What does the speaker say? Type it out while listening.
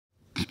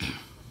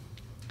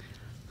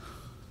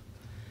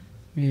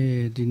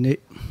ဒီနေ့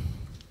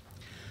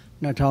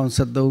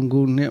2013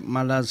ခုနှစ်မ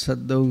လ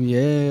23ရ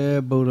က်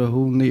ဗုဒ္ဓ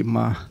ဟူးနေ့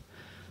မှာ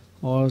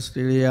ဩစ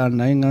တြေးလျ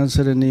နိုင်ငံစ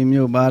ရနီ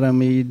မြို့ပါရ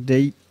မီ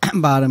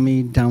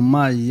ဓမ္မ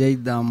ရိပ်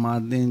သာမှာ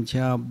သင်္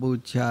ချာပူ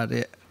ချ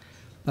တဲ့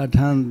ပဋ္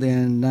ဌာန်းသ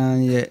င်တ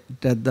န်းရဲ့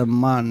တသ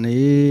မ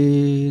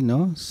နေ့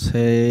နော်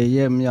10ရ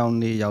က်မြောက်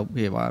နေ့ရောက်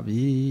ပြီပါ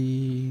ပြီ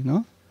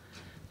နော်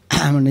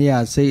မနေ့က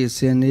စိတ်အစ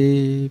ဉ်လေး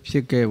ဖြ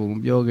စ်ခဲ့ပုံ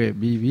ပြောခဲ့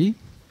ပြီးပြီ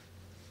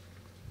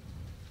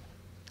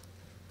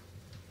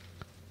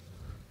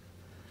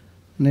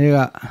နေ့က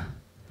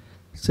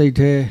စိတ်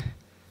ထဲ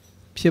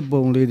ဖြစ်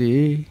ပုံလေးတွေ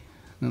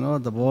နော်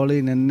သဘော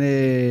လေးနည်းန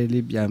ည်း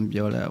လေးပြန်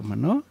ပြောလိုက်အောင်မ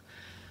နော်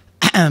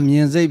မြ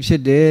င်စိတ်ဖြ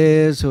စ်တယ်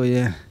ဆိုရ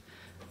င်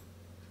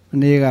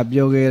နေ့က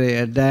ပြောခဲ့တဲ့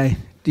အတိုင်း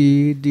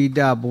တိတ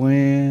ဘ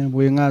ဝ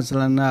င်ငါစ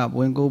လနာဝ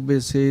င်ကုပ္ပ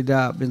စေဒ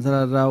ပင်စရ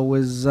တာဝ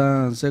ဇံ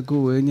စကု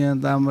ဝိညာဉ်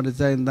သမရ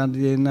ဆိုင်တန်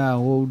တေန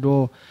ဟော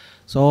တော်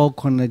ဇော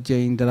9ကြိ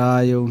မ်တ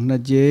ရားယုံ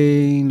2ကြိ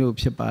မ်လို့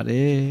ဖြစ်ပါတ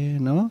ယ်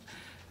နော်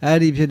အဲ့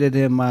ဒီဖြစ်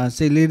တဲ့မှာ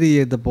စိတ်လေးတွေ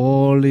ရဲ့သ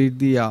ဘောလေး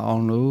သိအော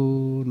င်လို့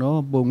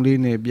နော်ပုံလေး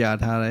နဲ့ပြ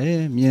ထားတ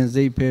ယ်မြင်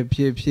စိတ်ပဲဖြ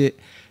စ်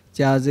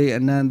ကြားစိတ်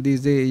အနန္တိ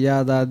စိတ်အရာ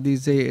သာတိ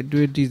စိတ်အ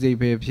တွေ့အထိစိတ်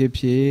ပဲ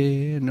ဖြစ်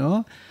နော်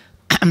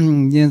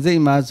မြင်စိ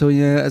တ်မှာဆို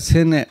ရင်အစ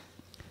င်းနဲ့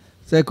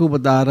သက္ကုပ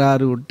တာရ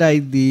တို့တို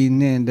က်တည်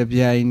နဲ့တ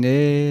ပြိုင်တ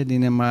ည်းဒီ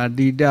နေ့မှာအ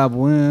တိတဘ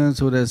ဝင်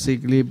ဆိုတဲ့စိတ်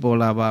ကလေးပေါ်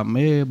လာပါမ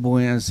ယ်ဘဝ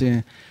င်အစင်း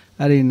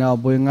အဲ့ဒီနောက်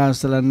ဘဝင်ငါ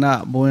စလန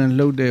ဘဝင်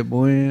လှုပ်တဲ့ဘ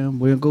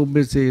ဝင်ကုပ္ပ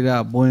စေရ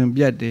ဘဝင်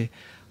ပြတ်တယ်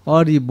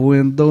ဟောဒီဘဝ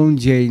င်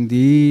3ချိန်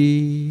ဒီ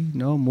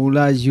နော်မူလ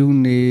ယူ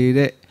နေ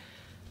တဲ့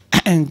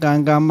ကံ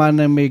ကမ္မန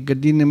မိတ်ဂ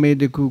တိနမိတ်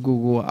တခု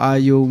ကိုအာ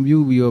ယုံပြု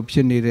ပြီးတော့ဖြ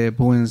စ်နေတဲ့ဘ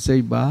ဝင်စိ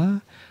တ်ပါ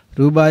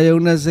ရူပယုံ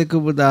နဲ့စက္ကု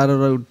ပ္ပတာ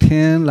တို့ထ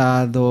င်းလာ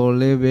တော်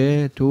လည်းပဲ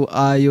ထို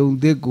အာယုံ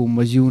သစ်ကိုမ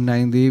ယူနို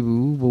င်သေး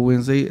ဘူးဘဝ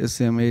င်စိတ်အစ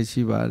ဉ်ပဲ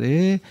ရှိပါတ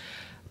ယ်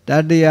တ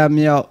တရာ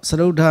မြောက်စ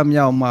ရုဒ္ဓ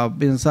မြောက်မှာ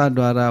ပင်စ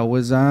ဒွါရဝ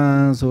ဇံ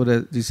ဆို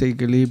တဲ့ဒီစိတ်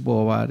ကလေး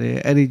ပေါ်ပါတယ်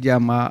အဲ့ဒီကြ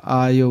မှာ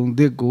အာယုံသ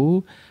စ်ကို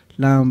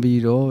လမ်း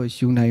ပြီးတော့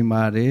ယူနိုင်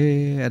ပါတယ်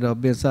အဲ့တော့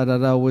ပင်စဒ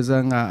ရဝဇံ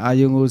ကအာ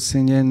ယုံကိုဆ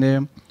င်ခြင်တယ်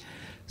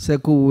စ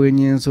ကုဝိ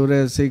ညာဉ်ဆို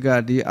တဲ့စိတ်က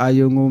ဒီအာ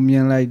ယုံကိုမြ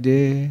င်လိုက်တ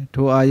ယ်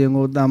ထိုအာယုံ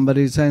ကိုတံပ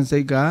ရိဆိုင်စိ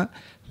တ်က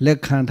လက်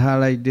ခံထား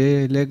လိုက်တယ်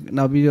လက်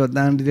နောက်ပြီးတော့တ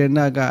န်တရဏ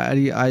ကအဲ့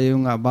ဒီအာယုံ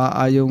ကဘာ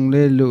အာယုံ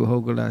လဲလို့ဟု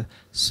တ်ကလား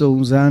စုံ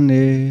စမ်းတ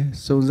ယ်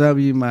စုံစမ်း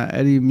ပြီးမှ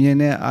အဲ့ဒီမြင်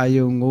တဲ့အာ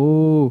ယုံ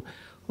ကို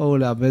ဟုတ်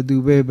လားဘယ်သူ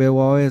ပဲဘယ်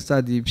ဝါရဲ့စ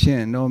သည်ဖြ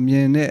င့်တော့မြ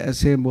င်တဲ့အ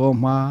စဉ်ပေါ်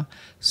မှာ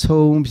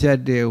ဆုံးဖြတ်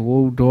တဲ့ဝု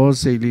ဒ္ဓော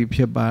စိတ်လေးဖြ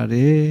စ်ပါတ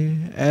ယ်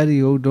အဲ့ဒီ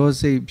ဝုဒ္ဓော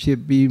စိတ်ဖြစ်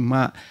ပြီး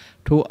မှ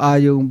ထိုအာ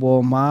ယုံ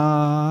ပေါ်မှာ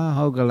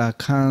ဟုတ်ကလား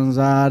ခံ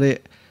စားတဲ့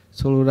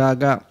ဆိုလိုတာ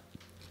က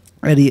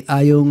အဲ့ဒီအာ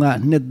ယုံက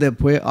နှစ်သက်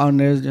ဖွဲအောင်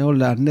နေဟုတ်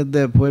လားနှစ်သ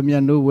က်ဖွဲမြ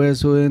တ်တို့ဝဲ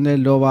ဆိုရင်လ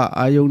ည်းလောဘ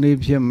အာယုံလေး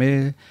ဖြစ်မယ်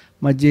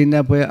မကျေန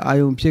ပ်ဖွဲအာ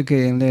ယုံဖြစ်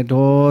ခဲ့ရင်လည်း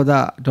ဒေါသ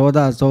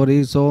ဇောရီ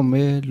စောမ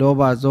ယ်လော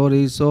ဘဇော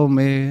ရီစောမ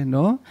ယ်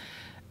နော်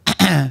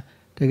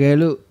တကယ်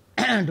လို့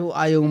တို့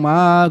အာယုံမှာ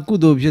ကု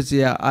သိုလ်ဖြစ်เสี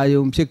ยအာ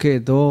ယုံဖြစ်ခဲ့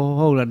တော့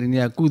ဟုတ်လားဒီ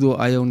နေ့ကုသိုလ်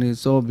အာယုံနေ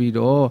စောပြီး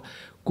တော့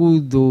ကု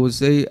သိုလ်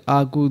စိတ်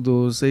အကု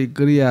သိုလ်စိတ်က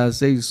ရိယာ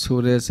စိတ်ဆို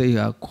တဲ့စိတ်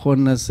ဟာ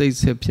9စိတ်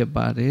ဆက်ဖြစ်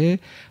ပါတယ်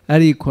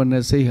အဲ့ဒီ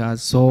9စိတ်ဟာ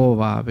ဇော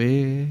ပါပဲ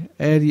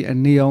အဲ့ဒီအ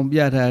နေအောင်ပြ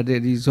ထားတဲ့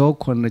ဒီဇော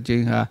9ကြိ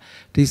မ်ဟာ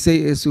ဒီစိ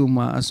တ်အစု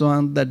မှာအစွ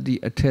မ်းတတ္တိ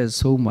အထက်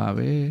ဆုံးပါ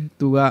ပဲ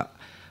သူက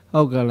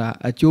ဟုတ်ကလား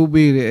အကျိုး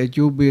ပေးတ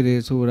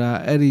ယ်ဆိုတာ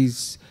အဲ့ဒီ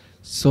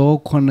ဇော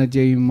9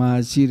ကြိမ်မှာ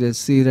ရှိတဲ့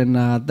စေရ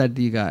နာတတ္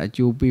တိကအ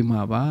ကျိုးပေး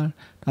မှာပါ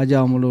ဒါ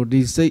ကြောင့်မလို့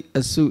ဒီစိတ်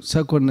အစု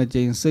18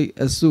ကြိမ်စိတ်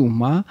အစု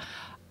မှာ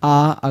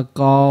အ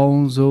ကော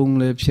င်းဆုံး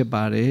လည်းဖြစ်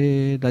ပါတယ်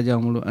ဒါကြော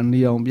င့်မလို့အနီ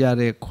အောင်ပြ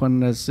တဲ့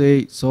9စိ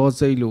တ်ဇော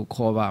စိတ်လို့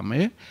ခေါ်ပါမ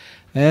ယ်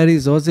အဲဒီ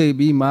ဇောစိတ်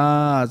ပြီးမှ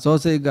ဇော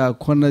စိတ်က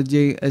9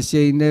ကြိမ်အ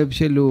ရှိန်နဲ့ဖြ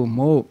စ်လို့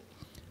မို့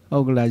ဟု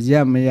တ်ကလားရ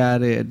ပ်မရ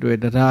တဲ့အတွက်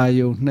တရား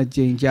ယုံ2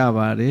ကြိမ်ကြ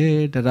ပါတယ်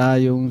တရား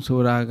ယုံ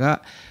ဆိုတာက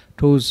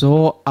ထို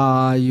ဇောအာ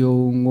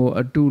ယုံကို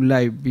အတု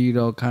လိုက်ပြီး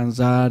တော့ခံ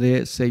စားတဲ့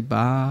စိတ်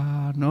ပါ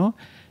နော်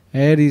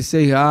အဲဒီ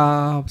စိတ်ဟာ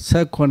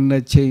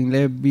18ချိန်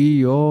လဲပြီး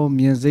ရော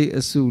မြင်စိတ်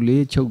အစု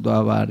လေးချုပ်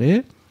သွားပါတယ်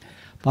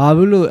ဘာ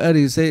လို့အဲ့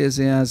ဒီစိတ်အစ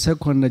ဉ်ဟာ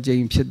18ကြိ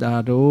မ်ဖြစ်တာ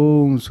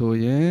တုံးဆို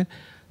ရင်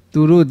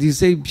သူတို့ဒီ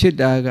စိတ်ဖြစ်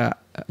တာက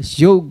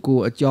ရုပ်ကို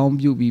အကြောင်း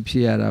ပြုပြီးဖြ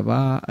စ်ရတာ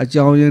ပါအ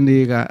ကြောင်းရင်းတွေ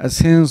ကအစ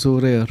င်းဆို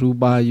တဲ့ရူ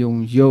ပါယုံ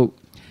ရုပ်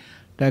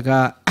တက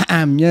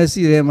မျက်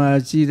စိထဲမှာ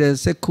ရှိတဲ့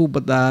စက္ခုပ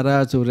တာရ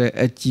ဆိုတဲ့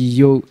အကြည်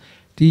ရုပ်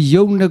ဒီ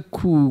ရုပ်နှစ်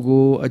ခု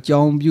ကိုအ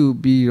ကြောင်းပြု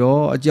ပြီး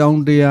တော့အကြောင်း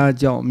တရား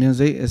ကြောင့်မြင်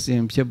စိတ်အစ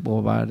ဉ်ဖြစ်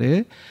ပေါ်ပါတယ်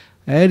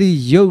အဲ့ဒီ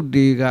ရုပ်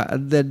တွေကအ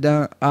သက်တ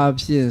န်းအ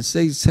ဖြစ်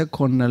စိတ်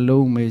18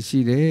လုံးပဲရှိ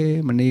တယ်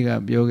မနေ့က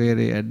ပြောခဲ့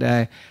တဲ့အတို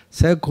င်း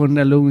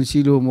18လုံးရှိ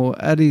လို့မို့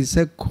အဲ့ဒီ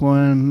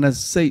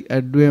18စိတ်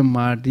အတွင်း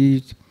မှာဒီ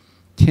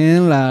ထ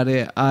င်းလာ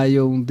တဲ့အာ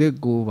ယုံသစ်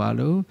ကိုပါ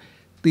လို့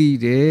သိ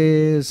တယ်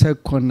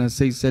18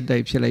စိတ်စက်တို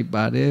က်ဖြစ်လိုက်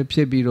ပါတယ်ဖြ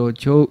စ်ပြီးတော့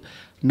ချုပ်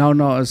နော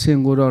က်အဆင့်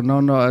ကိုတော့နော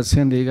က်အဆ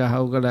င့်တွေက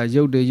ဟုတ်ကလား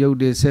ရုပ်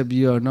တွေဆက်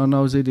ပြီးတော့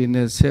နောက်စိတ်တွေ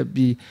နဲ့ဆက်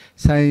ပြီး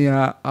ဆိုင်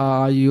ရာအာ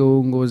ယုံ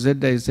ကိုစက်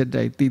တိုက်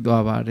သိ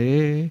သွားပါတ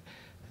ယ်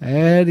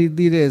အဲဒီ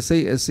သိတဲ့စိ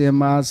တ်အစဉ်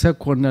မှာ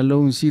18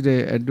လုံးရှိ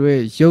တဲ့အတွက်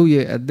ရုပ်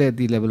ရဲ့အသက်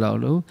ဒီလည်းဘယ်လောက်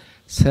လို့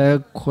စိတ်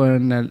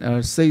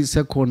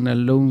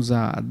18လုံး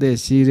စာအသက်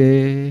ရှိတ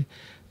ယ်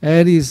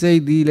Eri say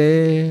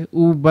dile,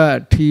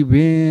 Uba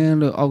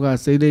Tibin, Oga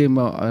Sede,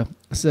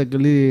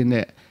 Secondly,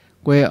 net,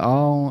 where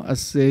all a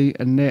say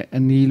a net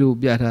and Nilu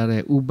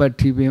Biatare, Uba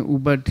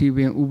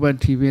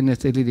Tibin, a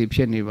steady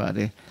penny.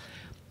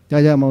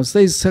 Jajamo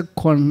say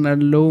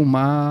second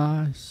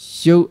loma,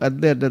 show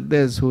at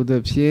that who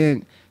the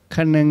Piang,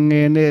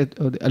 Kanangene,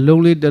 or a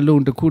lonely the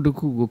loan, the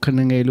Kuduku,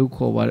 Kanange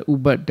look over,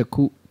 Uba the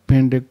Ku,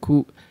 Pen the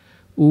Ku,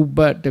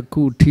 Uba the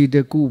Ku, Tea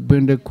the Ku,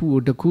 Ben the Ku,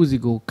 the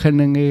Kuzigo,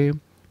 Kanange,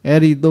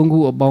 Eri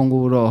Dongu or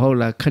Bongo or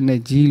Hola,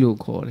 Kanajilo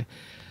call it.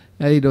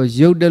 Eri dos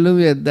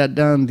Yodalu at that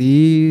down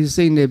the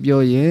Saint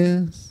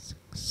Nebioye,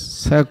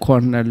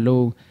 second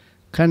low.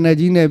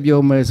 Kanajine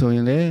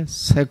biomesoile,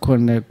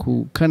 second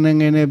ku,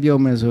 Kanangene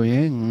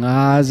biomesoye,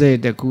 Naze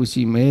the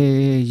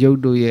Kusime,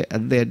 Yodoye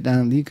at that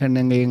dandy,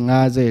 Kanange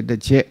Naze the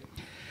che.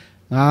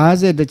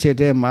 Naze the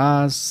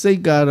chetema,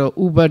 Segaro,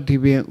 Uba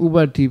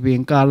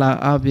Tibin, Kala,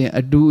 Abian,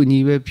 Adu,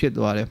 Nive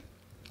Pietwale.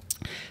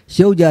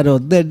 Shojaro,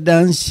 that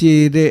dance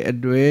de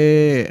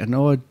adwe,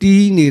 no,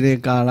 Dini de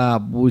Kala,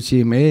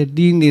 Bushime,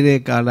 Dini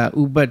de Kala,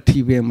 Uba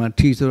Tibin,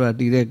 Matisora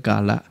de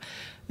Kala.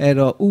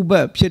 Ero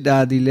Uba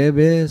Pida the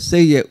lebe,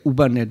 say ye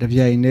Uba net of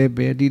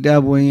Yainebe, did I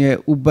when ye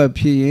Uba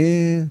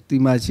Pie,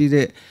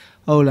 Timachide,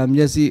 Olam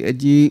Yesi, a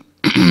G.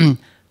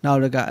 Now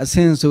the guy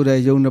ascends to the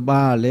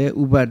Yonabale,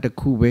 Uba the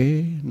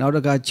Kube, now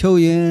the guy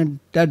Choyen,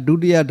 that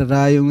Dudia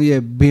Drayung ye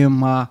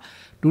Bima,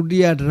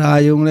 Dudia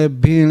Drayung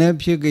Bine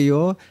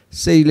Pigio,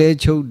 say le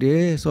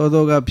chode, so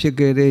doga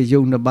Pigere,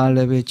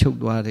 Yonabale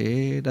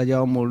chokeware, the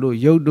Yamolo,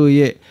 Yodo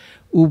ye.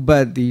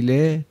 Uba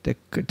dile, the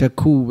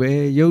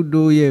Kube,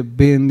 Yodo ye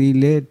ben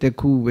dile, the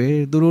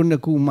Kube, Durona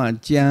Kuma,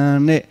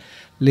 Jane,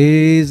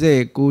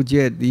 Laze,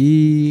 Gojet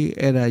di,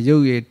 era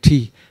Yoye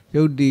tea,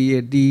 Yodi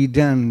ye di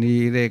dan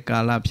ni re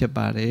Kalapia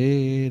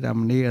pare,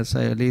 Ramnea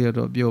say a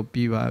little of your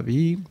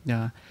pivavi,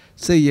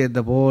 say ye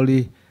the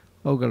volley,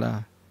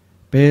 Ogala.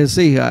 Be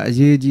say her,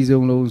 ye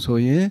jizon low so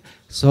ye,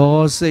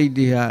 so say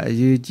dear,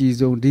 ye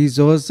jizon, these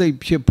all say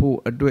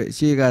people, a duet,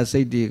 shega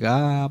say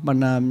diga,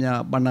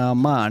 Panamia,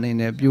 Panama,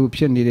 in a few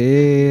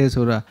penny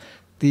so that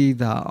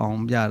Tida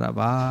on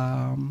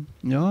Yaraba.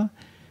 No?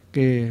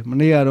 Okay,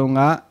 Mania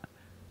Ronga,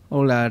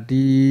 Ola,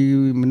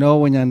 di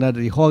Minowana,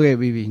 the Hoge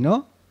Bibi,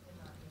 no?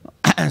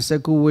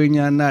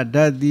 Sakuwinyana,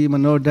 daddy,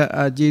 Manoda,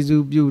 a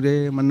Jesu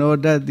beauty,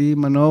 Manoda, the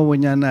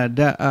Manowinyana,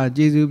 that a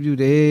Jesu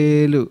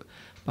beauty, look.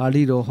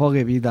 Palido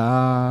Hoge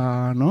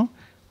Vida, no?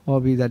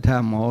 Hobby that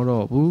time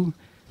or boo.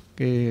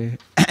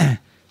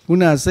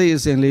 Una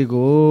says in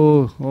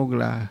Lego,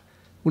 Ogla.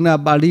 Una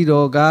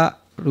Balido ga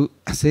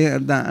say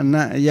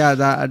that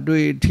Yada, a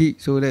duty,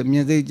 so that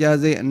music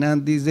jazzy and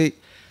then this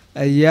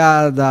a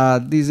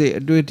Yada, this a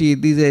duty,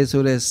 this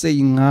so that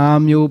saying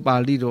Amu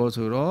Balido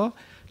so.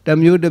 The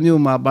mu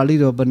ma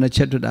Balido, but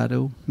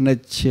Nachetado,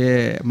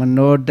 Nache,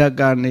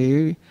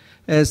 Manodagani.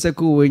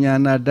 Esaku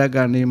winyana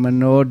dagani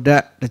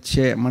manoda the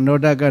che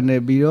manoda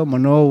gane bio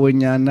mano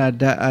winyana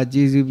da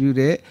ajizu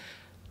bude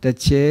the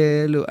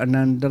che lu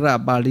anandra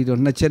balido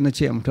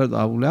nache am told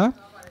aula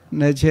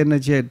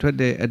nache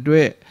twede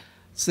adwe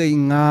say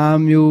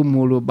ngamu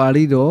mulu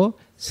balido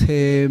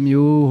se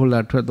mu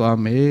hula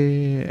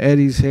twedwame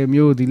eri se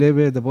mu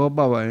dilebe the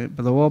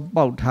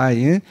bob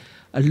thai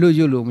a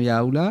lu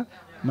miaula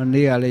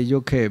mane ale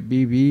yoke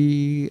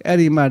bibi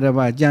eri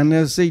madaba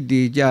jane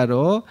sidi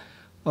jaro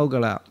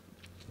ogala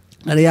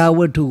Aria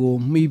were to go,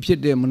 me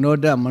pit them,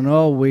 Manoda,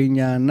 Mano,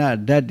 Winyana,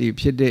 Daddy,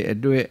 Pite, a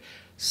duet,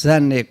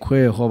 Sane,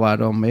 Que,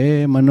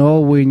 Hobarome,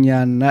 Mano,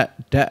 Winyana,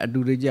 that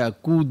do the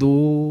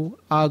Kudo,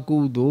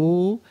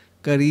 Akudo,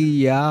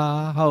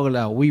 Karia,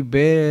 Hola, we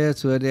bear,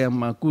 so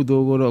them,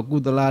 Kudo, Goro,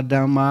 Kudala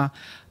Dama,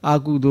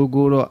 Akudo,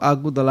 Goro,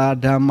 Akudala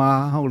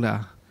Dama,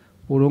 Hola.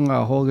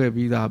 Urunga Hoge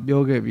Vida,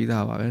 Bioge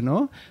Vida,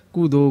 no?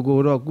 Kudo,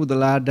 Goro,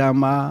 Kudala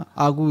Dama,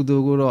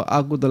 Akudo, Goro,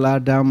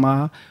 Akudala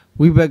Dama,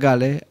 we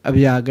begale,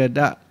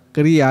 Abiagada.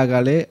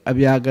 Kriagale,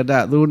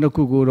 Abiagada, Luna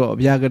Kuguro,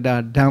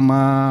 Abiagada,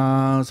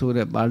 Dama, so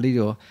that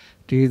Balido,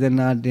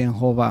 Tizana den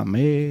Hova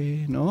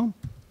me, no?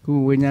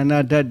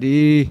 Kuwinyana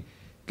daddy,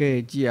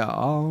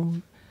 Kejia.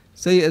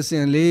 Say a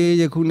sin lay,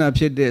 Yakuna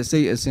Pede,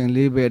 say a sin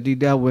labor,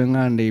 Dida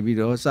Wengan,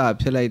 David, Sa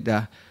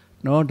Pelida,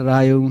 no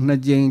Drayung,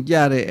 Najing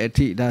Jare,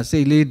 Etita,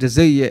 say lay the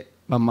Zay,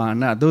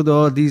 Mamana,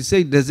 Dodo, these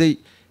say the Zay,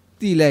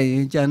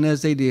 Tila, Jana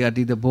say they are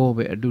the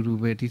Bobe, Dudu,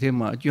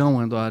 Titema, John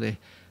Wandare.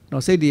 No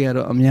say the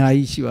Amia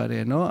issue,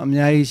 no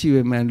Amia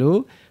issue,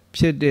 Mando,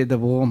 Pede the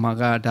Bo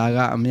Maga,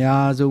 Daga,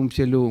 Amia, Zoom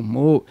Chelu,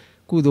 Mo,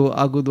 Kudo,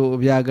 Agudo,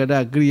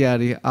 Viagada,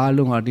 Griari,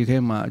 Alunga,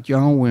 Ditema,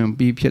 John Wim,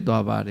 be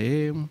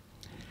Pietobare.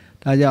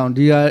 Tajan,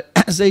 dear,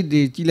 say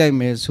the Chile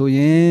me, so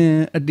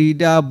yen,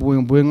 Adida,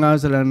 Buenga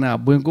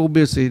Salana, Buengo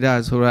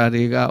Besida,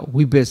 Soradiga,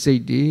 we bet say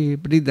the,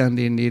 Britan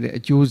they need a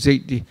Jew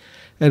safety,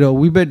 and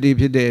we bet deep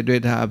the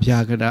Red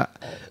Viagada.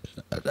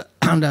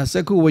 And a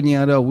second when you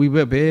are a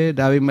weaver,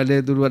 David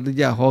Malay to what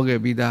the Hoge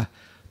Vida.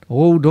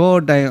 Hold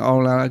door dying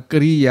on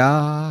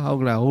Korea,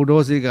 Hogla, hold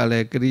door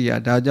cigale, Korea,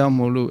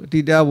 Dajamolu,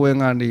 Tida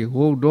Wengani,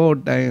 hold door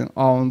dying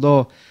on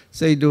door,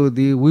 say do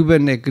the weaver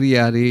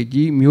necria,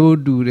 G, Mu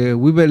do the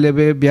weaver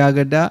lebe,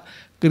 Biagada,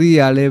 ကရိ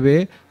ယာလည်းပဲ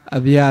အ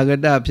ဗျာက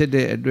တဖြစ်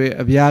တဲ့အတွက်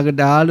အဗျာက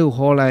တာလို့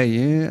ဟောလိုက်ရ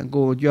င်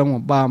ကိုအကြောင်းမ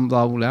ပါမ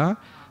သွားဘူးလား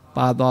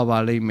ပါသွားပါ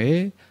လိမ့်မယ်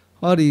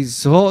ဟောဒီ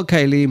ဇောအ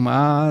ခိုက်လေးမှာ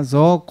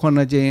ဇော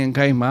9ကြိမ်အ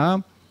ခိုက်မှာ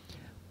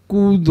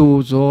ကုသို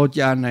လ်ဇော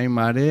ကြာနိုင်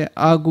ပါတယ်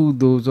အကု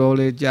သိုလ်ဇော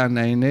လည်းကြာ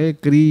နိုင်တယ်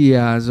ကရိ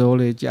ယာဇော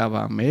လည်းကြာ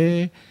ပါမယ်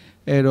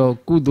အဲ့တော့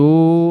ကုသို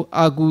လ်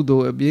အကုသို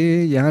လ်အပြင်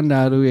ယဟန္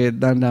တာတို့ရဲ့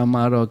တဏ္ဍာ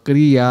မှာတော့က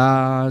ရိယာ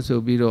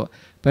ဆိုပြီးတော့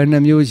ဘယ်နှ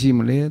မျိုးရှိမ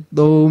လဲ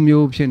3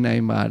မျိုးဖြစ်နို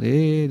င်ပါတ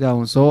ယ်ဒါကြော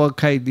င့်ဇောအ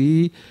ခိုက်ဒီ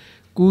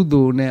ကု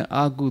သိုလ်နဲ့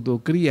အကုသို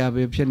လ်ကရိယာ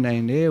ပဲဖြစ်နို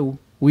င်တယ်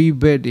ဝိ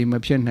ဘက်တွေမ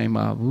ဖြစ်နိုင်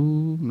ပါ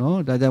ဘူးเนาะ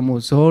ဒါကြောင့်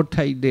မို့ဇော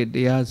ထိုက်တဲ့တ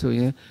ရားဆို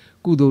ရင်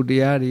ကုသိုလ်တ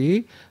ရားတွေ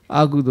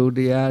အကုသိုလ်တ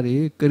ရားတွေ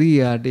ကရိ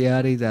ယာတ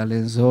ရားတွေသာလဲ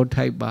ဇော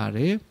ထိုက်ပါတ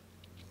ယ်။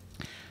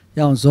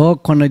ကြောင့်ဇော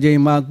9ကြိ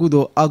မ်မှာကု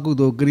သိုလ်အကု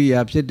သိုလ်ကရိယာ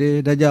ဖြစ်တယ်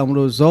ဒါကြောင့်မ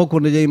လို့ဇော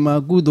9ကြိမ်မှာ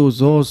ကုသိုလ်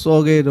ဇောစော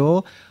ခဲ့တော့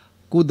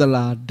ကုသ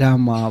လာဓ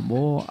မ္မာ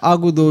ပေါ့အ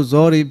ကုသိုလ်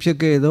ဇောတွေဖြစ်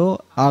ခဲ့တော့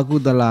အကု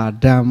သလာ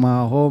ဓမ္မာ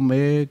ဟောမ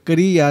ယ်က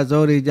ရိယာ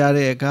ဇောတွေကြ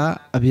တဲ့အခါ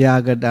အဗျာ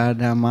ကတာ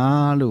ဓမ္မာ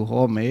လို့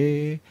ဟောမ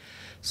ယ်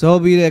ဇော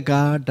ပြီးတဲ့အ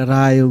ခါတ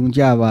ရားယုံ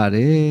ကြပါတ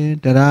ယ်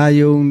တရား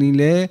ယုံဒီ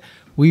လေ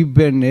ဝိဘ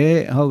က်နဲ့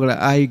ဟုတ်ကလား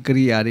အာဟိက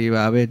ရိယာတွေ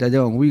ပါပဲဒါ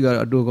ကြောင့်ဝိကတော့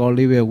အတူကောင်း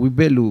လေးပဲဝိဘ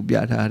က်လို့ပြ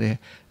ထားတယ်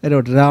အဲ့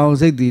တော့တရားအောင်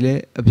စိတ်ဒီလေ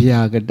အဗျာ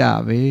ကတ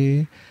ပဲ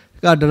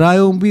ကတရား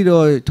ယုံပြီး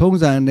တော့ထုံး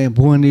စံတဲ့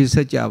ဘွန်တွေဆ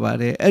က်ကြပါ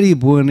တယ်အဲ့ဒီ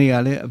ဘွန်တွေက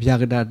လည်းအဗျာ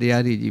ကတတ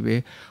ရားတွေကြီးပဲ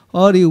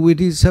ဟောဒီဝိ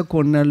တိ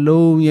16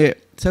လုံးရဲ့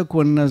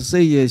16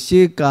စိတ်ရဲ့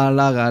ရှေးကာ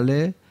လကလ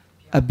ည်း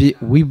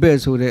ဝိဘက်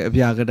ဆိုတဲ့အ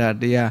ဗျာကတ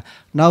တရား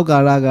နောက်ကာ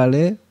လကလ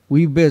ည်း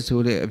ဝိဘက်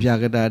ဆိုတဲ့အဗျာ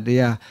ကတတ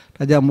ရား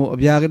ဒါကြောင့်မို့အ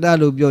ဗျာကတ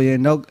လို့ပြောရင်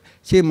နောက်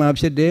ရှေ့မှာ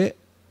ဖြစ်တဲ့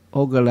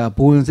ဟုတ်ကလား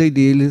ဘွန်စိတ်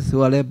တွေဆို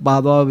တာလည်းပါ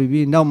သွား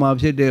ပြီနောက်မှာ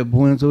ဖြစ်တဲ့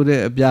ဘွန်ဆို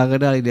တဲ့အဗျာက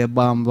တတွေလည်း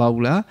ပါမသွား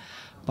ဘူးလား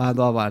ပါ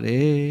သွားပါတ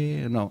ယ်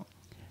နော်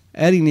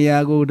အဲ့ဒီနေရာ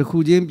ကိုတစ်ခု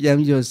ချင်းပြန်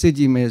ပြီးတော့စစ်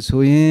ကြည့်မယ်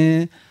ဆိုရင်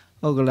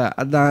ဟုတ်ကလား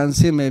အတန်အ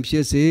စစ်မဲ့ဖြ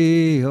စ်စေ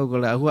ဟုတ်က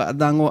လားအခုကအ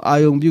တန်ကိုအာ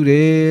ယုံပြုတ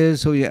ယ်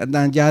ဆိုရင်အတ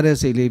န်ကြားတဲ့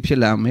စိတ်လေးဖြစ်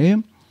လာမယ်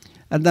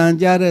အတန်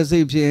ကြားတဲ့စိ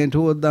တ်ဖြစ်ရင်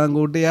ထိုအတန်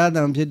ကိုတရားတ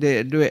န်ဖြစ်တဲ့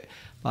အတွက်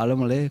ဘာလို့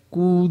မလဲ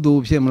ကုသို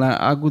လ်ဖြစ်မလား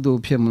အကုသို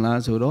လ်ဖြစ်မ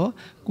လားဆိုတော့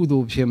ကု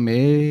သိုလ်ဖြစ်မ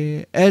ယ်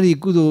အဲ့ဒီ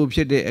ကုသိုလ်ဖြ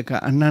စ်တဲ့အခါ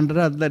အနန္တရ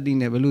တတ္တိ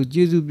နဲ့ဘယ်လို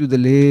ကျေစုပြုတ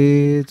ယ်လဲ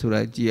ဆို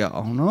တာကြည့်ရ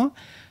အောင်နော်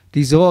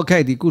ဒီဇောအခို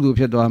က်ဒီကုသိုလ်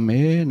ဖြစ်သွားမ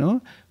ယ်နော်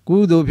ကု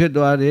သိုလ်ဖြစ်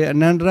သွားတယ်အ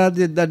နန္တရ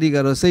တတ္တိက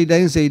တော့စိတ်တို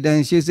င်း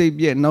ရှေ့စိတ်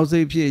ပြက်နောက်စိ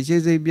တ်ဖြစ်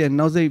ရှေ့စိတ်ပြက်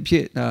နောက်စိတ်ဖြ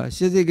စ်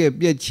ရှေ့စိတ်က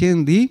ပြက်ချင်း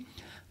သည်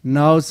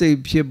နောက်စိတ်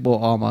ဖြစ်ပေါ်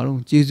အောင်မလို့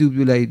ကျေစု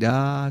ပြုလိုက်တာ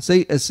စိ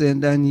တ်အစဉ်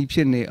တန်းကြီးဖြ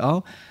စ်နေအော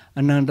င်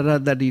အနန္တရ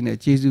တတ္တိနဲ့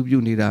ကျေစုပြု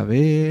နေတာ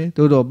ပဲ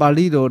သို့တော့ပါ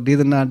ဠိတော်ဒေ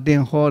သနာတ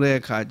င်ဟောတဲ့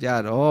အခါကျ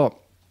တော့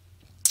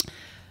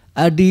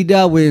အတ္တိတ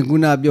ဝင်ခု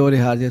နပြော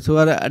တဲ့ဟာဆိုရ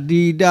အတ္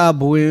တိတ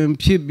ဘဝင်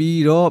ဖြစ်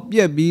ပြီးတော့ပြ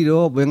က်ပြီး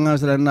တော့ဝေငါ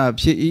စရဏ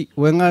ဖြစ်ဤ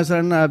ဝေငါစရ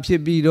ဏဖြ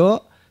စ်ပြီးတော့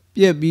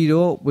ပြက်ပြီး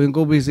တော့ဝင်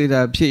ကိုပိစေ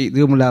တာဖြစ်ဤ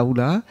သို့မလားဘူး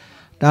လား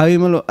ဒါပေ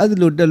မဲ့လို့အဲ့ဒီ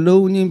လိုတ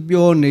လုံးချင်း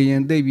ပြောနေရ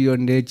င်သိပြီး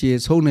တော့နေချေ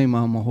ဆုံးနိုင်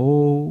မှာမဟု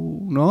တ်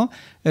เนาะ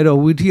အဲ့တော့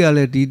ဝီထိကလ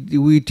ည်းဒီ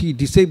ဝီထိ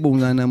ဒီစိတ်ပုံ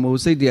စံနဲ့မဟု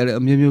တ်စိတ်တွေကလည်း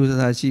အမျိုးမျိုး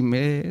စားရှိမ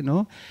ယ်เนา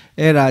ะ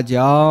အဲ့ဒါ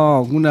ကြောင့်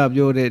ခုန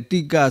ပြောတဲ့တိ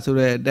ကဆို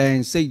တဲ့အတို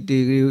င်းစိတ်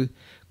တွေ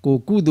ကို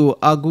ကုသိုလ်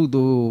အကု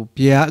သိုလ်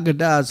ဗျာက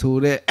တဆို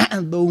တဲ့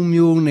၃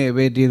မျိုးနဲ့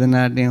ပဲဒေသ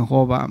နာတင်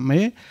ဟောပါမ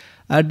ယ်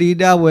အတ္တိ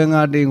တဝေ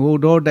ငါတင်ဟို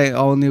တော့တိုင်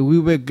အောင်ဒီဝိ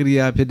ဘက်ကရိ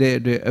ယာဖြစ်တဲ့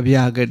အတွက်အ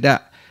ဗျာကတဒါ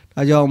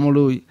ကြောင့်မ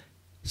လို့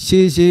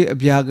ရှေးအ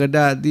ဗျာကတ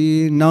သည်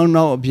နော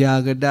က်အဗျာ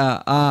ကတ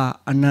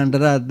အနန္တ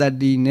ရတတ္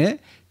တိနဲ့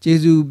ကျေ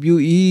စုပြု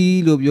ဤ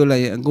လို့ပြောလို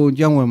က်ရင်အကုန်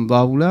ကြောင်းဝင်မ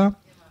သွားဘူးလား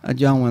အ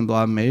ကြောင်းဝင်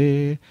သွားမ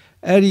ယ်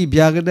အဲ့ဒီ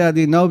ဗျာကတသ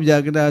ည်နောက်ဗျာ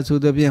ကတဆို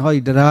တဲ့ဖြင့်ဟော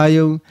ဒီတရား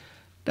ယုံ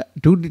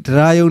ဒုတ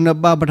ရားယုံနှစ်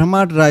ပါးပထမ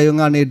တရားယုံ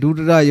ကနေဒုတ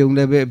ရားယုံလ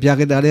ည်းပဲဗျာ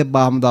ကတလည်း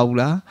ပါမသွားဘူး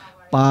လား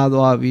ပါ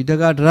သွားပြီတ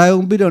ခါတရားယုံ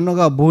ပြီးတော့နောက်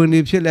ကဘွင်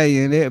တွေဖြစ်လိုက်ရ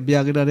င်လည်းဗျာ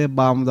ကတလည်း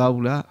ပါမသွား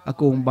ဘူးလားအ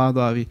ကုန်ပါ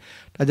သွားပြီ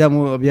ဒါကြောင့်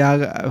မို့ဗျာ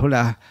ဟုတ်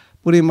လား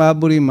ပုရိမာ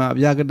အ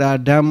ဗျာကတာ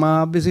ဓမ္မာ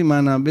ပစ္စည်းမာ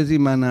န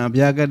အ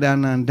ဗျာကတာ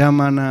နံဓမ္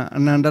မာနံအ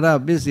နန္တရ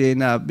ပစ္စေ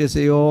နပစ္စ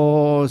ယော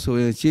ဆို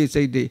ရင်ရှေ့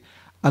စိတ်တွေ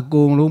အ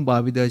ကုန်လုံးပါ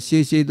ပြီးတော့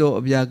ရှေ့သော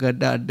အဗျာက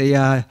တာတ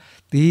ရား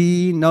ဒီ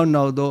နော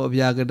က်သောအ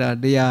ဗျာကတာ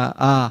တ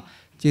ရား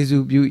ကျေစု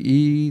ပြုဤ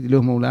ဒီ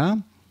လိုမဟုတ်လား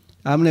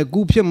အမလဲကု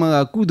ဖြစ်မှာ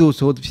ကုသိုလ်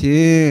ဆိုဖြ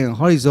င့်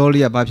ဟောဒီဇော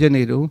လေးကဘာဖြစ်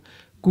နေတော့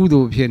ကု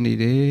သိုလ်ဖြစ်နေ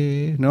တ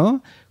ယ်နော်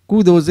ကု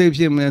သိုလ်စိတ်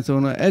ဖြစ်မယ်ဆို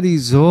တော့အဲ့ဒီ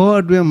ဇော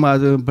အတွင်းမှာ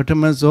ဆိုပထ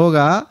မဇောက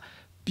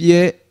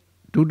ပြဲ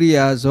ဒုတိယ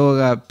ဇော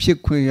ကဖြစ်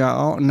ခွင့်ရ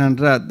အောင်အနန္တ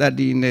ရတတ္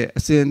တိနဲ့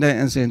အစဉ်တို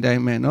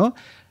င်းမယ်နော်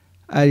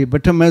အဲဒီပ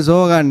ထမ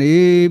ဇောကနေ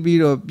ပြီး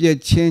တော့ပြည့်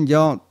ချင်း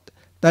ကြောင့်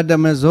တတ္တ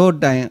မဇော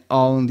တိုင်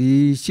အောင်ဒီ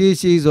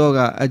ရှေးဇောက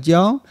အ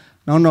ကြောင်း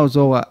နောက်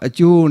ဇောကအ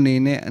ကျိုးအနေ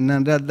နဲ့အန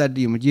န္တရတတ္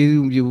တိမကျေ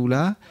စုပြုဘူး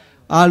လား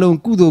အလုံး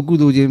ကုသို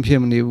လ်ချင်းဖြစ်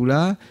မနေဘူး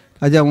လား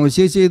ဒါကြောင့်မို့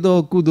ရှေးသော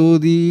ကုသိုလ်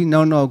သည်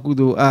နောက်ကု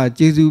သိုလ်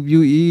ကျေစုပြု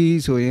ဤ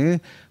ဆိုရင်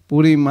ပု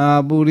ရိမာ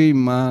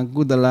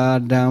ကုသလာ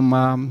ဓမ္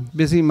မာပ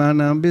စ္စည်းမာ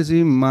နံ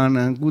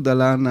ကုသ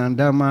လာနံ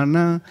ဓမ္မာ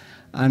နံ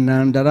အန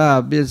န္တရ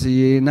ပစ္စ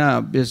ယေန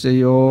ပစ္စ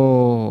ယော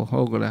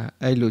ဟုတ်ကလား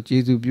အဲ့လိုကျေ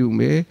စုပြုမ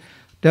ယ်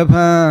တဖ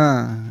န်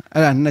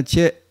အဲ့ဒါနှစ်ချ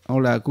က်ဟု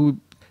တ်လားခု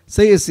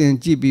စိတ်အစဉ်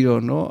ကြည့်ပြီး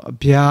တော့နော်အ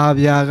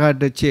ဗျာက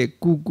တစ်ချက်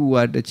ကုက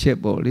တစ်ချက်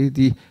ပေါ့လေ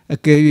ဒီအ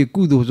ကယ်၍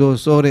ကုသိုလ်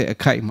စောတဲ့အ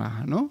ခိုက်မှာ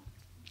နော်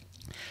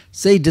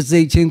စိတ်တစ်စိ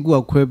တ်ချင်းကို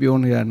ခွဲပြော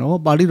နေတာနော်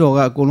ပါဠိတော်က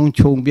အကုန်လုံး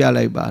ခြုံပြ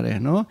လိုက်ပါတယ်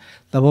နော်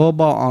သဘော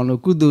ပေါက်အောင်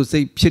လို့ကုသိုလ်စိ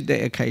တ်ဖြစ်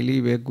တဲ့အခိုက်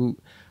လေးပဲကု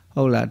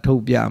ဟုတ်လားထု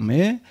တ်ပြမ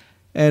ယ်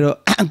အဲ့တော့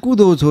ကု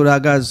သိုလ်ဆိုတာ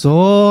က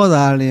ဇော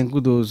သာလင်ကု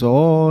သိုလ်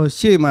ဇော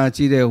ရှေ့မှာ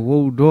ရှိတဲ့ဝု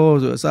ဒ္ဓော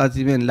ဆိုအစ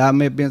စီဖြင့်လာမ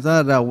ယ်ပင်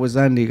စားတာဝဇ္ဇ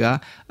န်တွေက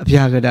အ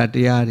ဗျာကတတ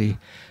ရားတွေ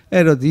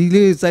အဲ့တော့ဒီ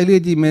လေးစိုက်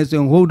လေးကြည့်မယ်ဆို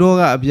ရင်ဝုဒ္ဓော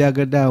ကအဗျာက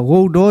တဝု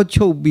ဒ္ဓော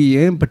ချုပ်ပြီးရ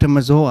င်ပထမ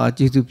ဇောအား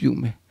ကျေစုပြု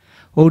မယ်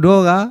ဝုဒ္ဓော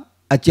က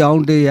အကြော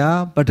င်းတရား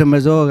ပထမ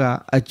ဇောက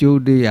အ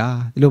ကျိုးတရား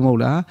ဒီလိုမဟုတ်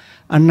လား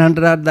အနန္တ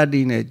ရတတ္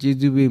တိနဲ့ကျေ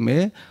စုပြီးမ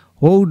ယ်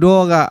ဝုဒ္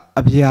ဓောက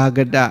အဗျာက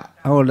တ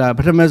ဟုတ်လားပ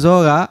ထမဇော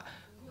က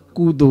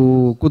ကုသို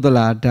လ်ကုသ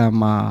လာဓမ္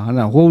မဟုတ်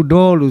လားဝုဒ္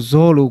ဓောလို့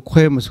ဇောလို့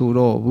ခွဲမဆို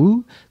တော့ဘူး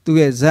သူ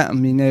ရဲ့ဇတ်အ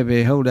မည်နဲ့ပဲ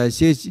ဟုတ်လား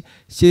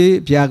ရှေး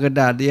ဗျာကတ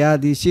တရား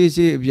ဒီရှေး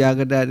ဗျာ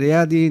ကတတ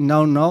ရားဒီ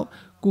နောက်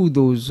ကု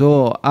သိုလ်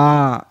ဇော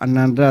အန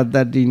န္တတ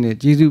တ္တိနဲ့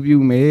ကျေစုပြု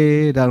မ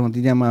ယ်ဒါတော့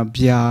ဒီညမှာ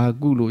ဗျာ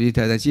ကုလို့ရေး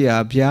ထားတယ်ရှေ့ဟာ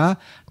ဗျာ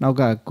နောက်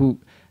ကကု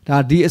ဒါ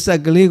ဒီအဆ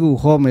က်ကလေးကို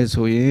ဟောမယ်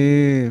ဆိုရ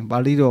င်ပါ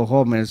ဠိတော်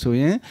ဟောမယ်ဆို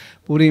ရင်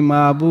ပုရိ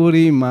မာ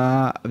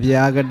အ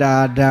ဗျာကတာ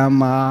ဓမ္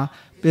မာ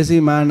ပစ္စ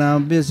ည်းမာ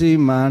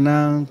နံ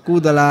ကု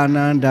သလာ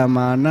နံဓမ္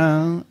မာနံ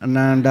အန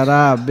န္တရ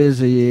ပစ္စ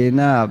ယေ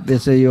နပ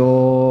စ္စယော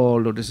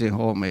လို့တစ်စင်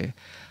ဟောမယ်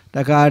တ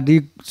ခါဒီ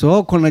ဇော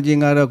ခုနှစ်ကျင်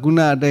ကတော့ခုန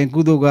အတိုင်းကု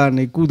သိုလ်က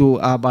နေကုသိုလ်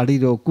အားပါဠိ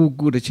တော်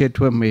ကုတစ်ချက်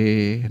ထွက်မယ်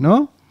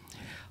နော်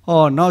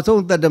ဟောနောက်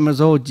ဆုံးတတ္တမ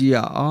ဇောကြည့်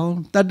အောင်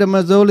တတ္တမ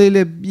ဇောလေး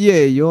ပြ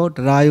ည့်ရောတ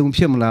ရားယုံ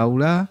ဖြစ်မလား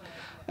ဘူးလား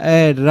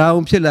တရား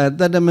ယုံဖြစ်လာ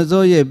တတ္တမ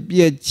ဇောရဲ့ပြ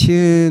ည့်ချ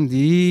င်း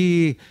ဒီ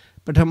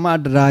ပထမ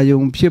တရား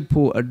ယုံဖြစ်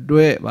ဖို့အတွ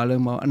က်ဘာ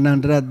လို့မအနန္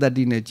တရတတ္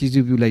တိနဲ့ကြီးစု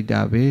ပြုလိုက်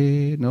တာပဲ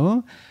နော်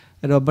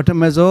အဲ့တော့ပထ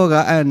မဇောက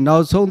နော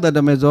က်ဆုံးတတ္တ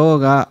မဇော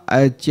က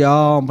အကြော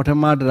င်းပထ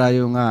မတရား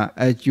ယုံက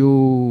အ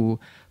ကျိုး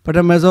ပထ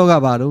မဇောက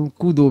ဘာလို့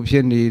ကုသိုလ်ဖြ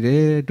စ်နေတ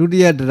ယ်ဒုတိ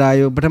ယတရား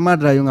ယုံပထမ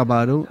တရားယုံကဘာ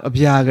လို့အ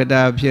ဗျာကတ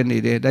ဖြစ်နေ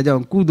တယ်ဒါကြော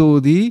င့်ကုသို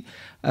လ်သည်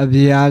အ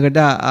ဗျာကတ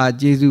အား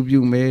ကျေစုပြု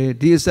မယ်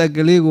ဒီအဆက်က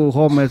လေးကို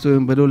ဟောမယ်ဆိုရ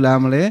င်ဘယ်လိုလာ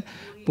မလဲ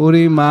ပု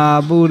ရိ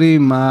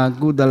မာ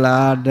ကုသလာ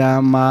ဓ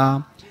မ္မာ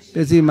ပ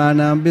စ္စည်းမာ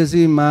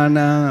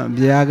နံ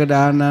ဗျာက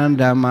တာနံ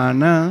ဓမ္မာ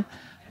နံ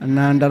အန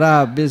န္တရ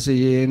ပစ္စ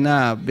ယေန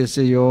ပစ္စ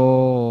ယော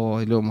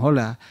လို့မဟုတ်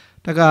လား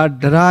တခါ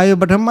တရားယုံ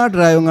ပထမတ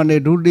ရားယုံကနေ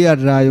ဒုတိယ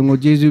တရားယုံကို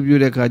ကျေစုပြု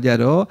တဲ့ခါကျ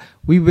တော့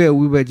ဝိဘ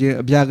က်ချင်း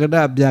အဗျာကတ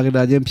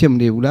ချင်းဖြစ်မ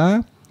နေဘူးလား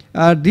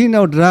ဒီ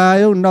နောက်တရား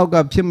ယုံနောက်က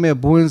ဖြစ်မဲ့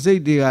ဘဝင်စိ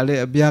တ်တွေကလ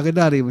ည်းအဗျာကတ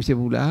တွေမဖြစ်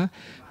ဘူးလား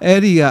အဲ့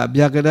ဒီကအ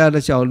ဗျာကတတစ်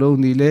လျှောက်လုံး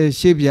ဒီလေ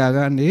ရှေ့ဗျာက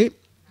နေ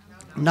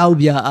နောက်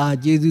ဗျာအား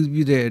ကျေစု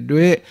ပြုတဲ့အတွ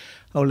က်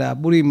ဟုတ်လား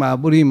ပုရိမာ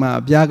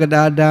အဗျာက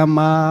တာဓမ္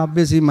မာပ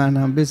စ္စည်းမာ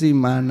နံ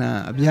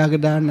အဗျာက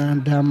တာနံ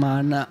ဓမ္မာ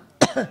န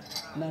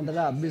နန္တရ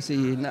ပစ္စ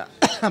ယေန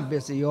ပ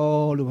စ္စယော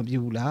လို့မ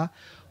ပြောဘူးလား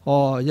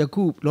ဟောယ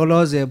ခုလော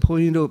လောဆယ်ဘု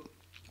န်းကြီးတို့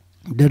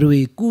တွေ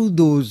ကု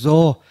သိုလ်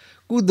ဇော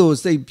ကုသိုလ်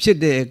စိတ်ဖြစ်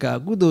တဲ့အခါ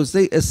ကုသိုလ်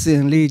စိတ်အစ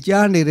ဉ်လေး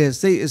ကြားနေတဲ့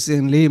စိတ်အစ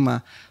ဉ်လေးမှာ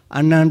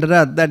အနန္တရ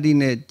တတ္တိ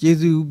နဲ့ကျေ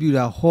စုပြု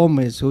တာဟောမ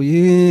ယ်ဆိုရ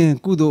င်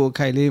ကုသိုလ်အ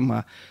ခိုက်လေးမှာ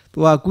သူ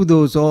ကကု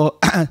သိုလ်ဇော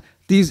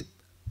ဒီ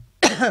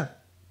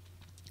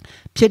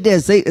ဖြစ်တဲ့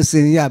စိတ်အစ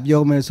ဉ်ရ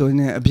ပြောမယ်ဆိုရ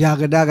င်အဗျာ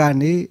ကတက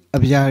နေအ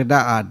ဗျာကတ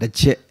အားတစ်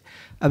ချက်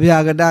အဗျာ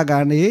ကတက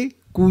နေ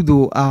ကု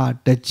သိုလ်အား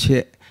တစ်ချ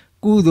က်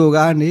ကုသိုလ်က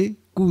နေ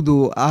ကု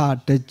သိုလ်အား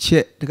တစ်ချ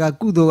က်တခါ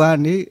ကုသိုလ်က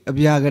နေအ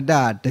ဗျာကတ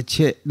တစ်ချ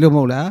က်လို့မ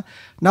ဟုတ်လား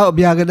နောက်အ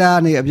ဗျာကတက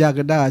နေအဗျာက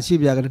တရှိ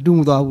ဗျာကတတူး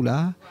မသွားဘူး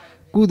လား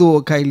ကုသိုလ်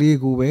အခိုက်လေး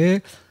ကိုပဲ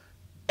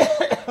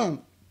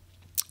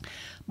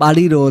ပါ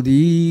ဠိတော်ဒီ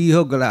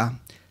ဟုတ်ကလား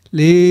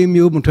လေး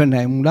မျိုးမထွက်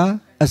နိုင်ဘူးလား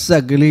အဆ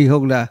က်ကလေးဟု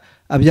တ်လား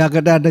အဗျာက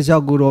တတစ်လျှော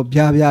က်ကိုတော့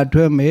ဗျာ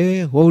ထွက်မယ်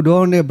ဝုဒ္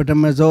ဓောနဲ့ပထ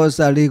မဇောအစ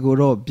လေးကို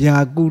တော့ဗျာ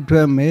ကုထွ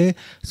က်မယ်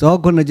ဇော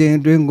ခုနှစ်ကျင်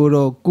အတွင်းကို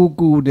တော့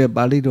ကုတဲ့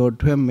ပါဠိတော်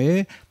ထွက်မယ်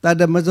တတ္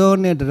တမဇော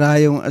နဲ့တရား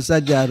ယုံအစ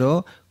ကြတော့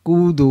ကု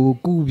သိုလ်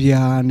ကု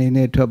ဗျာအနေ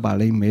နဲ့ထွက်ပါ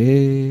လိမ့်မ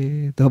ယ်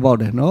သဘောပေါက်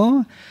တယ်နော်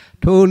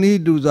ထိုနည်း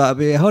တူစွာ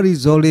ပဲဟောဒီ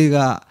ဇောလေးက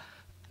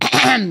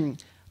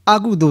အ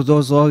ကုသို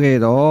လ်ဇောခဲ့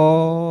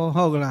တော့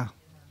ဟုတ်ကလား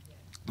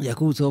ယ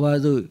ခုဆိုပါ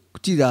စို့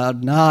ကြည်တာ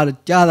နား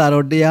ကြားတာ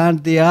တော့တရား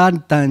တ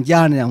န်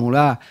ကြားနေရမို့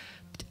လား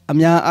အ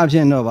များအပြ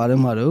ည့်တော့ဗါ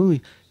လို့မလို့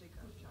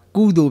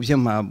ကုသိုလ်ဖြ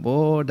စ်မှာ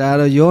ပေါ့ဒါ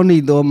တော့ယောနိ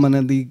သောမန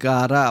တိကာ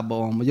ရ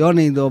ပေါ့ယော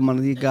နိသောမန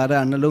တိကာရ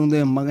နှလုံးသွ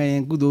င်းမှန်ကန်ရ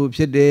င်ကုသိုလ်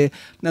ဖြစ်တယ်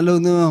နှ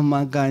လုံးသွင်းမှ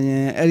န်ကန်ရ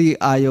င်အဲ့ဒီ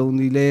အာယုန်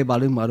ဒီလဲဗါ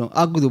လို့မလို့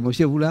အကုသိုလ်မ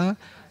ဖြစ်ဘူးလား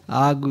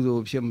အာကုသို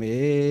လ်ဖြစ်မ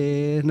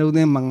ယ်နှလုံး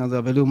သွင်းမှန်ကန်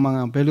ဆိုဘယ်လိုမှန်က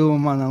န်ပြောရ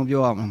မလဲ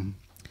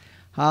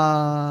ဟာ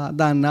အ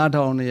တန်နား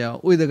ထောင်နေရ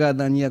ဥဒက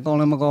တန်ကြီးကကောင်း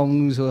လည်းမကောင်း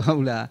ဘူးဆိုဟု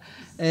တ်လား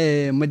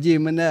မကြည်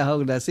မနဲ့ဟု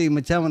တ်လားစိတ်မ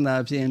ချမ်းသာ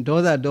ဖြစ်ရင်ဒေါ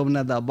သဒေါမန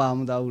တပါမ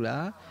သွားဘူး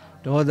လား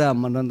ဒေါသ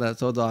မနတ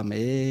စောသွားမ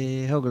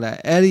ယ်ဟုတ်ကလား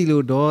အဲ့ဒီ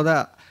လို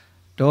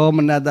ဒေါမ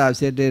နတ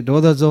ဖြစ်တဲ့ဒေါ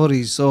သဇော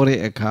ရီစောတဲ့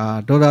အခါ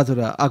ဒေါသဆို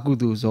တာအကု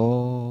သိုလ်ဇော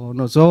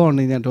နော်ဇောအ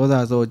နေနဲ့ဒေါသ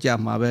ဇောကြ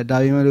မှာပဲဒါ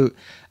ပေမဲ့လို့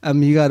အ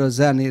မိကတော့ဇ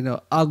တ်နေတော့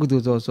အကုသို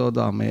လ်ဇောစော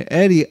သွားမယ်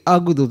အဲ့ဒီအ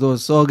ကုသိုလ်ဇော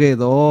စောခဲ့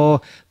တော့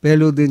ဘယ်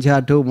လိုသင်္ချာ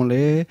ထုတ်မ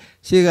လဲ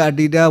ရှေ့က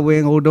တိတဝ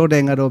င်ဟိုတော့တို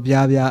င်ကတော့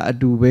ဗျာအ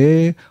တူပဲ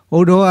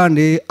ဟိုတော့က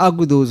နေအ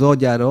ကုသိုလ်ဇော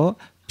ကြတော့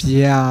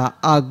ဗျာ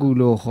အကု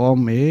လို့ဟော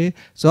မယ်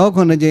ဇော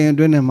ခုနှစ်ကျင်အ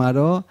တွင်းမှာ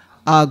တော့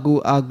အာ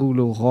ကု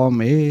လို့ဟော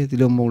မယ်ဒီ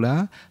လိုမဟုတ်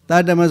လားတ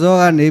တ္တမဇော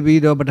ကနေ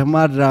ပြီးတော့ပထမ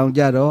တောင်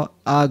ကြတော့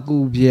အာကု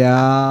ဗျာ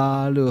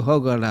လို့ဟု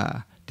တ်ကလား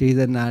ဒီ ဒေသ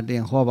နာတ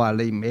င်ဟောပါ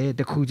လိမ့်မယ်တ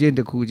စ်ခုချင်းအ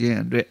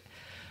တွက်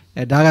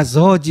ဒါက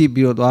ဇောကြည့်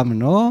ပြီးတော့သွားမယ်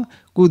နော်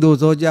ကုသိုလ်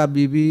ဇောကြ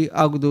ပြီး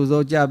အကုသိုလ်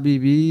ဇောကြပြီး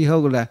ဟု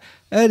တ်ကလား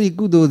အဲ့ဒီ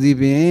ကုသိုလ်စီ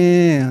ပ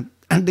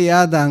င်တ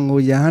ရားတန်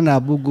ကိုယဟန္တာ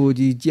ပုဂ္ဂိုလ်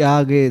ကြီး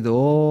ကြားခဲ့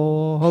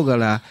တော့ဟုတ်က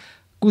လား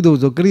ကုသိုလ်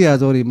ဇောကရိယာ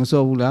ဇောတွေမ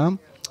စောဘူးလား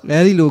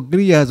အဲ့ဒီလိုက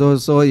ရိယာဇော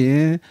စောရ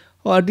င်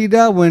ဟောအတိတ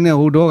ဝင်တဲ့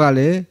ဟိုတော့ကလ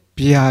ည်း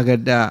ဗျာက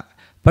တ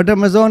ပထ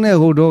မဇောနဲ့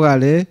ဟိုတော့က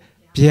လည်း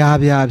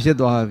ဗျာဖြစ်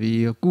သွားပြီ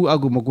ကုအ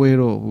ကုမကွဲ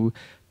တော့ဘူး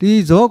ဒီ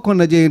ဇောခု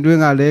နှစ်ကြိမ်အတွ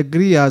င်းကလည်းက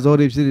ရိယာဇော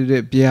တွေဖြစ်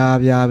တဲ့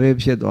ဗျာပဲ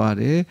ဖြစ်သွား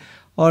တယ်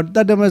ဟောတ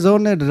တ္တမဇော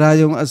နဲ့တရား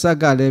ယုံအစက်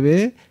ကလည်းပဲ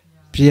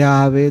ဗျာ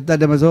ပဲတတ္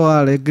တမဇောက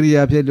လည်းကရိ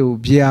ယာဖြစ်လို့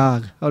ဗျာ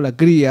ဟုတ်လား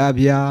ကရိယာ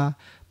ဗျာ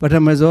ပထ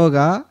မဇောက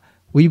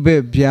ဝိဘ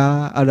က်ဗျာ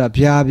အဲ့ဒါ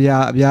ဗျာ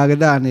အဗျာက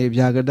တနဲ့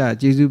ဗျာကတ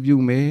ကျေစုပြု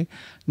မယ်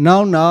နော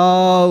က်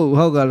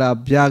ဟုတ်ကလား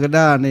ဗျာကတ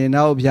နဲ့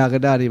နောက်ဗျာက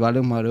တတွေဘာ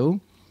လို့မှာတော့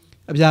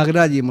အဗျာကတ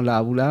ကြီးမလာ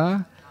ဘူးလား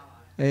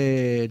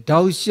တော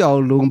က်လျှော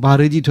က်လုံးဘာ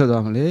တွေကြီးထွက်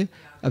သွားမလဲ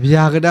အ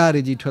ဗျာကတ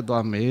တွေကြီးထွက်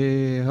သွားမယ်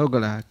ဟုတ်က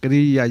လားက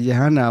ရိယာယ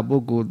ဟန္တာပု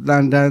ဂ္ဂိုလ်တ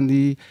န်တန်သ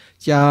ည်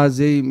ကြာ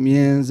စိတ်မြ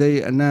င်စိ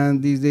တ်အနန္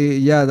တိစိတ်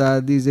အရသာ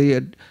တိစိတ်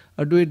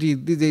အတွေ့အထိ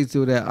သိစိတ်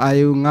ဆိုတဲ့အာ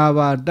ယု၅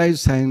ပါးတိုက်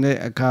ဆိုင်တဲ့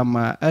အခါ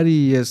မှာအဲ့ဒီ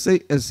ရဲ့စိ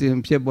တ်အစဉ်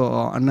ဖြစ်ပေါ်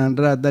အောင်အနန္တ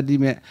ရတတ္တိ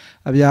မဲ့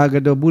အဗျာက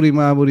တောပုရိ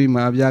မာ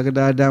အဗျာက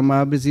တာဓမ္မာ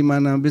ပစ္စည်းမာ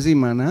နံ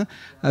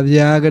အ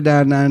ဗျာကတာ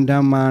နံဓ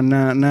မ္မာ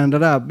နံအနန္တ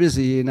ရပစ္စ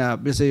ယေန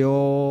ပစ္စ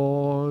ယော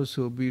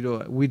ဆိုပြီး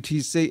တော့ဝိသီ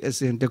စိတ်အ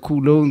စဉ်တစ်ခု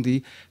လုံးသည်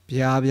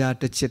ဗျာ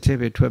တစ်ချက်တည်း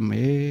ပဲထွက်မ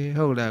ယ်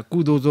ဟုတ်လားကု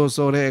သိုလ်ဇော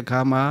စောတဲ့အ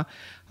ခါမှာ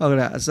ဟုတ်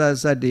လားအစ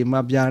တွေမှာ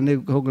ဗျာနဲ့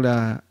ဟုတ်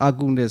လားအ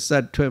ကုနဲ့စ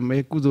က်ထွက်မ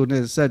ယ်ကုသိုလ်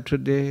နဲ့စက်ထွ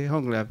က်တယ်ဟု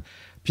တ်လား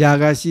ဗျာ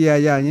ကရှိရ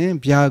ရင်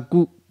ဗျာ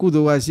ကု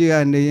သိုလ်ကရှိရ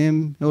နေရင်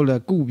ဟုတ်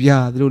လားကုဗျာ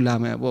တို့လာ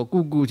မယ်ပေါ့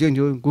ကုချင်း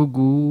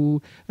ကု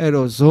အဲ့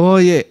တော့ဇော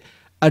ရဲ့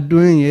အတွ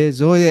င်းရဲ့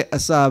ဇောရဲ့အ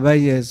စပို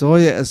င်းရဲ့ဇော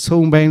ရဲ့အ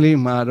ဆုံးပိုင်းလေး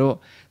မှာတော့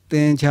သ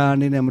င်္ချာအ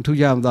နေနဲ့မထူး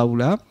ကြမသွားဘူး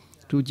လား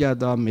ထူးကြ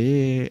သွားမ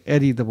ယ်အဲ့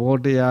ဒီသဘော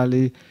တရား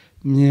လေး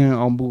မြင်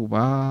အောင်ပို့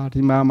ပါ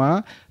ဒီမှာ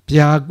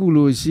ဗျာကု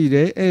လို့ရှိတ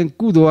ယ်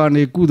ကုသိုလ်က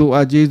နေကုသိုလ်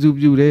အကျေစု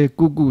ပြုတယ်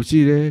ကုရှိ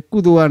တယ်ကု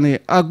သိုလ်ကနေ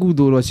အကု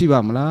သိုလ်တော့ရှိပါ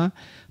မလား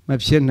မ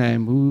ဖြစ်နိုင်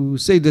ဘူး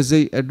စိတ်တစိ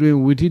တ်အတွင်း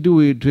ဝိသီတု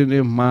ဝေအတွ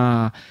င်းမှာ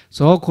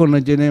ဇောခုနှ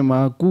စ်ကျင်းထဲမှာ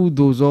ကု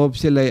သိုလ်ဇော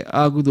ဖြစ်လိုက်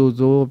အကုသိုလ်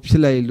ဇောဖြ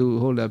စ်လိုက်လို့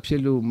ဟုတ်လားဖြ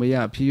စ်လို့မရ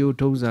ဖြစ်ရိုး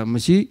ထုံးစံမ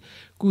ရှိ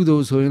ကုသို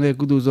လ်ဆိုရင်လည်း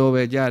ကုသိုလ်ဇော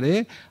ပဲကြတယ်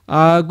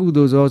အာကု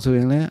သိုလ်ဇောဆိုရ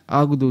င်လည်းအာ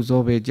ကုသိုလ်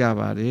ဇောပဲကြ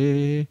ပါတ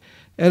ယ်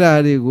အဲ့ဒါ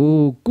တွေကို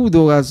ကု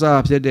သိုလ်ကစ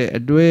ဖြစ်တဲ့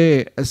အတွက်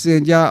အစ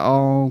ဉ်ကြအော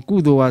င်ကု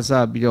သိုလ်ကစ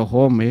ပြီးတော့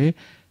ဟောမယ်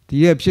ဒီ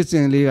ရဲ့ဖြစ်စ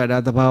ဉ်လေးကဒါ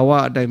သဘာဝ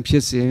အတိုင်းဖြ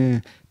စ်စဉ်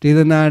ဒေသ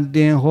နာတ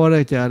င်ဟောရ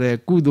ကြတဲ့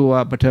ကုသို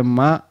လ်ကပထမ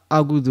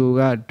အကုသိုလ်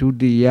ကဒု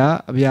တိယ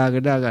အဗျာက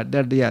တကတ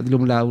တိယဒီလို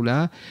မလားဘူး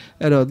လား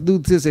အဲ့တော့သူ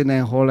ဖြစ်စဉ်တို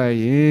င်းဟောလိုက်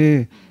ရင်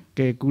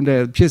ကဲကု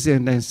တဲ့ဖြစ်စဉ်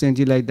တိုင်းဆင်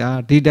ကြည့်လိုက်တာ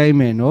ဒီတိုင်း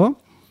မယ်နော်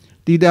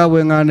တိတ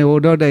ဝေငါနေဟို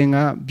တော့တိုင်းက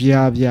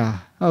ဗျာ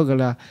ဟုတ်က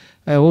လား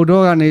ဟို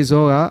တော့ကနေ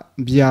ဇောက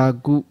ဗျာ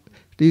ကု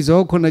ဒီဇော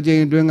ခုနှစ်ကြိ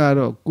မ်အတွင်းက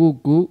တော့ကု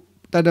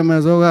တတ္တမ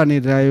ဇောကနေ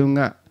တရားယုံ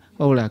က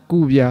ဟုတ်လားကု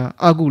ဗျာ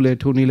အကုလည်း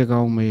ထုံနေ၎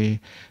င်းမယ်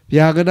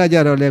ဗျာကတကြ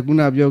တော့လေခု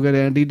နပြောခဲ့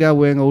တဲ့တိတ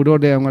ဝေငါဟို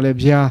တော့တဲ့အောင်ကလည်း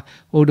ဗျာ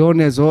ဟိုတော့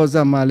နဲ့ဇောအစ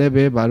မှလည်း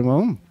ပဲဘာ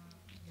လို့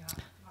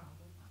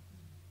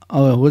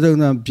ဟိုဆုံး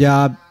က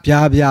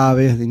ဗျာ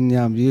ပဲ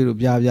ညံပြေးလို့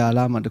ဗျာ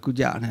လားမှတခု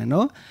ကြနေ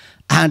နော်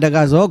တက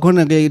ဇောခု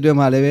နှစ်ကြိမ်အတွင်း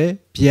မှာလည်းပဲ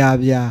ဗျာ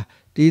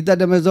ဒီတတ္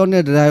တမဇော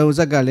နဲ့တရားယုံဇ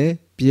က်ကလည်း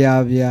ဗျာ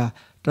တ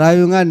ရား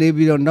ယုံကနေ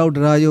ပြီးတော့နောက်တ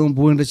ရားယုံဘ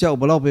ဝင်တစ်လျှောက်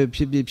ဘလောက်ပဲဖြ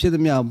စ်သ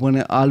မျှဘဝင်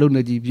နဲ့အားလုံး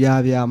နဲ့ကြီး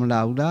ဗျာမ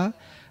လားဘူးလား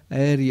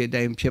အဲ့ဒီအ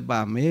တိုင်းဖြစ်ပါ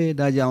မယ်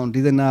ဒါကြောင့်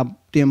ဒေသနာ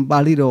တင်ပါ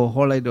ဠိတော်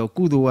ဟောလိုက်တော့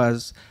ကုသိုလ်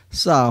က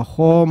စ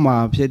ဟောမှာ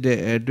ဖြစ်တဲ့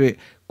အတွက်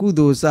ကု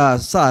သိုလ်စ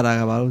တာ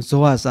ကဘာလို့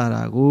ဇောစ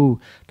တာကို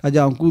ဒါ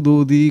ကြောင့်ကုသို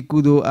လ်သည်ကု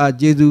သိုလ်အား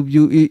ကျေစု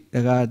ပြု၏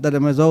ဒါကတတ္တ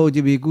မဇောကြ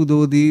ည့်ပြီးကု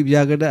သိုလ်သည်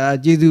ဗျာကတအား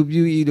ကျေစု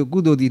ပြု၏လို့ကု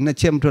သိုလ်သည်နှစ်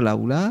ချက်မထွက်လာ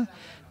ဘူးလား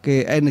ကဲ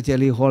အဲ့နှစ်ချက်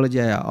လေးဟောလိုက်ကြ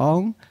ရအော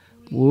င်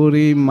ပု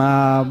ရိမာ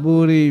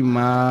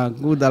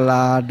ကုသ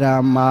လာဓ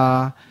မ္မာ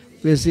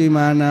ပစ္စည်း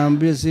မာနံ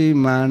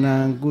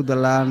ကုသ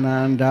လာနံ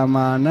ဓမ္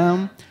မာနံ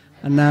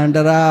အနန္တ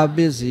ရာပ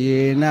စ္စ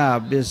ယေန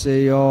ပစ္စ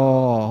ယော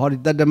ဟောဒီ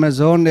တတ္တမ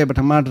ဇောနဲ့ပ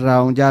ထမတရား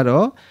အောင်ကြ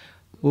တော့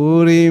ပု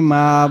ရိ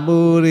မာ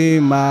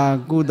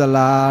ကုသ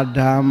လာဓ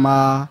မ္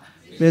မာ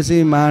ပစ္စ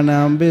ည်းမာနံ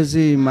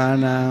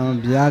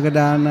ဗျာက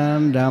တာနံ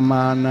ဓမ္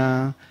မာနံ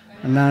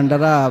အနန္တ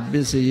ရပ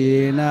စ္စယေ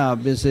န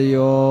ပစ္စ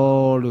ယော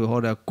လို့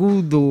ဟောတာကု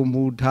သိုလ်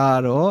မူထား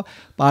တော့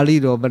ပါဠိ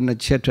တော်ဘယ်နှ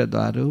ချက်ထွက်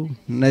သွားတော့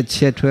နှစ်ချ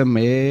က်ထွက်မ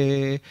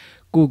ယ်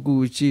ကု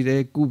ရှိတ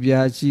ယ်ကု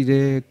ဗျာရှိတ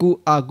ယ်ကု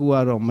အကုက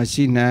တော့မ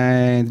ရှိနို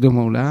င်ဒီလိုမ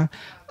ဟုတ်လား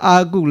အ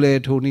ကုလ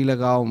ည်းထုံနေ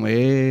၎င်းမ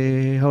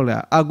ယ်ဟုတ်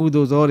လားအကု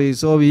သိုလ်ဇောတွေ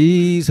စောပြီ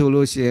ဆို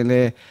လို့ရှိရင်လ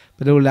ည်းဘ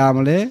ယ်လိုလာမ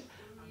လဲ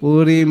ပု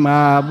ရိမာ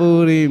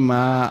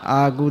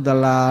အာကုသ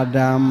လာဓ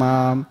မ္မာ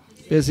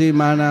ပစ္စည်း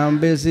မာ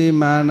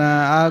နံ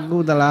အာကု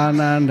သလာ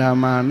နံဓမ္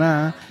မာနံ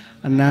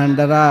အနန္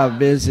တရ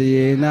ပစ္စ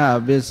ယေန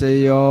ပစ္စ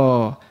ယော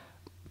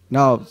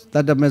နောက်တ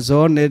တ္တမ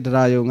ဇောနေတ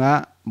ရားယုံက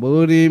ပု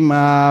ရိ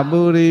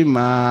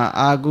မာ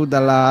အာကုသ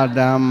လာဓ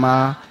မ္မာ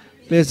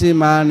ပစ္စည်း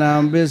မာနံ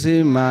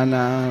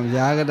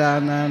ဗျာကတာ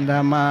နံဓ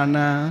မ္မာ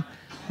နံ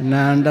အန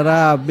န္တရ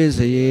ပစ္စ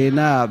ယေန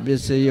ပ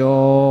စ္စ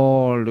ယော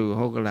လို့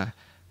ဟုတ်ကလား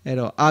အဲ့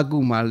တော့အာကု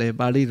မှာလည်း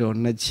ပါဠိတော်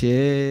နှစ်ချ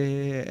က်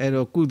အဲ့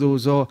တော့ကုသိုလ်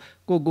သော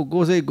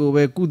ကိုစိတ်ကို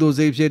ပဲကုသိုလ်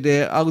စိတ်ဖြစ်တ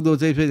ယ်အကုသိုလ်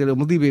စိတ်ဖြစ်တယ်လို့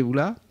မသိပေဘူး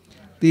လား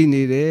သိ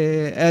နေတယ်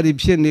အဲ့ဒီ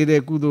ဖြစ်နေ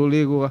တဲ့ကုသိုလ်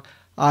လေးကို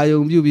အာ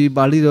ယုံပြုပြီး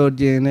ပါဠိတော်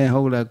တင်နေ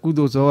ဟုတ်လားကု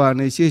သိုလ်သောက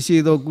နေ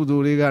ရှေးသောကုသို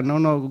လ်လေးကနော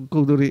က်ကု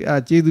သိုလ်တွေ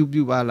ကျေးဇူး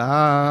ပြုပါ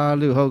လား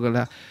လို့ဟုတ်က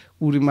လား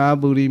ဥရိမာ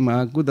ပုရိမာ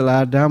ကုသလာ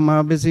ဓမ္မာ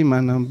ပစ္စည်းမာ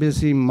နံပစ္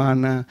စည်းမာ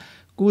နံ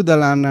ကုသ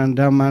လနံ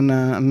ဓမ္မနံ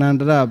အနန္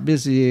တရပစ္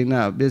စယေန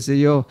ပစ္စ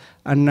ယော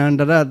အနန္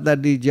တရတတ္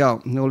တိကြောင့်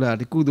ဟုတ်လား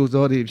ဒီကုသိုလ်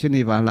သောတွေဖြစ်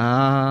နေပါ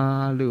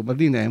လားလို့မ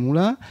သိနိုင်ဘူး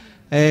လား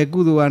ကု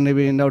သိုလ်ကနေ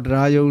ပြီးနောက်တ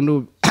ရားယုံ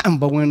တို့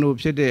ဘဝင်တို့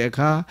ဖြစ်တဲ့အ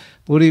ခါ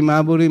ပုရိမာ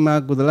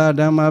ကုသလ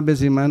ဓမ္မာပစ္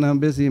စည်းမာနံ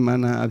ပစ္စည်းမာ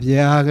နံအ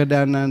ဗျာဂဒ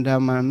နံဓ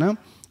မ္မနံ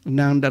အန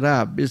န္တရ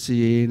ပစ္စ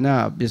ယေန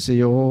ပစ္စ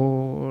ယော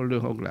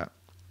လို့ဟုတ်လား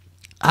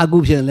အာကု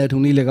ဖြစ်လဲထုံ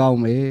နည်းလည်းကောင်း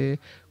မယ်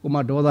ကိုမ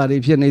ဒေါသတွေ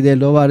ဖြစ်နေတယ်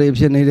လောဘတွေ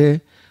ဖြစ်နေတယ်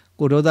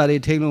ကိုဒေါသတွေ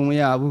ထိန်းလို့မ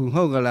ရဘူး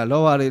ဟုတ်ကလား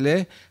လောဘတွေလ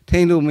ည်းထိ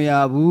န်းလို့မရ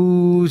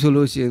ဘူးဆို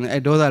လို့ရှိရ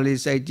င်ဒေါသလေး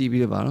စိုက်ကြည့်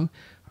ပြီးတော့ပါနော်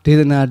ဒေ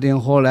သနာတင်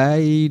ဟောလို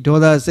က်ဒေါ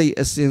သစိတ်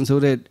အစဉ်ဆို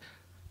တဲ့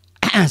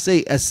စိ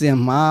တ်အစဉ်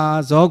မှာ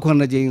ဇော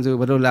9ကြိမ်ဆို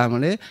ဘယ်လိုလာမ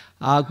လဲ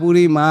အာကု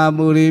ရိမာ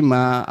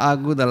အာ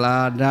ကုသလာ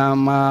ဓမ္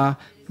မာ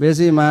ပစ္စ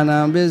ည်းမာနံ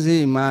ပစ္စ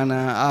ည်းမာနံ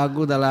အာ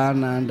ကုသလာ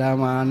နံဓမ္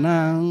မာနံ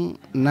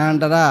နန္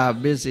တရ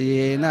ပစ္စ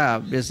ယေန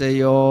ပစ္စ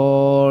ယော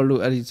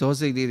လို့အဲ့ဒီဇော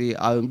စိတ်လေးတွေ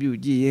အာရုံပြု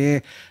ကြည့်ရင်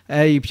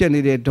အဲ့ဒီဖြစ်နေ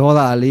တဲ့ဒေါသ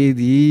လေး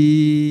ဒီ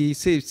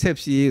စိတ်ဆက်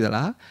ပြေးသ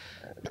လား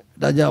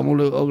ဒါကြောင့်မ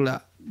လို့ဟုတ်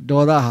လား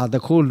ဒေါသဟာတ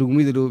ခိုးလူ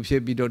မိသလိုဖြ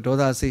စ်ပြီးတော့ဒေါ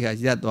သစိတ်ဟာ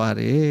ရပ်သွား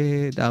တ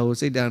ယ်ဒါကို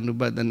စိတ်တ ानु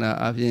ပတနာ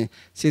အပြင်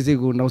စိတ်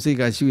ကိုနောက်စိတ်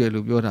ကရှုရ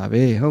လို့ပြောတာ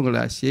ပဲဟုတ်က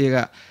လားရှေးက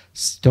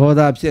ဒေါသ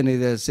ဖြစ်နေ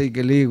တဲ့စိတ်က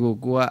လေးကို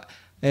ကိုက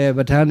ပ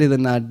ဋ္ဌာန်းဒေသ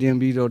နာတင်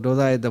ပြီးတော့ဒေါ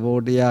သရဲ့သဘော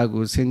တရား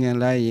ကိုဆင်ញံ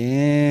လိုက်ရ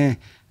င်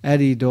အဲ့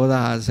ဒီဒေါသ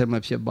ဟာဆက်မ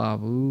ဖြစ်ပါ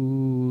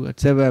ဘူးအ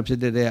ဆက်ပဲဖြစ်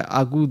တဲ့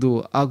အကုသို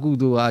လ်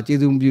ဟာကျေး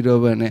ဇူးပြု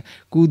တော့ပဲနဲ့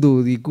ကုသို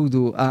လ်ဒီကု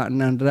သိုလ်အ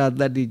နန္တရ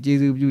တတ္တိကျေး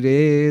ဇူးပြုတ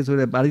ယ်ဆို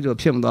တဲ့ပါဠိတော်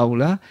ဖြစ်မသွားဘူး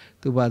လား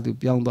သူဘာသူ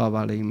ပြောင်းသွား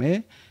ပါလိမ့်မယ်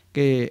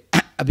ကဲ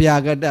အဗျာ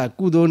ကတ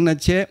ကုသိုလ်နှစ်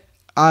ချက်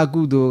အာ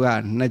ကုသိုလ်က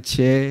နှစ်ချ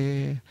က်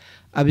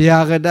အဗျာ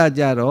ကတ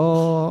ကြတော့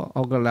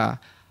ဟုတ်ကလား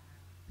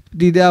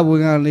တိတဝေ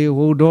ကလေး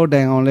ဟိုတော့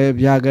တိုင်အောင်လဲ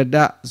ဗျာကတ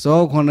ဇော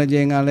9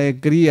ကြိမ်ကလည်း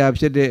ကရိယာ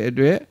ဖြစ်တဲ့အ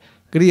တွက်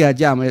ကရိယာ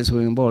ကြမယ်ဆို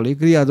ရင်ပေါ့လေ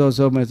ကရိယာ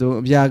ဇောမယ်ဆို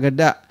အဗျာက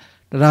တတ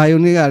ရားယုံ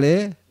လေးကလ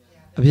ည်း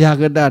အဗျာ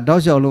ကတတော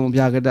က်လျှောက်လုံးအ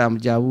ဗျာကတမ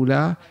ကြဘူး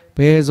လားဘ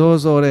ယ်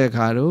ဇောတဲ့အ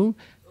ခါတော့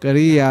က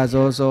ရိယာ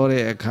ဇော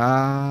တဲ့အခါ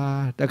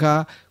တခါ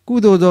ကု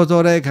သိုလ်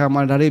ဇောတဲ့အခါ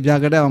မှာဒါလေးဗျာ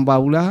ကတမပါ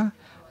ဘူးလား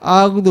အာ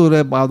ကုသိုလ်လ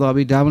ည်းပါသွား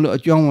ပြီဒါမလို့အ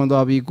ကျွမ်းဝင်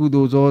သွားပြီကု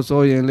သိုလ်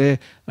ဇောရင်လေ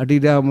အတိ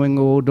တမင်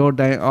ကိုတော့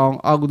တိုင်အောင်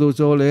အာကုသိုလ်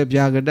ဇောလည်း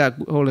ဗျာကတ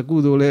ဟုတ်လေကု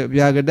သိုလ်လည်း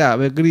ဗျာကတ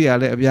ပဲကရိယာ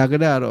လည်းဗျာက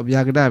တတော့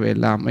ဗျာကတပဲ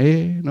လာမ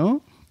ယ်နော်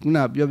ခုန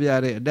ပြောပြ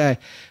တဲ့အတိုင်း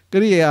က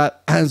ရိယာ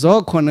ဇော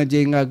9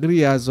ကြိမ်ကကရိ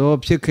ယာဇော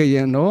ဖြစ်ခဲ့ရ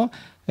င်တော့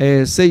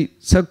စိတ်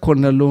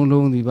16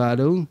လုံးဒီပါ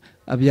တော့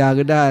အဗျာက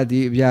တဒီ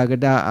အဗျာက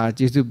တအား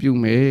ကျေစုပြု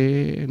မယ်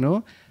နော်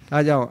ဒါ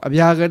ကြောင့်အ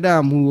ဗျာကတ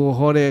မူကို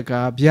ဟောတဲ့အ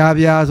ခါ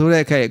ဗျာဆို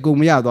တဲ့အခါအကုန်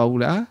မရသွား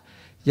ဘူးလား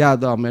ရ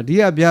သွားမယ်ဒီ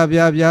က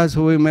ဗျာ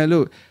ဆိုရင်မယ်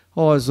လို့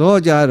ဟောဇော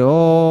ကြ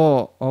တော့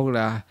ဟုတ်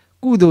လား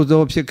ကုသိုလ်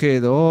ဇောဖြစ်ခဲ့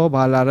တော့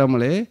ဘာလာတော့မ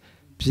လဲ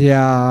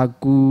ဗျာ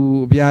ကု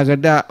ဗျာက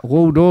တဝု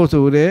ဒ္ဓော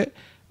ဆိုတဲ့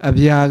အ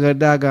ဗျာက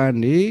တက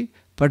နေ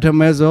ပထ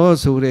မဇော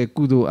ဆိုတဲ့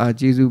ကုသိုလ်အား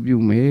ကျေးဇူးပြု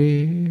မယ်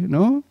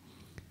နော်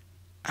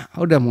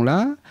ဟုတ်တယ်မို့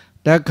လား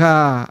တခါ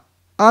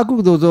အာကု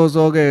သိုလ်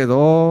ဇောခဲ့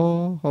တော့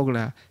ဟုတ်က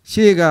လား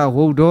ရှေ့က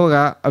ဝုဒ္ဓောက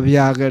အ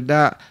ဗျာကတ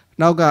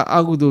နောက်ကအ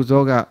ကုသိုလ်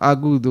ဇောကအာ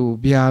ကုသိုလ်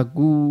ဗျာ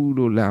ကု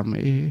လို့လာမ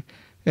ယ်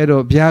အဲ့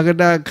တော့ဗျာက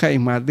တခို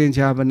က်မှာသင်္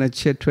ချာဘယ်နှ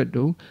ချက်ထွက်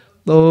တော့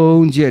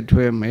3ချက်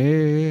ထွဲမ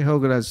ယ်ဟု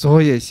တ်ကလားဇော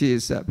ရဲ့ရှေ့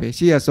ဆက်ပဲ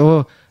ရှေ့ကဇော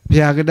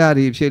ဗျာကတ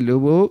တွေဖြစ်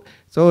လို့ဖို့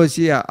ဇော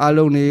ရှေ့ကအ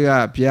လုံးတွေက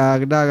ဗျာ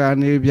ကတက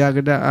နေဗျာက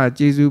တအား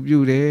ကျေစုပြု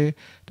တယ်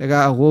တက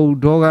ဝုဒ္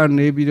ဓောက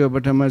နေပြီးတော့ပ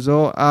ထမ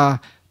ဇောအား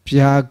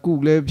ဗျာကု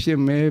လည်းဖြစ်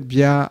မယ်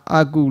ဗျာ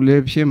အကုလ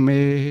ည်းဖြစ်မ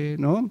ယ်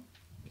နော်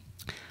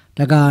တ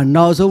က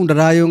နောက်ဆုံးတ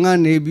ရားယုံက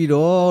နေပြီး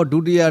တော့ဒု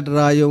တိယတ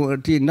ရားယုံအ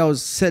ထိနောက်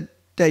ဆက်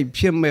တိုက်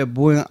ဖြစ်မဲ့ဘ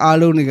ဝင်အား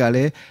လုံးတွေကလ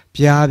ည်း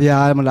ဗျာ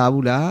မလာ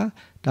ဘူးလား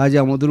ဒါ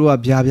ကြောင့်မို့သူတို့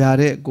ကဗျာ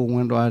တဲ့ကိုဝ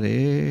င်သွားတ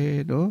ယ်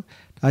နော်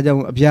ဒါကြောင့်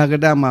အဗျာက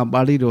တမှာ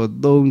ပါဠိတော်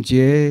3ချ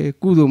က်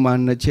ကုသိုလ်မှာ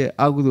2ချက်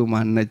အကုသိုလ်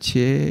မှာ2ချ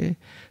က်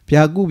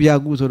ဗျာ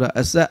ကုဆိုတာ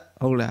အစ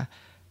ဟုတ်လား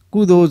ကု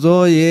သိုလ်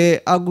ဇောရဲ့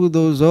အကု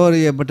သိုလ်ဇော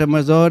ရဲ့ပထမ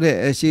ဇောတဲ့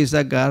အရှိစ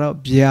က်ကတော့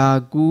ဗျာ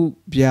ကု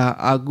ဗျာ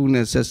အကု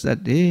နဲ့ဆက်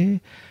တယ်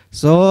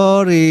ဇော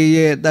ရ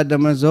ရဲ့တတ္တ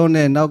မဇော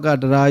နဲ့နောက်က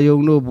တရားယုံ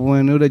တို့ဘဝ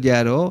င်တို့ကြ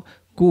တော့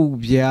ကု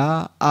ဗျာ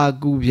အာ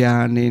ကုဗျာ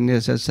အနေ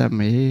နဲ့ဆက်မ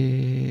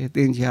ယ်သ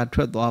င်္ချာထွ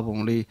က်သွားပုံ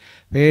လေး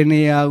ဘယ်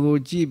နေရာကို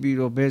ကြည့်ပြီး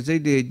တော့ဘယ်စိ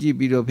တ်တွေကြည့်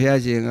ပြီးတော့ဘုရား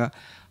ရှင်က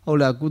ဟုတ်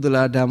လားကုသလ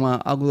ဓမ္မ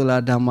အကုသလ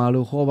ဓမ္မ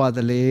လို့ဟောပါတ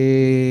ယ်လေ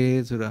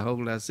ဆိုတာဟု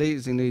တ်လားစိတ်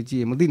အစဉ်လေးကြ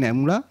ည့်မသိနိုင်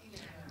ဘူးလား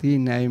သိ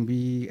နိုင်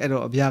ပြီအဲ့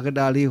တော့အဗျာက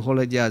တာလေးဟော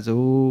လိုက်ကြ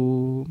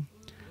စို့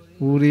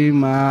ပုရိ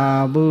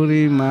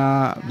မာ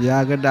ဗျာ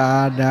ကတာ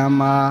ဓမ္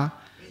မာ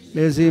ပ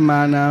စ္စည်းမာ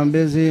နံ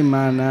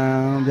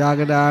ဗျာ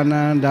ကတာ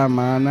နံဓမ္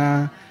မာနံ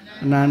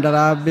အနန္တ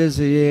ရာပစ္စ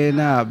ယေ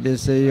နပစ္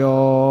စ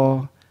ယော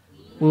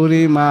ပု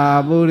ရိမာ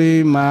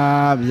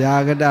ဗျာ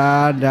ကတာ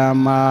ဓမ္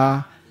မာ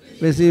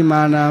ပစ္စည်း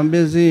မာ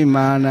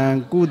နံ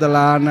ကုသ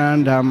လာနံ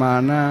ဓမ္မာ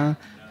နံ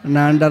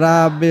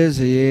Nandara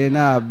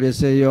Bisina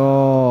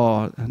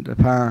Bisayo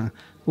Pan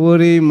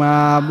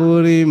Purima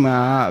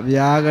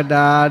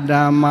Vyagada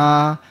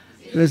Dhamma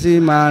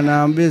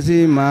Bisimana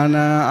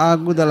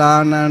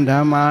Agudalana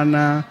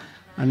Dhammana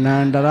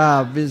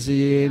Anandara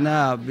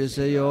Bisina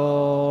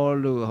Bisayo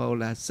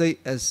Luhola say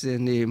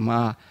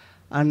asinima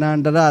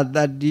Anandara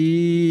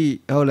Dadi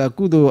Hola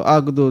Kudo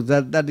Agudo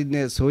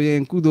Zadadine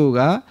Soyen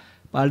Kudoga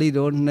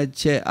Palido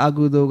Nache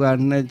Agudoga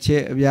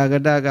Nache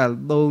Vyagadaga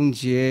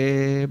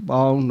Longche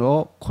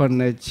Bono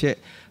Konache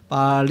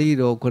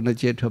Palido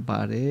Konache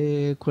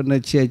Topare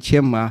Konache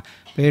Chema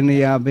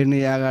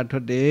Beniaga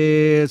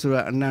today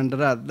Sura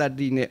Anandra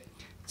Dadine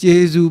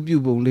Jesu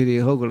Bubon Lady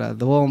Hogla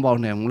the one about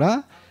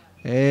Nemla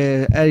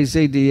I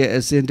say the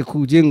Saint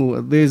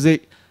Kujingu they say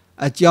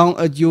a young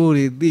a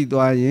jury did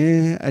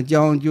a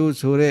young Jew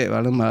Sore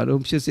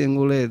Valamarum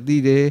Singole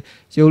dide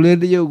Jole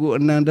de Yogo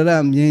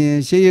Nandaram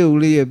she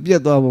only a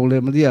beard of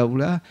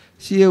Madia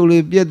she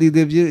only beard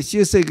the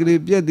she say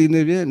beard in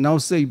the now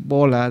say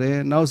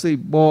baller now say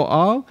ball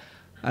out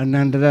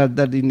Anandra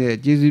that in a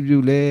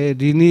Jizibule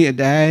Dini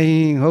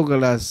dying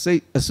Hogala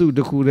say a suit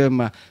the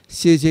Kurema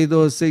she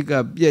those say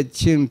a beard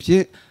chimp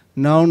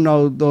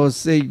now those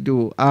say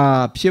do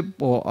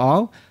pip or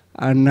out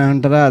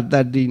Anandra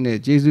that dinner,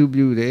 Jesu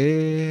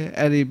beauty,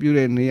 Eddie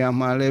beauty near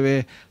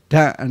Maleve,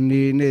 Ta and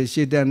the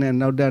Shitan and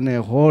Nodane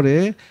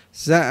Hore,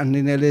 Sa and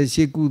in the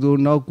Shikudo,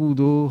 no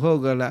Kudo,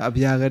 Hogala,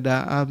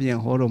 Abiagada, Abian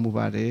Horo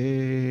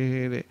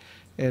Mubade,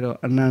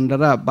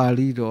 Anandra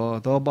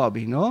Balido,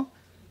 Tobabi, no?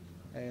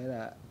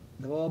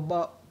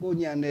 The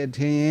Bunyan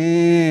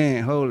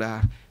Tin,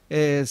 Hola,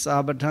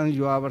 Sabatan,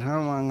 you have a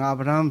ham,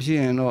 Abraham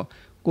Piano,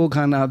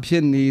 Kokana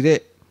Pin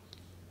needed.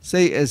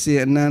 Say as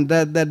a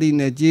Nanda that in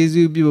a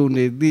Jesu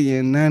Bune,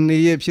 the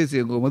Nani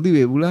Physical,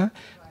 Madula,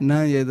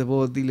 Naya the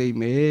body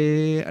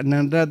me,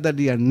 Ananda that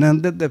the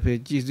Ananda the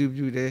Jesu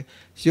Bude,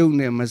 show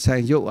them a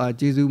sign yo are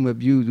Jesu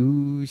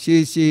Mabudu,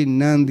 she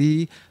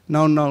Nandi,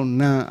 now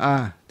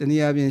then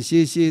you have been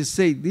she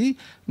say thee,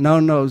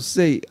 now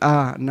say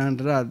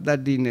Nandra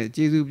that in a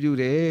Jesu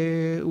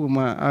Bude,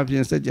 Uma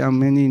Abian such a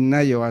many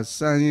Nayo are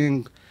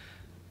signing.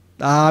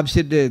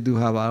 Abside do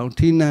have out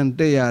Tinan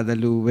Dea the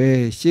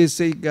Luwe, she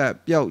say got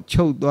Yao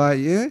Cho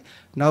Dwaye,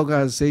 now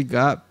got say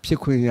got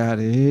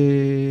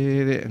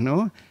Piquinare,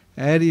 no?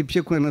 Eddie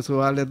Piquin so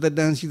I let the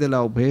dance the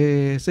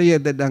Laupe, say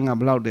at the Danga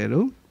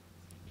Blaudero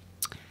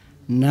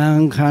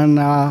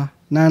Nankana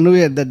Nanu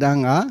at the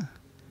Danga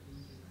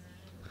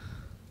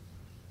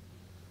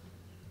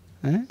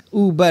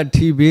Uba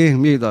TV,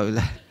 me though.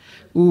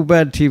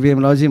 Uba TV,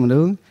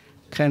 Logimlu.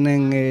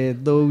 Canning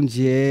don't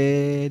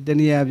ye, then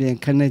you have been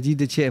Kanaji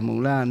the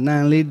Chemula,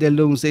 Nanly the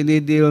Loom, say the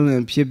deal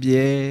and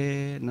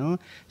Pibye, no?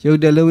 You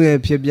the Loom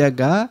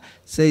Pibiaga,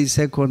 say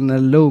second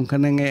alone,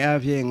 Canning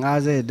Avian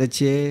Aze the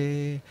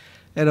Che,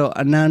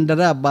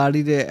 Anandra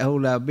Bali de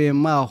Ola,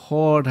 Bema,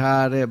 Hord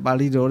Hare,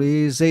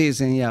 Balidori,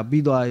 says and ya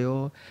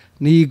Bidoyo,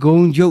 Ni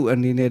Gonjo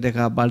and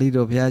Nineka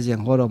Balido Piaz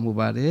and Horo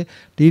Mubade,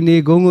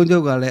 Dini Gongo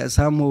let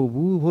Samu,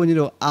 who you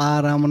know,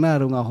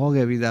 Aramanarunga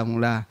Hoga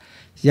Vidamula.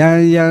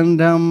 Yan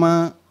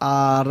Dhamma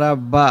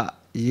Araba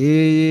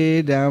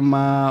Ye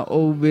Dhamma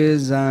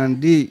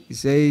Obezandi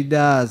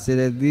Seida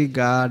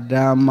Sedika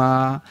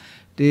Dhamma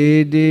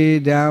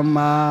De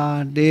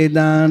Dhamma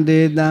Dedan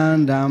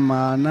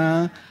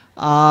Dhammana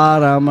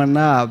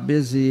Aramana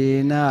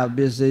Bisina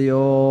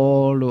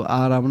Bisayolu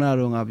Aramana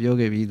Runga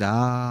Yoga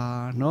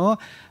Vida no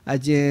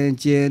Ajen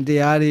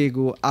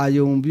Diarigo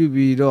Ayum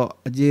Bibido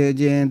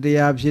Ajen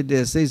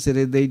Diapshide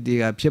Sisri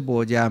Dia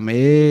Pipo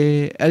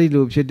Jame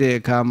Elilu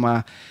Pide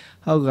Kama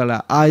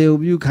Hogala Ayum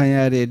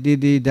Yukanyare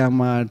Didi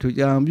Dhamma to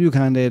Jam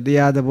Yukande the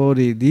other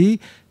body di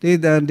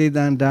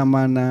Dedan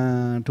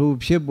Dhammana to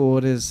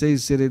Pipo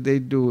Sisri they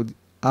do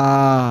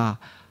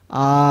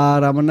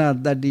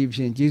Ramana that deep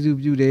in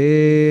Jesus Jude,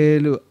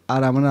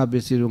 Aramana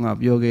Besirunga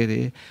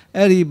Yogere,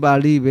 Eri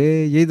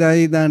Balibe,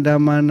 Yedan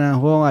Damana,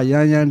 Hoa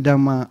Yan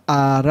Dama,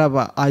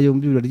 Araba, Ayum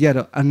Jude,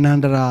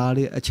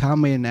 Anandra, a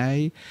charming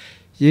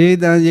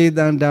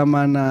Yedan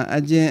Damana,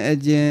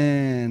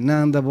 Ajen,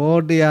 Nanda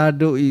Bodi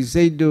Ado,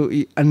 Isedo,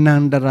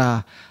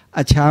 Anandra,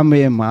 a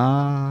charming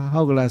ma,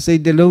 Hogla, say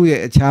the low,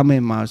 a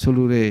charming ma,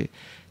 Solure.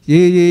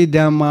 Ye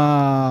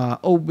Dhamma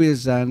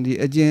Obis and the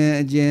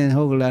Ajen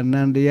Hogla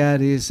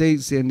Nandiari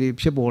says in the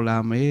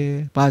Pibola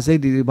me,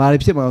 Pasay the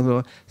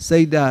Baripimo,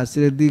 say that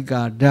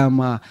Sedika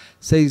Dhamma,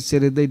 say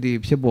Sedati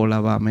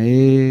Pibola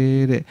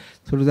me,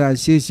 so that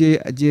she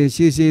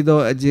do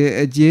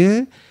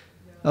Ajen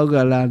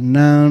Hogla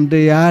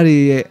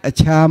Nandiari, a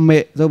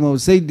charme, the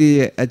say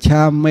the a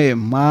charme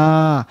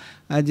ma.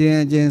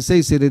 Ajen say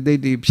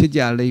Sedati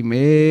Pijali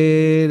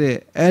me,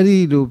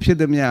 Eridu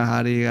Pidamia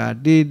Haria,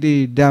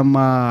 Didi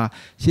Dhamma,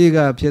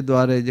 Shiga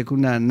Piedware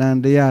Jacuna,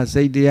 Nandia,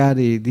 say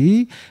diari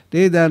di,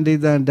 Dedan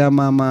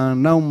Dhamma,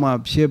 Nauma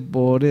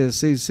Piebore,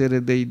 say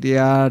Sedati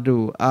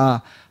diadu,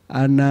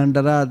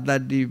 Anandra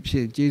that deep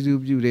Jesu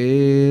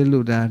Jude,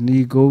 Luda,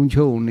 Ni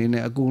Gonchon in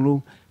a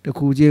Gulu, the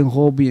Kujin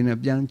hobby in a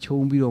young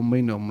chombi or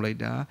mainom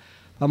later.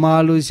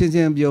 Amalu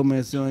Shin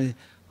Biomeson.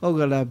 ဟုတ်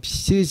ကလား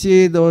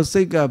ရှေးသော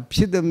စိတ်ကဖြ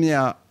စ်သည်မြ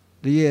တ်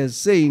ရဲ့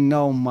စိတ်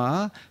နောက်မှာ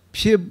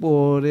ဖြစ်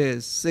ပေါ်တဲ့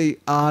စိတ်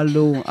အား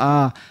လုံး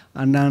အား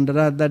အနန္တရ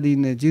တတ္တိ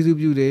နဲ့ကျေစု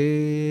ပြုတယ်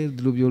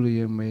ဒီလိုပြောလို့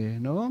ရမယ်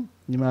နော်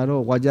ညီမ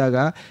တို့ဝါကြက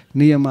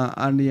နိယမ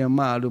အာနိယမ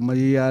လို့မ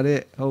ရရ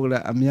တဲ့ဟုတ်က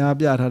လားအများ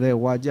ပြထားတဲ့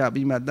ဝါကြ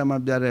ပြီးမှတတ်မှ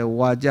တ်ပြတဲ့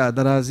ဝါကြသ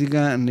ရစီ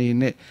ကံအနေ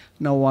နဲ့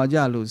နှစ်ဝါကြ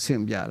လို့ဆ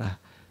င့်ပြတာ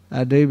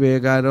အဓိပ္ပာ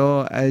ယ်က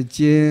တော့အ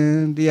ကျဉ်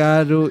တ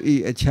ရားတို့ဤ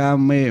အခြား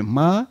မဲ့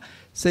မှာ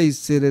စိတ်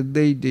စေတ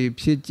သိက်တွေ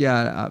ဖြစ်ကြ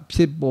ဖြ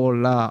စ်ပေါ်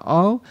လာ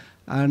အောင်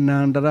အာန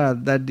န္ဒရ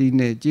တတ္တိ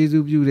နဲ့ကျေစု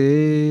ပြုတ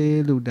ယ်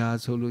လို့ဒါ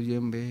ဆိုလို့ခြ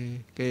င်းပဲ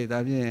ကဲဒါ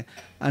ဖြင့်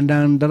အာန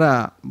န္ဒရ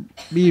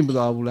ပြီးမ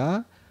သွားဘူးလား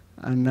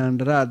အာနန္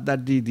ဒရတ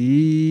တ္တိဒီ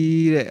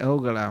တဲ့ဟု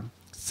တ်ကလား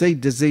စိတ်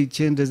တစ်စိတ်ချ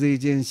င်းတစ်စိတ်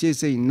ချင်းရှေ့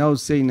စိတ်နောက်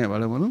စိတ်နဲ့ဘာ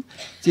လို့မလို့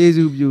ကျေ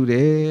စုပြုတ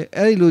ယ်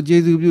အဲ့ဒီလိုကျေ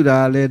စုပြုတာ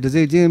လဲတစ်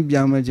စိတ်ချင်းပြ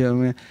န်မချင်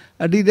ဘူး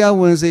အတ္တိတ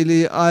ဝင်စိတ်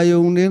လေးအာယု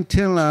န်နဲ့ထ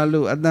င်လာ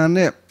လို့အတန်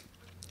နဲ့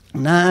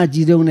နာအကြ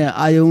ည့်တုံးနဲ့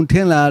အာယုန်ထ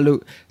င်လာလို့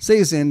စိ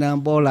တ်စင်တန်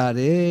ပေါ်လာ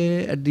တယ်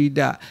အတ္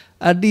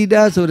တိတ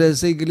ဆိုတဲ့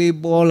စိတ်ကလေး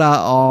ပေါ်လာ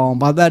အောင်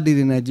ဘာတတ္တိ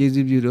တွေနဲ့ကျေ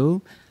စုပြုတော့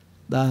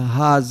သ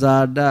ဟာဇာ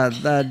တ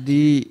တတ္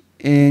တိ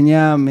အည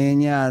မ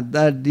ညတ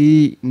တ္တိ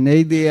နေ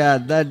တယ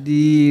တတ္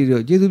တိ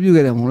တို့ကျေစုပြု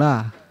ခဲ့တယ်မဟုတ်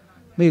လား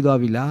မေ့သွား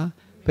ပြီလား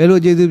ဘယ်လို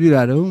ကျေစုပြု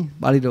တာတော့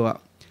ပါဠိတော်က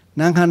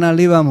နာခန္ဓာ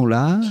၄ပါးမဟုတ်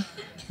လား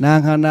နာ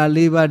ခန္ဓာ၄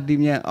ပါးတည်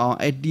မြဲအောင်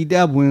အတ္တိတ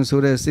ဝင်ဆို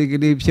တဲ့စိတ်က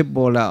လေးဖြစ်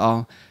ပေါ်လာအော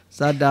င်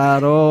သတ္တာ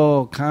ရော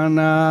ခန္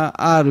ဓာ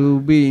အရူ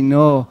ပိ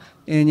နော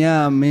အည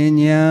မ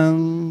ညံ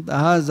သ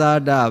ဟဇာ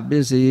တပ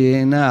စ္စယေ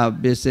န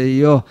ပစ္စ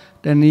ယော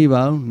တဏိ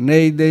ပေါင်းနေ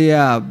တယ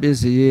ပစ္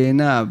စယေ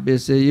နပ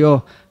စ္စယော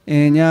အ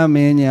ညမ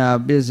ည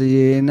ပစ္စ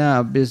ယေန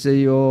ပစ္စ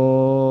ယော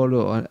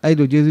လို့အဲ့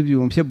လိုကျေစု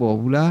ပြုံဖြစ်ပေါ်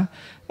ဘူးလား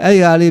အဲ့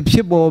ဟာလေးဖြ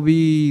စ်ပေါ်ပြီ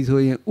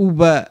ဆိုရင်ဥ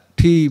ပတ်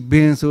ထိဘ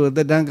င်ဆိုသ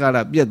က်တမ်းကာလ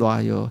ပြတ်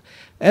သွားရော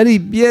အဲ့ဒီ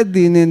ပြည့်တ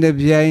ည်နေတဲ့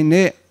ဗျိုင်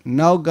နဲ့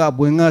နောက်က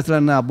ဘွင်္ဂသရ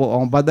ဏပေါ်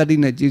အောင်ဘာတတိ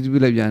နဲ့ကျေစုပြု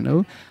လိုက်ပြန်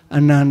တော့အ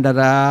နန္တ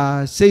ရာ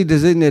စိတ်တ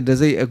စ်စိတ်နဲ့တစ်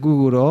စိတ်အကူ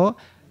ကိုတော့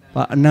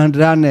အနန္တ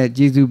ရနဲ့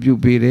ကျေစုပြု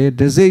ပေးတယ်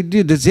တစ်စိတ်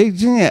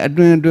ချင်းရဲ့အ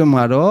တွင်း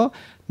မှာတော့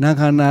နာ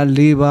ခန္ဓာ၄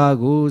ပါး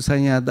ကိုဆံ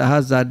ရသဟ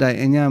ဇာတ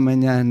အညမ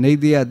ညာနေ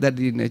တယတတ္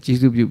တိနဲ့ကျေ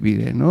စုပြုပေး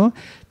တယ်နော်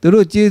သူ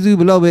တို့ကျေစု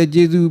ဘလောက်ပဲ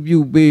ကျေစုပြု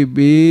ပေး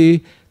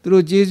သူ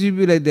တို့ကျေစု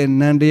ပြုလိုက်တဲ့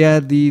နန္တ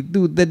ရားသည်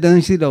သူ့တက်တ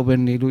န်းရှိတော့ပဲ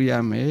နေလို့ရ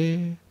မယ်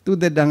သူ့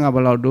တက်တန်းကဘ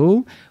လောက်တော့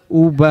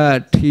ဥပ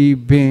တိ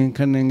ဘင်ခ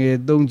ဏငယ်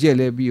၃ချက်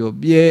လဲပြီးတော့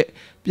ပြည့်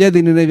တ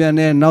ည်နေတဲ့ပြန်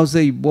နဲ့နောက်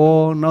စိတ်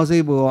ပေါ်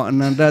အ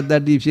နန္တတ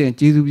တ္တိဖြင့်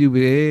ကျေစုပြု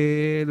ပြီ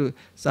လို့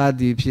စာ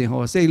တည်ဖြင့်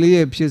ဟောစိတ်လေး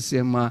ရဲ့ဖြစ်စ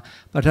ဉ်မှာ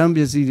ပဋ္ဌာန်းပ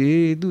စ္စည်းတွေ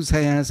သူ့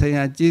ဆိုင်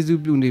ရာကျေစု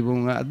ပြုနေပုံ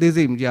ကအသေး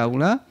စိတ်မကြ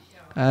ဘူးလား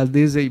အ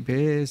သေးစိတ်ပဲ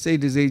စိတ်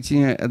တစ်စိတ်ချ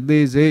င်းရဲ့အ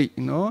သေးစိတ်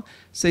နော်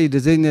စိတ်တ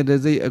စ်စိတ်နဲ့တ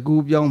စ်စိတ်အကူ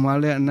ပြောင်းမှ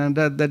လဲအနန္တ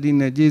တတ္တိ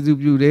နဲ့ကျေစု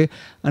ပြုတယ်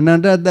အနန္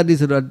တတတ္တိ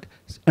ဆိုတော့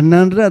အန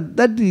န္တတ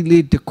တ္တိ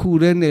လေးတစ်ခု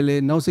တည်းနဲ့လေ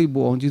နောက်စိတ်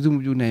ပေါ်အောင်ကျေစုမ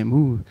ပြုနိုင်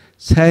ဘူး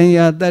ဆိုင်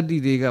ရာတတ္တိ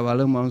တွေကဘာ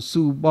လို့မအောင်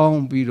စုပေါ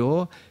င်းပြီး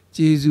တော့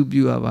ကျေစု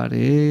ပြုရပါတ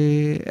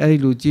ယ်အဲ့ဒီ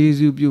လိုကျေ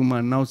စုပြုမှ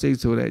နောက်စိတ်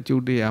ဆိုတဲ့အ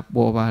ကျိုးတရား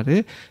ပေါ်ပါတ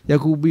ယ်ယ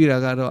ခုပြီးတာ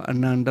ကတော့အ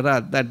နန္တရ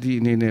တတ္တိ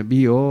အနေနဲ့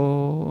ပြီးရော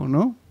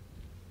နော်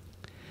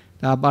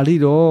ဒါပါဠိ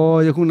တော်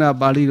ယခုန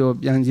ပါဠိတော်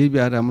ပြန်ရေးပြ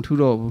တာမထူ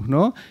တော့ဘူး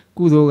နော်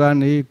ကုသိုလ်က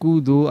နေကု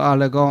သိုလ်အား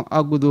၎င်း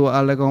အကုသိုလ်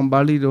အား၎င်းပါ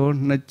ဠိတော်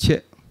နှစ်ချ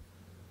က်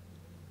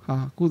ဟာ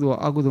ကုသိုလ်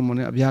အကုသိုလ်မ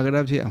နဲ့အဗျာကရ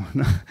ဖြစ်အောင်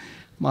နော်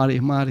မှားတ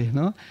ယ်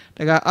နော်တ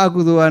ကအကု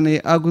သိုလ်ကနေ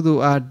အကုသို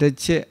လ်အားတစ်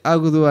ချက်အ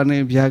ကုသိုလ်ကနေ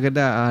ဗျာကရ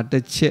အားတ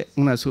စ်ချက်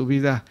ခုနဆို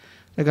ပြီးသား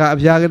တကအ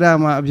ဗျာကရ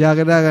မှာအဗျာက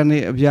ရကနေ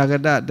အဗျာက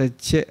ရတစ်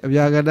ချက်အ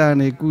ဗျာကရက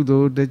နေကု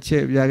သိုလ်တစ်ချ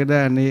က်အဗျာကရ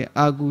ကနေ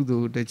အကု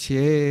သိုလ်တစ်ချ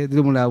က်ဒီ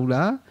လိုမလားဘူး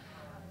လား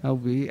ဟုတ်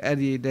ပြီအဲ့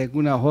ဒီတဲ့ခု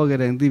နဟောခဲ့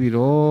တယ်သိပြီ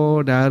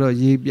တော့ဒါကတော့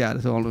ရေးပြတယ်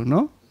ဆိုအောင်လို့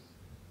နော်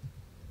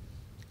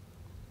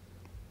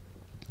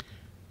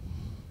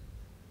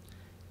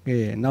ကဲ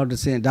နောက်တ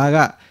စ်ဆင့်ဒါက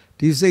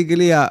ဒီစိတ်က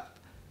လေးက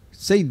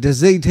စိတ်တစ်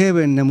စိတ်သေး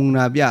ပဲနမူ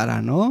နာပြတာ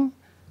နော်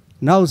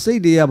နောက်စိ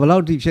တ်တွေကဘယ်လော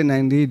က်ထိဖြစ်နို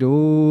င်သေး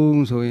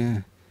တုံးဆိုရင်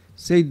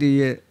စိတ်တွေ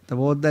ရဲ့သ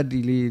ဘောတတ္တိ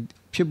လေး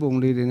ဖြစ်ပုံ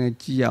လေးတွေနဲ့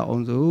ကြည့်ရအော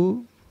င်ဆို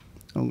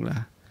ဟုတ်က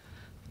လား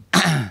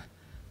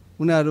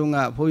ခုနတုန်းက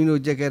ဘုန်းကြီး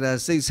တို့ကြက်ခဲ့တာ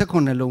စိတ်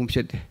18လုံးဖြ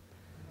စ်တယ်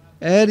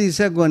အဲ့ဒီ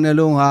18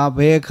လုံးဟာဘ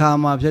ယ်ခါ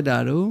မှဖြစ်တာ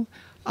တော့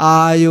အာ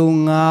ယုံ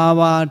၅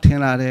ပါးထင်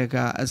လာတဲ့အ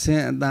ခါအစ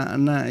င်အတန်အ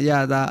နံ့အရ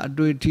သာအ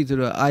တွေ့အထိဆို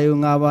တော့အာယုံ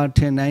၅ပါးထ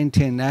င်တိုင်း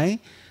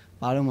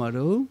ဘာလို့မ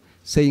လို့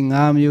စိတ်၅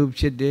မျိုး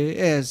ဖြစ်တယ်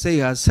အဲ့စိတ်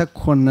ဟာ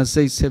18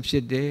စိတ်ဆက်ဖြ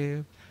စ်တယ်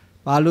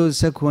ဘာလို့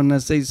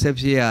18စိတ်ဆက်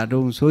ဖြစ်ရ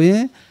တော့ဆိုရ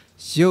င်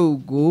ရုပ်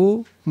ကို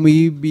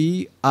မီး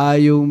ပြီးအာ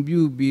ယုံ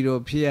ပြုပြီး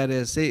တော့ဖြစ်ရ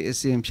တဲ့စိတ်အ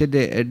စဉ်ဖြစ်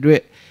တဲ့အတွ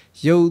က်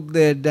ရုပ်သ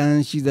က်တ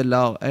မ်းရှိသ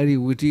လောက်အဲ့ဒီ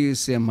ဝိတိအ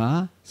စဉ်မှာ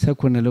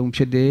18လုံးဖြ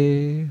စ်တယ်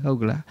ဟုတ်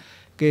ကလား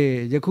ကဲ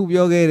ယခု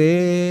ပြောခဲ့တ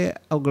ယ်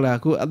ဟုတ်ကလား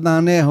ခုအတ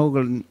န်နဲ့ဟုတ်က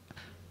လား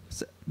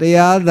တ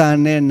ရားသာ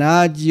နဲ့နာ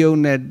ကြုံ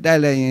နဲ့တို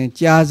က်လိုက်ရင်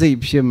ကြားစိတ်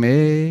ဖြစ်မ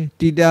ယ်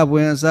တိတဘွ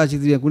င်အစရှိ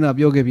သေးတယ်ခုန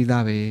ပြောခဲ့ပြီး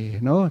သားပဲ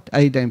เนาะ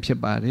အဲ့ဒီတိုင်းဖြစ်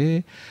ပါတယ်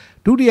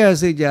ဒုတိယ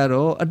စိတ်ကြ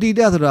တော့အတိတ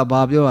ဆိုတာ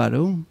ဘာပြောရ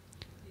တော့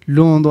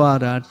လွန်သွား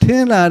တာထ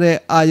င်းလာတဲ့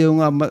အာယုံ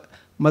က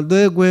မ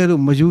သွဲကွဲ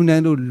လို့မယူနို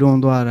င်လို့လွန်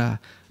သွားတာ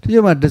တ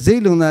ချို့မှာတစိ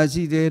မ့်လွန်တာ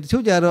ရှိတယ်တ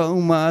ချို့ကြတော့ဥ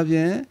မာအပြ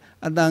င်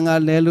အတန်က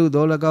လဲလို့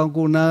တော့လကောင်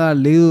ကိုနာက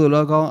လေးလို့လ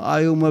ကောင်အာ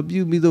ယုံမပြု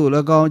တ်ပြီးတော့လ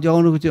ကောင်အကြော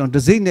င်းတို့ကြောင့်တ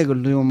စ်စိတ်နဲ့ကို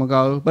လွန်မ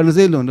ကောက်ဘယ်နှ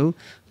စိတ်လွန်တော့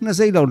နှစ်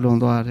စိတ်လောက်လွန်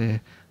သွားတယ်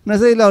နှစ်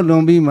စိတ်လောက်လွ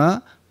န်ပြီးမှ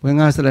ဝင်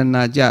ငါဆလ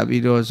နာကြ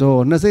ပြီးတော့ဇော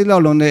နှစ်စိတ်လော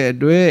က်လွန်တဲ့အ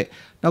တွက်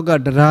နောက်က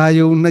တရား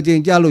ယုံနှစ်ကြိ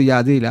မ်ကြလို့ရ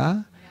သေးလား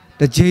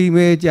တစ်ကြိမ်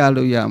ပဲကြ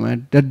လို့ရမယ်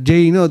တစ်ကြိ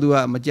မ်တော့ तू က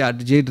မကြတ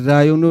စ်ကြိမ်တ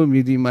ရားယုံတို့မြ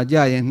ည်ဒီမှာကြ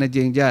ရင်နှစ်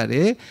ကြိမ်ကြတ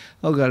ယ်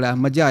ဟုတ်ကလား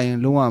မကြရင်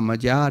လုံးဝမ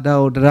ကြဒါ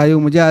ကိုတရားယုံ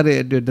မကြတဲ့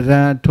အတွက်တ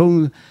ရားထုံး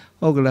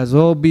ဟုတ်ကလား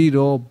ဇောပြီး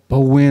တော့ဘ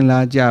ဝင်လာ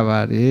ကြပါ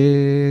တ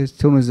ယ်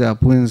ထုံးစရာ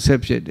ဘဝင်ဆက်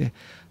ဖြစ်တယ်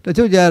တ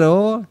ချို့ကြ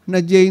တော့နှ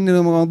စ်ကြိမ်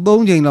တော့မကောင်း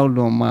သုံးကြိမ်လောက်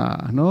လွန်မှာ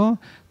နော်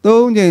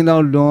သုံးကြိမ်လော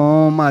က်လွ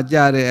န်မှကြ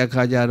တဲ့အ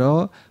ခါကျ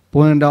တော့ဘ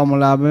ဝင်တော်မ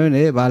လာမဲ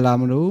နဲ့ဘာလာ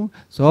မလို့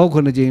ဇောခု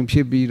နှစ်ကြိမ်ဖြ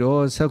စ်ပြီး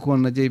တော့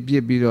16ကြိမ်ပြ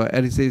စ်ပြီးတော့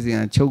အဲ့ဒီစိတ်စဉ်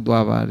ကချုပ်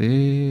သွားပါတ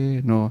ယ်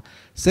နော်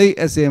စိတ်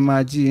အစင်မှာ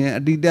ကြည့်ရင်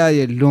အတိတ်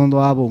ရဲ့လွန်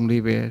သွားပုံ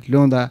လေးပဲ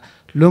လွန်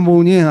ပုံ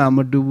ချင်းဟာမ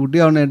တူဘူးတ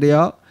ယောက်နဲ့တ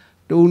ယောက်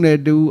တူနဲ့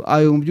တူအာ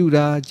ယုံပြု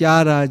တာ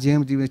ကြားတာချင်း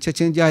မကြည့်ဘူးချက်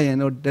ချင်းကြားရင်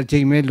တော့တစ်ချိ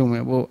န်ပဲလွန်မ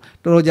ယ်ပေါ့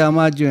တော်တော်ကြာ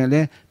မှကျွရင်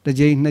လဲတစ်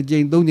ချိန်နှစ်ချိ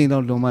န်သုံးချိန်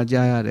တော့လွန်မှ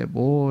ကြားရတယ်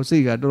ပေါ့စိ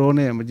တ်ကတော်တော်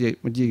နဲ့မကြည့်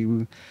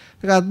ဘူး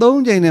ဒါက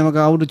သုံးချိန်နဲ့မက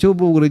ဘူးတချို့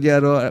ပုဂ္ဂိုလ်ကြ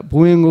တော့ဘ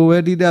ဝင်ကိုပဲ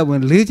တိတတ်ဝ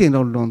င်၄ချိန်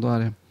တော့လွန်သွား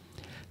တယ်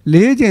၄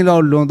ချိန်လော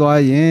က်လွန်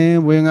သွားရင်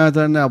ဝေငါသ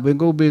နာဘင်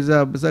ကုတ်ပိစ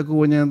ပစကု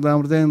ဝဉ္ဇံတံ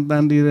ပတဲ့တ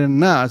န်ဒီရ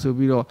ဏဆို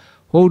ပြီးတော့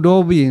ဟုတ်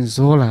တော့ပြီးရင်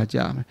ဇောလာကြ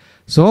မယ်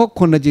ဇော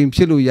9ချိန်ဖြ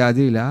စ်လို့ရ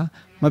သေးလား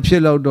မဖြ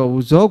စ်တော့တော့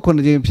ဘူးဇော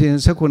9ချိန်ဖြစ်ရင်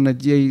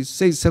16ကြိမ်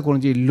စိတ်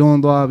16ကြိမ်လွန်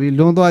သွားပြီ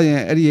လွန်သွားရင်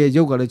အဲ့ဒီရဲ့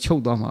ရုပ်ကလည်းချု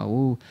ပ်သွားမှာ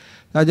ဘူး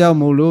ဒါကြောင့်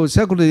မို့လို့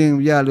16ကြိမ်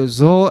ရလို့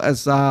ဇောအ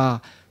စာ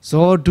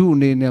ဇောဓုအ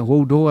နေနဲ့ဟု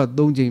တ်တော့က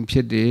3ကြိမ်ဖြ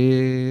စ်တယ်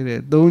တဲ့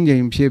3ကြိ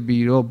မ်ဖြစ်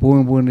ပြီးတော့ဘ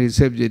ဝင်နေဆ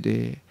က်ဖြစ်တ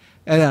ယ်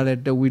အဲ့ဒါလ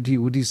ည်းတဝိသီ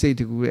ဝိသီစိတ်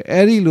တကူပဲ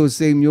အဲ့ဒီလို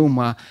စိတ်မျိုး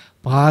မှာ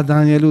ဘာတ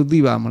န်ရလို့သိ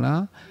ပါမ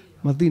လား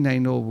မသိနို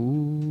င်တော့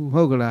ဘူး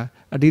ဟုတ်ကလား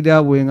အတိတ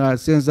ဝင်က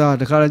စဉ်းစား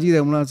တခါကြည့်တ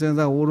ယ်မလားစဉ်း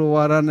စားဝရ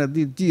ဝါရနဲ့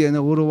ကြည့်ရင်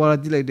ဝရဝါရ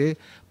ကြည့်လိုက်တယ်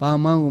ဘာ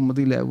မှကိုမ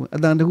သိလိုက်ဘူးအ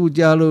တန်တခု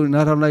ကြားလို့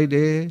နားထောင်လိုက်တ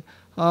ယ်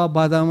ဟာ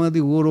ဘာသာမသိ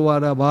ဝရဝါ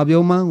ရဘာ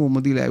ပြောမှန်းကိုမ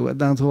သိလိုက်ဘူးအ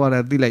တန်ဆိုရတာ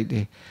သိလိုက်တ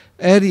ယ်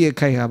အဲ့ဒီအ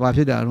ခိုက်ဟာဘာဖြ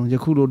စ်တာလဲယ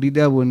ခုလိုတိတ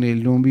ဝင်နေ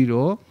လွန်ပြီး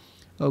တော့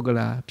ဟုတ်က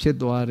လားဖြစ်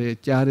သွားတယ်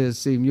ကြားတဲ့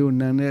စိတ်မျိုး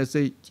နာတဲ့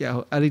စိတ်ကြော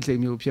က်အဲ့ဒီစိတ်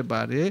မျိုးဖြစ်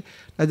ပါတယ်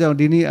ဒါကြောင့်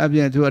ဒီနေ့အပြ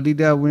င်သူအတိ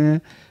တဝင်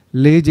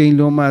၄ချိန်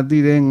လုံးမှသိ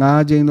တယ်၅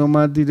ချိန်လုံး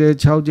မှသိတယ်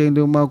6ချိန်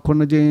လုံးမှ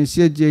9ချိန်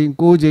10ချိန်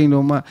9ချိန်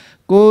လုံးမှ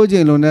9ချိ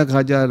န်လုံးတဲ့ခါ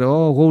ကျ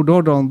တော့ဟို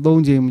တော့တောင်3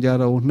ချိန်မကြ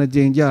တော့2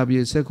ချိန်ကြ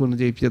ပြီး16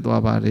ချိန်ဖြစ်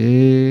သွားပါတ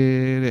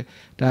ယ်တဲ့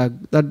ဒါ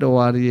တတ္တ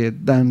ဝါရဲ့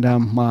တန်တာ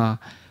မှာ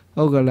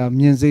ဟုတ်ကလား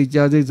မြင်စိတ်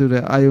ကြားစိတ်ဆို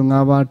တဲ့အာယုံ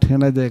၅ပါးထင်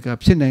လိုက်တဲ့အခါ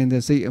ဖြစ်နိုင်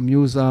တဲ့စိတ်အ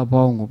မျိုးအစား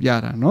ပေါင်းကိုပြ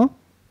တာနော်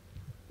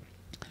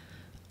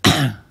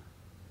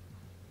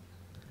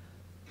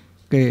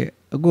ကဲ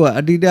အခုက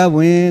အတိတဝ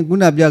င်ခု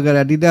နပြခဲ့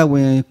တာအတိတဝ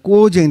င်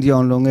6ချိန်တော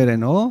င်လွန်ခဲ့တယ်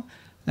နော်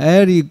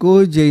အဲ့ဒီ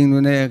6ချိန်လွ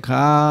န်တဲ့အ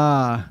ခါ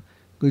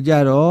ခုကြ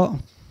တော့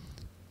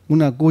ခု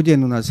န6ချိန်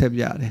လွန်တာဆက်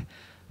ပြတယ်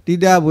တိ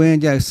တဝင်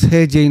ကြ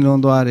10ချိန်လွန်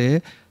သွားတယ်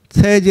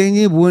10ချိန်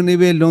ကြီးဝင်နေ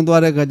ပဲလွန်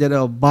သွားတဲ့အခါကျ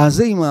တော့ဘာ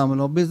စိတ်မှမ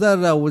လို့ပိဿ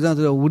ရဝဇ္ဇ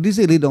ဆိုတော့ဝိတိ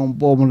စိတ်လေးတောင်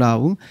ပေါ်မလာ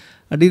ဘူး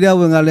အတိတ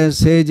ဝင်ကလည်း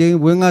10ချိန်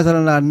ဝင်ငါဆရ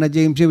ဏ2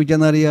ချိန်ဖြစ်ပြီးကျ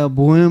န်တာတွေကဘ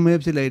ဝင်ပဲ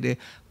ဖြစ်လိုက်တယ်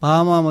ဘာ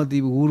မှမသိ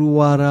ဘူးဝရ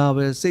ဝါရာ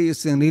ပဲစိတ်အ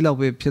စဉ်လေးလောက်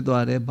ပဲဖြစ်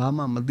သွားတယ်ဘာ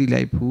မှမသိ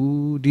လိုက်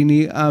ဘူးဒီ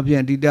နေ့အပြ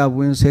င်အတိတဝ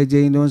င်10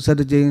ချိန်လွန်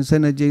17ချိန်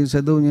12ချိန်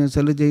13ချိန်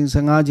14ချိန်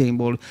15ချိန်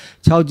ပေါ့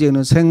6ချိန်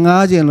လွန်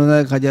15ချိန်လွန်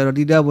တဲ့အခါကျတော့အ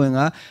တိတဝင်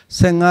က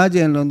15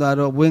ချိန်လွန်သွား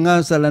တော့ဝင်ငါ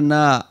ဆရဏ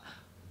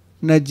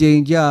2ချိန်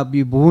ကြ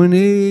ပြီးဘဝင်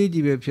လေး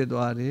ကြီးပဲဖြစ်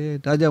သွားတယ်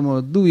ဒါကြောင့်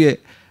မို့သူ့ရဲ့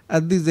အ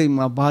သိစိတ်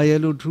မှာဘာရဲ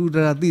လို့ထူး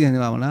ထူးသိနို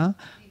င်မှာမလား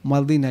မ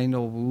သိနိုင်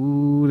တော့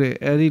ဘူးတဲ့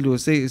အဲ့ဒီလို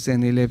စိတ်အစဉ်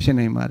လေးလည်းဖြစ်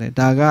နိုင်ပါတယ်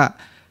ဒါက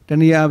တ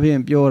နည်းအားဖြ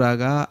င့်ပြောတာ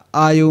က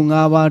အာယုံ၅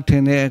ပါးထ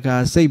င်တဲ့အခါ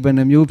စိတ်ဘယ်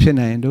နှမျိုးဖြစ်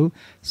နိုင်တို့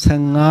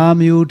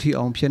15မျိုးထိ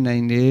အောင်ဖြစ်နို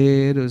င်တ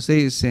ယ်လို့စိ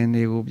တ်အစဉ်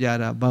တွေကိုပြ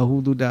တာဘာဟု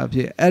တုတဖြ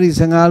စ်အဲ့ဒီ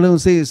15လုံး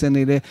စိတ်အစဉ်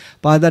တွေလည်း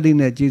ဘာတတ္တိ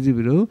နဲ့ကျေးဇူး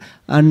ပြုလို့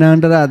အနန္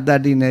တရတ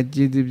တ္တိနဲ့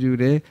ကျေးဇူးပြု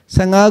တယ်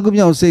15ခု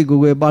မြောက်စိတ်ကို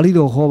ပဲပါဠိ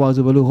တော်ဟောပါ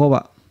ဆိုဘယ်လိုဟော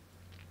ပါ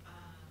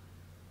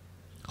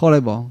ဟော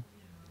လိုက်ပါ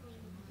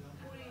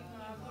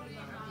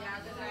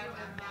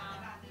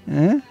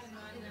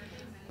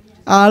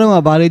အားလုံးက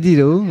ဘာတွေကြည့်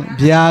တော့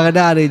ဗျာကတ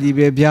တွေကြည့်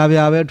ပဲ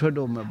ဗျာပဲထွက်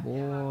တော့မှာ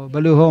ပေါ့ဘ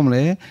ယ်လိုဟောမ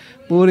လဲ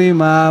ပုရိ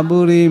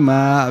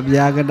မာ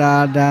ဗျာကတာ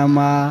ဓမ္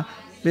မာ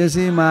ပစ္စ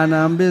ည်းမာ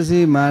နံ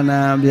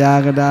ဗျာ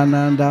ကတာ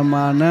နံဓမ္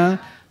မာနံ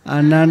အ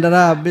နန္တရ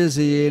ပစ္စ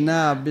ယေန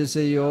ပစ္စ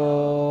ယော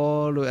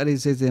လို့အဲ့ဒီ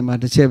စိတ်စဉ်မှာ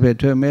တစ်ချက်ပဲ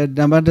ထွက်မယ်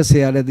နံပါတ်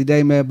10ရလည်းဒီတို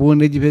င်းပဲဘုံ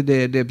နေကြီးဖြစ်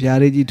တဲ့အတွက်ဗျာ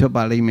လေးကြီးထွက်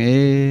ပါလိမ့်မ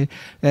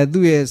ယ်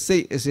သူ့ရဲ့စိ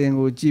တ်အစဉ်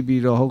ကိုကြည့်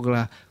ပြီးတော့ဟုတ်က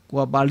လား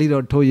ကိုကပါဠိ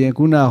တော်ထုတ်ရင်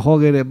ခုနဟော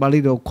ခဲ့တဲ့ပါဠိ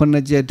တော်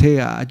9ချက်ထဲ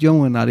ကအကျုံး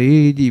ဝင်တာတွေ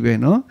ကြည့်ပဲ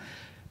နော်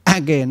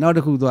အဲ့ကဲနောက်တ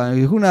စ်ခုသွား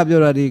ခုနပြော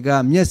တာတွေက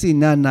မျက်စိ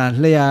နာနာ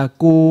လျှာ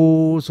ကို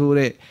ဆို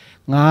တဲ့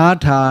ငါး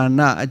ဌာန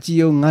အကြ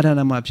ည့်အောင်ငါးဌာ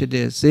နမှာဖြစ်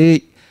တဲ့စိတ်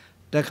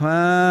တခါ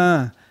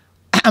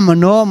မ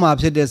နောမှာ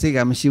ဖြစ်တဲ့စိတ်က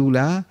မရှိဘူး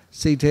လား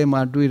စိတ်ထဲ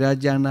မှာတွေ့တာ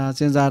ကြံတာစ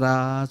ဉ်းစားတာ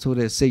ဆို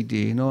တဲ့စိတ်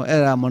တွေနော်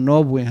အဲ့ဒါမနော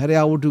ဘဝင်ဟရိ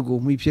ယဝတ္ထုကို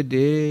မှီဖြစ်တ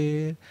ယ်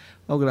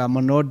ဟုတ်ကလားမ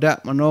နောဓာတ်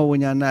မနောဝိ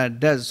ညာဏ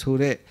ဓာတ်ဆို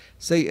တဲ့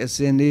စိတ်အစ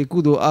ဉ်တွေကု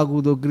သိုလ်အကု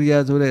သိုလ်ကိရိယာ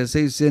ဆိုတဲ့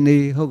စိတ်အစဉ်တွေ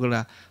ဟုတ်က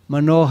လားမ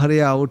နောဟရိ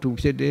ယဝတ္ထု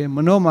ဖြစ်တယ်မ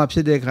နောမှာဖြ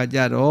စ်တဲ့ခါကျ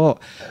တော့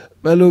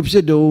ဘယ်လိုဖြ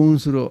စ်တုံး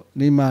ဆိုတော့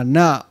ဒီမှာန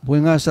ဘဝ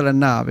င်ကဆရ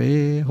ဏပဲ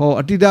ဟော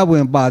အတိတဘဝ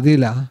င်ပါသေး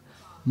လား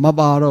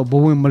Mabaro,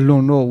 Bowen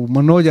Malono,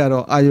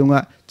 Monojaro,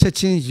 Ayunga,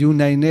 Chachin,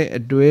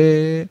 Unite,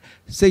 Due,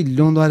 say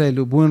Londare,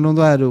 Buen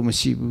Londaro,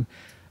 Mashibu.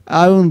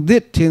 I don't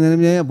did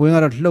tin when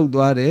out low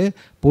dware,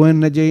 when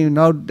the Jane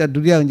out that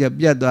Dudia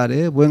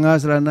Yadare, when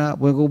Asrana,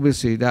 when go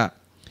besida.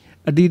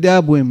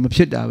 Adida, when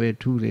Mapshida,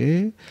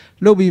 too,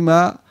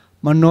 Lobima,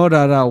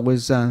 Manora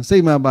was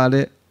say my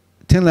ballet.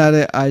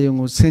 Tenlare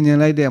ayung senior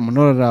like them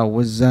Nora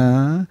was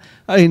I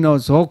know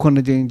so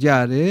conjing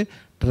jare,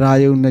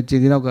 Rayo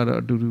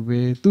Najinoga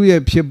do 2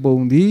 year pip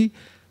bondi,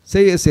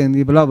 say a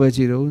sandy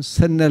blabachiro,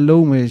 send a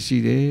low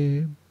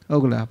mercy,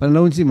 Ogla, but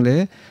loan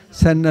simile,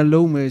 send a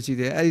low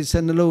mercy, I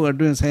send a low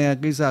doing Saya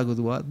Gisago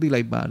to what be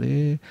like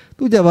body.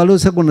 Do Javalo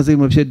second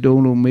thing of shit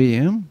don't know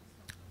me.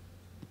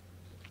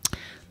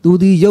 Do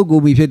the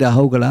Yogo be fit a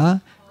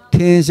hogala,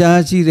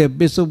 Tensha see the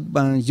bishop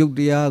and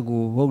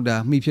Yogdiago,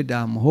 Hoda, me fit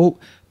damn hope.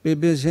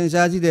 Baby, since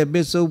I did a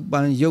bishop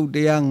and yoke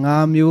the young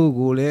Amio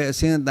Gole,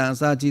 Saint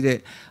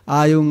Dansachi,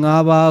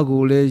 Ayungaba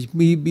Gole,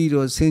 me beat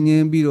or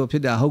singing beat of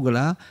Pida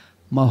Hogala,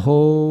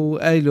 Maho,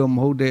 Elum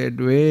Hode,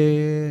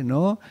 Dwe,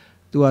 no,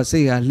 do I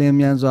say a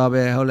Lemian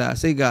Zabe, Hola,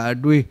 Sega,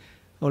 Dwe,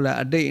 Hola,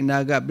 a day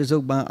Naga,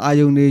 Bishop and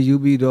Ayone,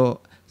 Ubido,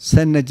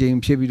 Senda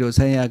James Chebido,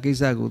 Saya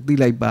Kisago,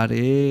 Delay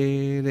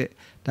Bade,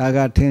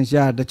 Taga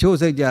Tensha, the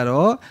Chose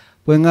Jaro,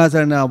 when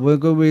Asana, when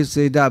go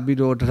say that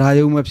Bido,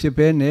 Rayum of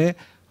Shipene.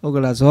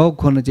 Ogala so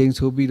conjing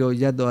so bido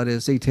yadore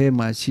say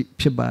tema ship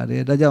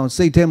bare. Dajan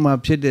say tema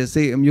pit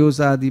say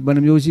amusa the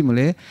Banamushi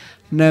male,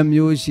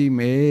 Namushi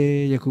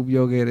me, Yakub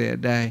Yogere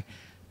die.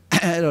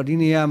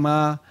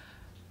 Rodiniama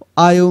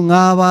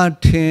Ayungava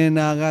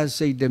tenaga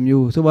say the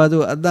mu. So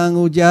Bado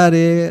Adango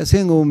Jare,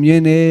 single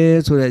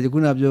mune, so that you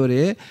couldn't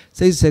absorb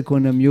say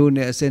second mune,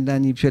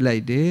 sendani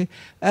pelide.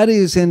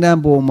 Ari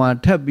sendan boma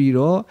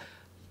tabiro,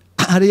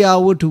 Aria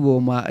wood to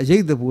boma, a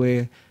jake the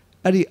boy.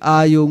 Ari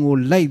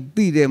ayung light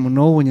did them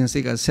no one say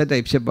a set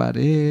type shepard,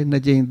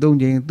 Najin don't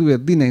do a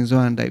dinner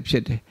zone type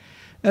shit.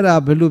 Era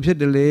below shit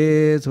the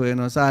lay, so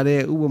no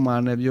sare,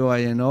 Uberman of your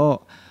I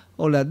know.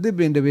 All that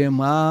dip in the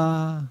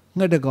Bema,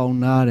 not a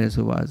gownare,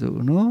 so was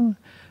no.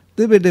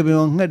 Dip it the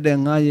beyond head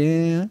and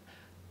I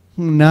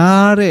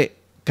nare,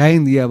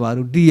 kind the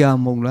about Dia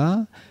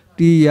Mongla,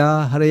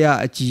 Dia,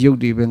 Haria,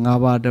 Chiudi,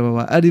 Bengaba,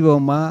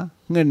 Adiboma.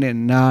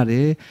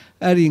 Nare,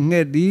 adding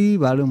Neddy,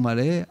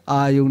 Balumare,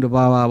 Ayung the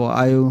Baba,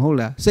 Ayung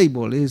Hola,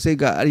 Sabole,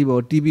 Sega,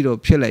 Aribo, Tibido,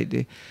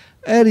 Pelade,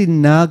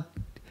 adding Nag,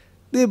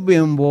 the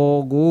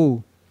Bimbo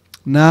go,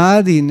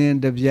 Nadin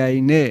and the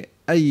Viane,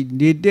 I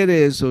did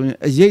it so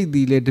a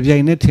Yadi let the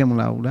Viane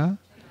Temlaula,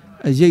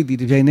 a Yadi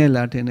the Viane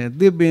Latin,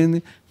 the Ben,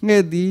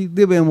 Neddy,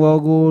 the Bimbo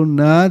go,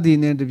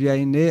 Nadin and the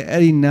Viane,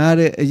 adding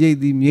Nare, a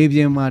Yadi,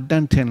 maybe ma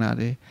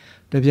Dantenare,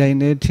 the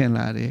Viane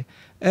Tenlare.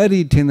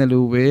 Eri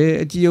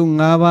Tenaluwe, Gio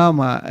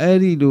Navama,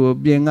 Eri do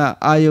Bienga,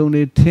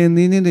 Ione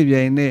Tenin in the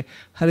Viane,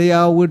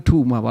 Haria would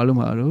two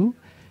Mabalumaru,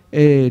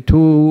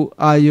 two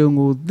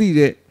Ayongo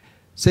did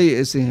say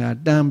a singer,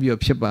 damn your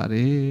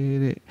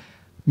Pshapare,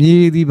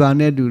 me the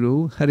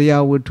Baneduru,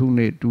 Haria would two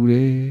net dure,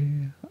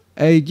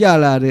 a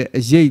Jalade, a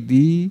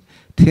Jady,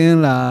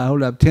 Tenla,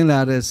 hold up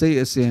Tenla, say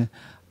a singer.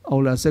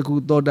 Ola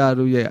Seku Doda,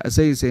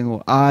 say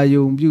single,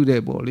 Ayung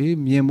beautiful,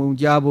 Miemon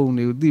Jabo,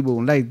 New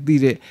Dibo, like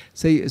did it,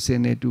 say a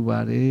sene to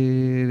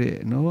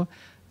Bare, no,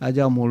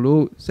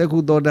 Ajamolo,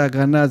 Seku Doda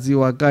Kanazi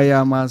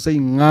Wakayama,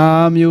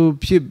 saying, you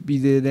ship be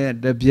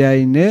the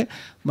Biane,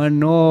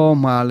 Mano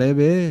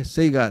Malebe,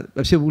 Sega,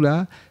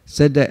 Shebula,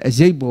 said that a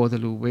jabo the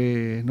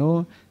Lube,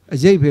 no, a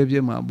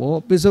jape, my boy,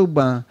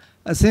 Pisoban,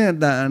 a saint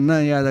that and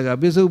Nayada,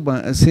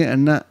 Pisoban, a saint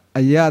and not.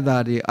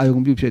 Ayada, I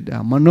won't be put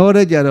down.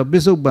 Manora Jara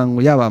Bishop Bang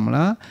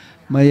Yavamla,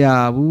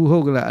 Maya, Wu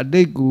Hogla, a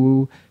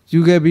deku,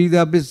 you get be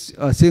the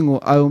a single,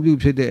 I won't be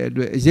put there,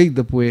 Jake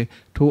the Pue,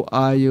 to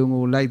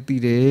Ayung like the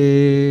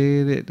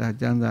day, that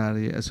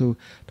Jandari. So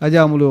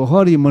Tajamulo,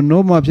 Hori,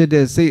 Monoma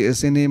Pete, say a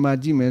cinema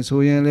Jim, so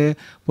yele,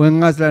 when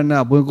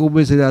Aslana, when go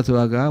visit to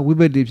Aga, we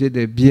bet the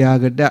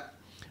Biagada.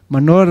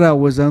 Manora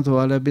was on to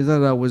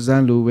Alabizara was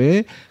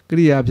Zanluwe,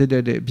 Kriya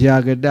Pete,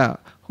 Biagada.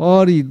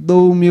 Ori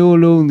do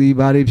miolo di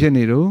bari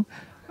pianero,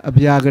 a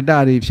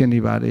biagadari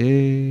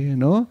pianibare,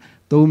 no?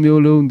 Do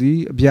miolo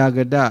di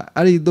biagada,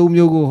 Ari do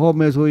miogo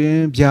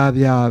homesoyen,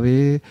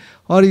 biabiave,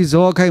 Ori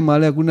zokai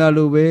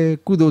malagunalowe,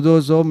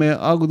 kudo some,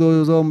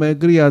 agudo some,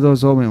 griado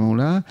some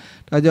mula,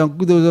 Tajan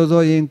kudo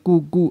zoyen,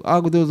 cuckoo,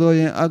 agudo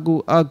zoyen,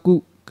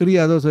 agu,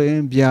 criado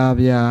soyen,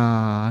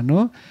 biabia,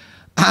 no?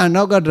 And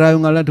now got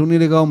driving a lot to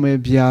Niligo me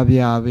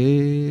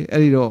biabiave,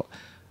 Erido.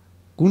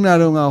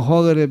 Kunarunga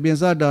Hogger,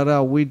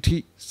 Bensadara,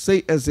 witty,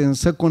 say as in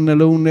second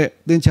alone,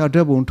 then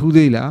Chatabon 2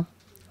 days,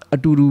 a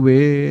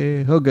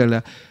Turuwe,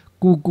 Hogala,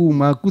 Kuku,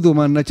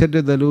 Makudoma,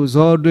 Nachata, the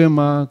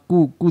Lozordema,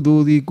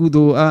 Kudo, the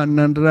Kudo,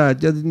 Nandra,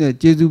 Jadina,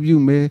 Jesu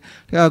Yume,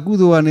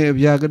 Akudo and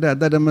Yagada,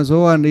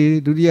 Damazoane,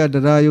 Duria,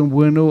 Darayon,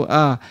 Bueno,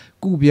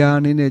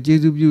 Kubian in a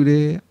Jesu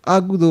Bude,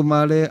 Agudo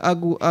Male,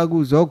 Agu,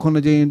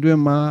 Zokonajan,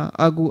 Drema,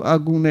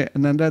 Agune,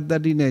 Nanda,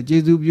 Dadine,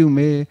 Jesu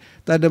Yume,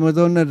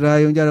 Tadamazona,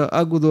 Rayon,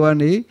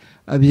 Agudoane.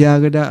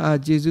 Abiagada,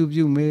 Jesu,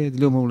 you made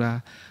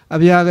Lumola.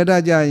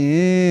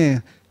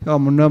 Abiagada,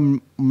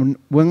 when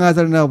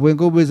Asana, when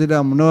go visit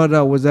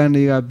Monora was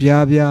Aniga,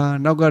 Biabia,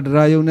 Noga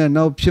Drayune,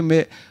 no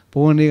Pime,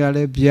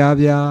 Poniga,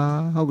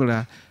 Biabia,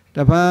 Hogla.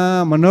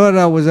 Tapa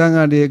Monora was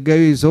Anga de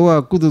Gay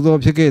Soa Kudo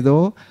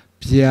Piquedo,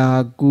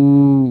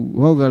 Piaku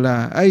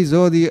Hogala. I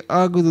saw the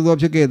Agudo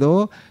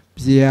Piquedo,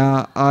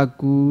 Pia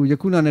Aku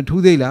Yakuna and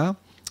Tudela.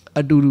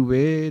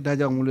 Aduruwe,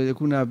 Dajamula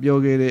Yakuna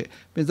Biogere,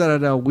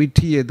 Pesara,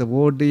 Witty at the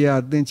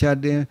Wardia, then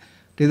Chadin.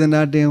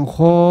 Tedanadin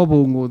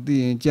Hobo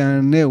di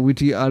Jane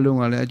Witty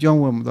Alunga, John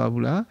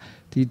Wamdabula,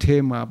 the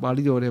Tema,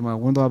 Baliorema,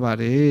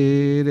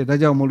 Wondabare, the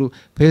Dajamulu,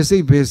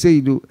 Pese,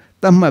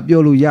 Tama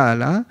Biolu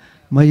Yala,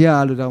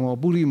 Mayalu Damo,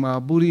 Burima,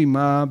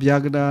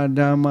 Biagada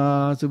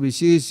Dama,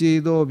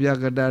 Subisi do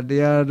Biagada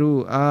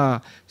Dearu,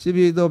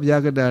 Sibido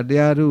Biagada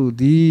Dearu,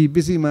 the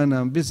busy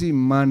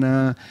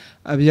mana,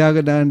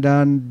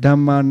 Abiagadan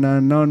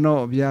Damana,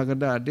 no,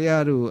 Biagada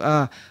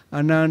Dearu,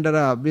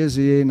 Anandara,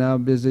 busy na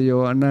busy,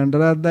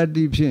 Anandra that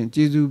deep shin,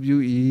 Jizu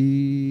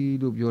you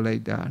look you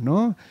like that,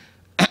 no?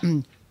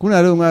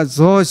 Kunarunga,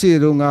 Zosi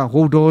Runga,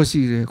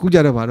 Hodosi,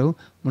 Kujarabaro,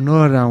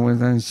 Monora,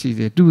 when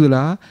she do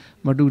la.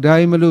 Madu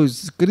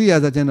Daimalu, Korea,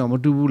 the General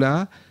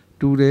Matubula,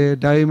 to the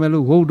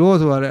Daimalu,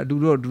 Hodos or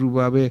Dudo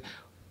Drubabe,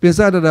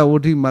 Pesada,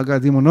 Woti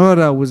Magazine,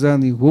 Monora was on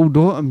the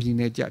Hodo,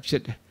 Amine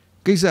Japshet,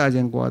 Kisa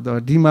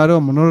Janquado,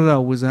 Dimaro,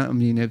 Monora was on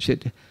Amine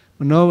Pshet,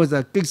 Monora was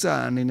a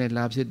Kisa and in a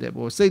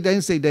lapset, say then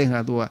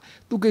Hadua,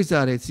 two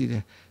Kisa,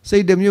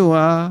 say them you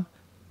are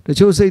the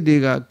show say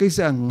Diga,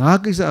 Kisa,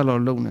 Nakisa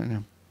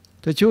alone.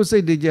 The show say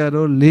the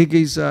Jaro,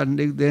 Legisa,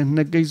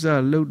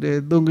 Nakisa,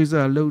 loaded,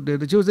 Dongisa, loaded,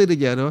 the show say the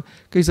Jaro,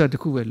 Kisa to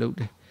Kuba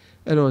loaded.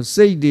 Ero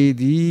say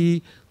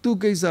the two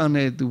Kisa on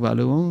it to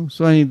Balloon,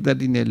 so I that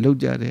in a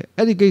lojade.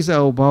 Any Kisa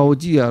of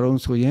Baoji are on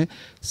so ye,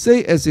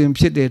 say as in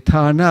Pshede,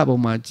 Tana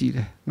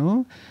Bomajide,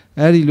 no?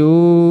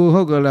 Arilo,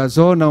 Hogala,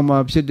 Zona,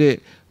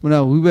 Pshede, when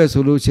I we were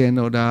solution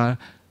or da.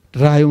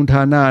 Drayon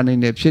Tana and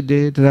in the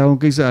Pshede, Drayon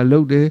Kisa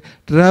loaded,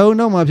 Drayon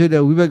no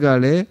Mapshede, we were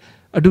gale.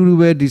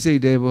 Aduruwe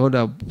decide about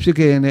a Pike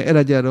and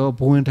Erajaro,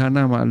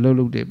 Pointana,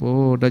 Lolo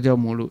debo,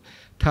 Dajamulu,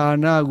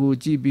 Tana,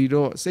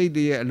 Gibiro, say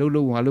the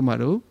Lolo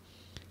Walumaro,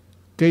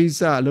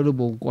 Kaisa, Lolo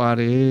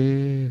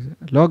Bonquare,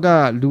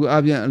 Loga, Lu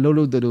Abian,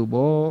 Lolo de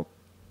Dubo,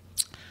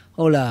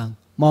 Hola,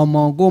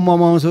 Mamma, go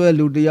Mamma, so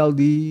Ludi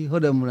Aldi,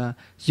 Hodamura,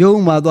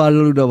 young Mado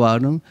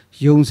Ludabanum,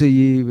 young say,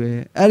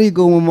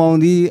 Erigo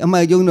Mondi, and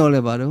my young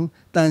Nolabaro,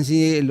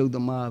 Tansi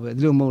Ludama,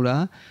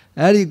 Lumola.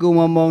 Ari go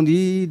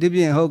Mondi,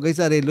 Debian Ho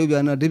Gaisa de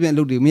Lubiana, Debian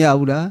Ludi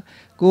Miaula,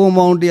 go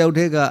Mondi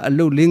Outega, a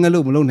low ling a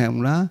low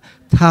Malonamla,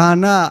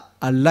 Tana,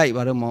 a light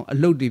Baramo, a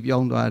low deep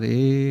young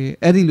Dare,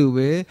 Eddie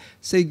Lube,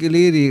 say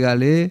Galeri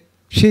Gale,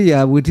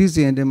 Shia, with his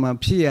and them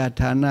Pia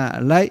Tana,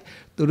 a light,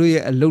 Turu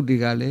a low de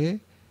Gale,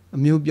 a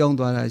new young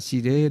Dara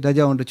Side,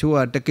 Daja the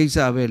Chua, the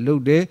Kisa, low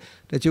day,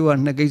 the Chua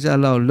Nakisa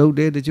low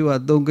day, the Chua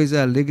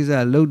Dongisa,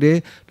 Legisa low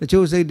day, the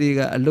Chua say they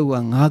got a low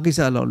and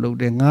Hakisa low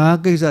day,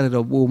 Nakisa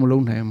of Boom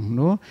Loneham,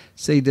 no?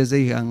 Say the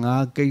Zay and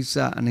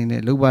Hakisa and in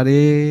a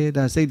Lubare,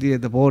 that say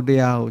the board day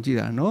out,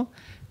 no?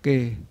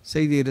 Okay,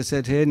 say the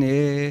set hen,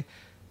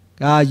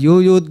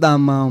 Yo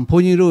Dama,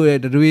 Poniro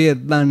at the rear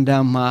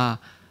Dandama,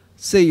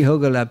 say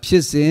Hogala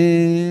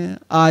Pissin,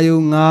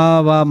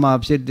 Ayunga,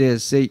 Mapsete,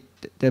 say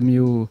them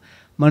you.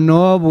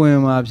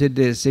 Manobuema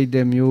said, say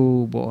them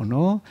you,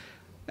 no?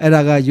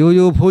 Eraga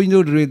yo point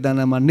to read than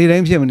a man,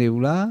 Nidam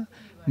Shemanula,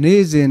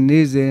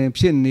 Nizin,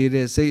 Pin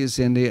needed, say,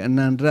 send it, and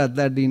Andra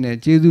that in a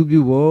Jedu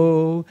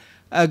Bubo,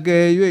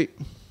 Agay.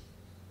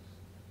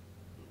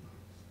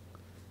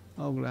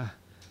 Ogla.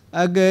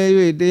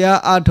 Agay, they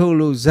are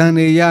Atolu, Zane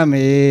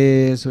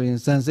Yame, so in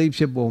San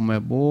Sapebo, my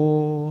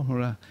bo,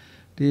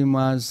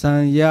 Dima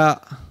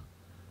Sanya,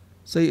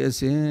 say a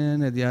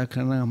sin at the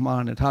Akana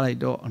man at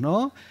Halido,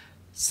 no?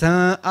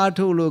 San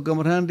Atolo,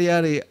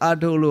 Gamatandiari,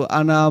 Atolo,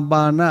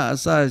 Anabana,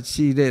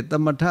 Sachi,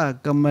 Tamata,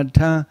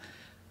 Gamata,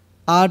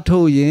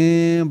 Ato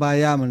Yin,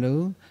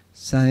 Bayamalu,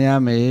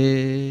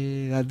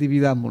 Sanyame,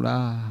 Radivida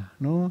Mula,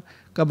 no?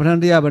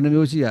 Gamatandia,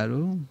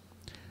 Banamosiaru,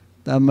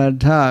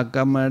 Tamata,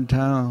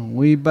 Gamata,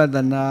 we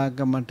Badana,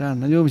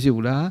 Gamatan,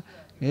 Yomsula,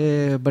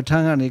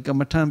 Batangani,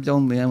 Gamatan,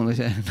 John the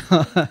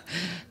Yamusan,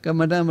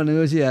 Gamatan,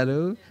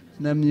 Banamosiaru,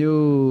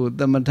 Namu,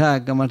 Tamata,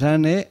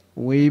 Gamatane,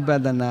 we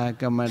Badana,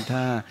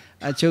 Gamata.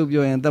 I choke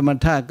you and the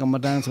Mata,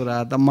 Kamatan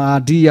Sura, the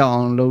Madia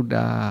on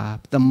Loda,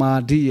 the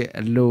Madia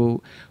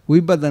low.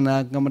 We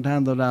badana,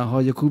 Kamatandora, how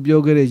you could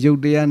yoga,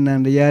 Judean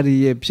and the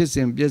Yari,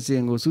 Pissin,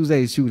 Pissin, or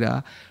Susa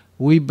Sura.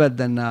 We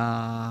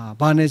badana,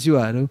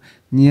 Panesuaru,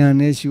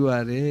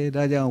 Nyanesuare,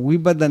 Raja, we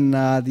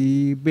badana,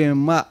 the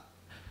Bema,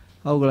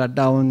 Ogla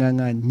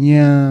Dawanga,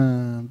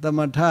 Nyan, the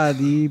Mata,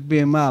 the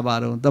Bema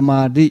Baro, the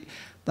Madi.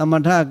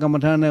 Tamata,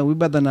 Kamatana, we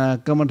badana,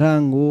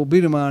 Kamatango,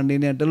 Birman,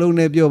 in the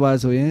Lone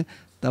Biobaso,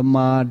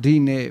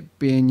 Tamadine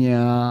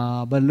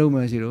Pena,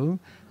 Baluma Zero,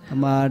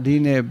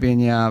 Tamadine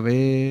Pena,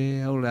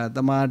 Ola,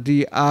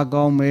 Tamadi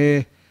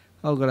Agome,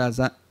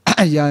 Ogla,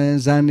 Yan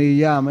Zani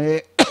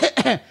Yame,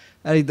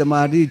 Ari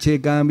Tamadi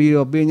Chekambi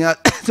or Pena,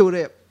 so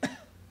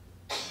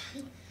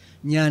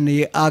ညာနေ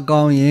အာ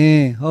ကောင်းရ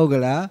င်ဟုတ်က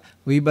လား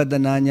ဝိပဿ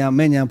နာညာ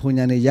မဲ့ညာဖုန်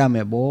ညာနေရမ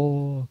ယ်ပေါ့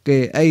ကဲ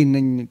အဲ့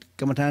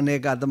ကမ္မထာတွေ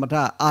ကသမထ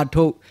အာ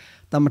ထုတ်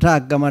သမထ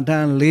ကမ္မထာ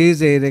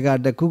40တွေက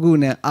တခုခု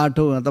နဲ့အာ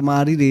ထုတ်တမာ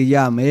ရီတွေရ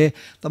မယ်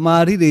တမာ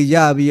ရီတွေရ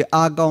ပြီး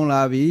အာကောင်း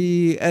လာပြီ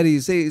အဲ့ဒီ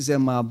စိတ်အစ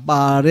ဉ်မှာ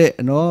ပါတဲ့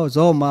နော်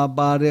ဇောမှာ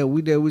ပါတဲ့ဝိ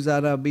တေဝိဇာ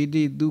ရပိ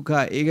တိဒုက္ခ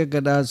ဧကဂ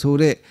တဆို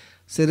တဲ့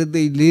စေတ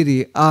သိက်လေးတွေ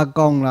အာ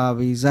ကောင်းလာ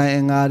ပြီဇန်အ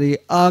င်္ဂါတွေ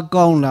အာ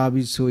ကောင်းလာ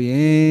ပြီဆိုရ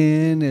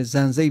င်တဲ့ဇ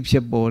န်စိတ်ဖြ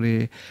စ်ပေါ်တ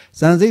ယ်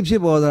ဇန်စိတ်ဖြ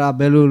စ်ပေါ်တာ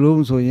ဘယ်လို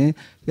လုံးဆိုရင်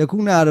ယခု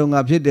နတော့ငါ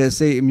ဖြစ်တဲ့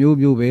စိတ်အမျိုး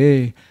မျိုးပဲ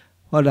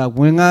ဟုတ်တာ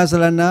ဝင်ငါစ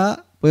ရဏ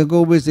ဝေ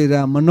ကိုဝိစေ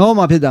တာမနော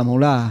မှာဖြစ်တာမဟု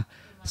တ်လား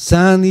ဇ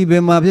န်ဒီဘ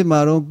ယ်မှာဖြစ်မှာ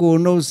တော့ကိုယ်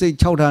နှုတ်စိတ်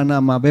6ဌာန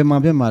မှာဘယ်မှာ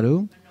ဖြစ်မှာ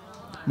တော့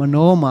မ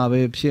နောမှာ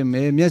ပဲဖြစ်မ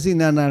ယ်မျက်စိ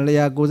နာနာ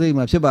လျာကိုယ်စိတ်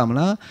မှာဖြစ်ပါမ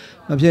လား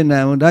မဖြစ်နို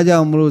င်ဘူးဒါကြော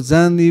င့်မလို့ဇ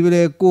န်ဒီ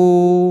ပဲကို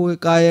ယ်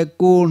ကာယ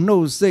ကိုယ်နှု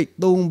တ်စိတ်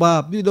3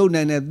ပါးပြုလုပ်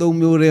နိုင်တဲ့3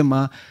မျိုးထဲ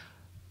မှာ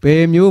ဘ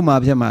ယ်မျိုးမှာ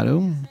ဖြစ်မှာ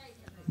တော့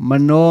မ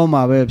နော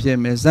မှာပဲဖြစ်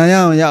မယ်ဇန်ရ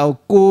အောင်ရအောင်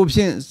ကိုယ်ဖြ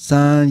င့်ဇ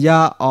န်ရ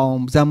အောင်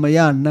ဇန်မရ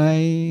နို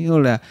င်ဟု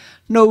တ်လား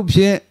နှုတ်ဖြ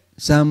င့်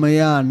ဇံမ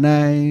ရ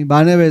နိုင်ဘာ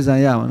နဲ့ပဲဇံ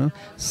ရမှာနော်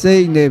စိ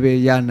တ်နဲ့ပဲ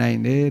ရနိုင်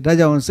တယ်ဒါ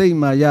ကြောင့်စိတ်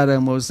မှာရတ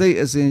ယ်မို့စိတ်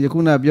အစဉ်ယခု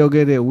နပြော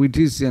ခဲ့တဲ့ဝိ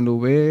ထိစင်လို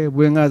ပဲ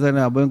ဘွင်္ဂသ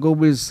နာဘွင်ကုပ္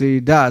ပိစေ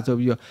ဒဆို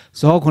ပြီးတော့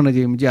ဇော9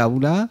ချိန်မကြ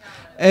ဘူးလား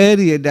အဲ့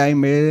ဒီအတိုင်း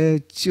ပဲ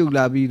ချုပ်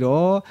လာပြီး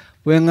တော့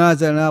ဘွင်္ဂ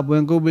သနာဘွ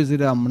င်ကုပ္ပိစေ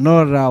ဒမ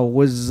နောရဝ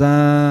ဇံ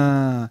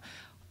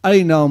အဲ့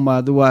ဒီနောက်မှာ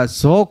သူက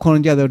ဇော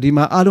9ကြတော့ဒီ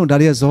မှာအလုံးဒါ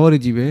တွေကဇောတွေ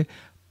ကြီးပဲ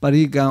ပ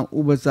ရိကံဥ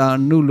ပစာ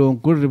အနုလုံ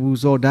ကုရဘူး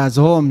ဇောဒါ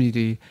ဇောအမည်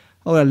တွေ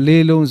ဟုတ်လားလေ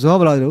လုံးဇော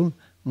ဘယ်လောက်လဲ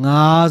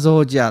9ဇော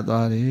ကြ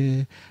သွားတယ်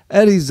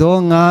အဲ့ဒီဇော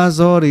9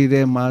ဇောတွေ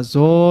ထဲမှာ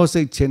ဇော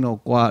စိတ်ချင်းတော့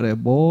ကွာတယ်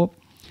ပေါ့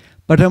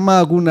ပထမ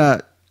ခုန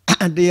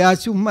တရား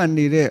ရှုမှတ်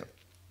နေတဲ့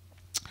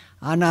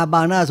အာနာ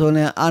ပါနဆိုရ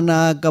င်အာနာ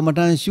ကမ္မဋ္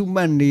ဌာန်းရှု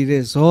မှတ်နေ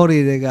တဲ့ဇောတွေ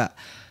က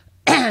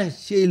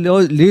ရှေ့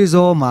လေး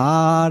ဇောမှာ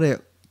တဲ့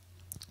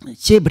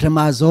ရှေ့ပထမ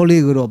ဇော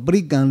လေးကိုတော့ပ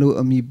ရိကံလို့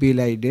အမည်ပေး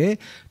လိုက်တယ်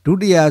ဒု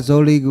တိယ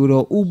ဇောလေးကို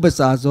တော့ဥပ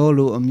စာဇော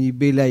လို့အမည်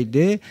ပေးလိုက်တ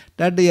ယ်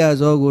တတိယ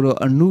ဇောကိုတော့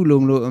အနု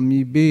လုံလို့အမ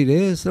ည်ပေးတ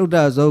ယ်သုဒ္ဓ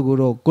ဇောကို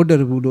တော့ကုတ္တ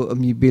ရဘူးလို့အ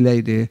မည်ပေးလို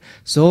က်တယ်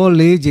ဇော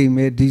၄ချိန်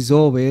ပဲဒီ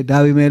ဇောပဲဒါ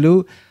ပေမဲ့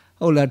လို့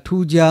ဟုတ်လား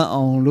ထူးခြား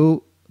အောင်လို့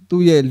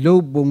သူ့ရဲ့လု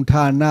တ်ပုံ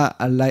ဌာန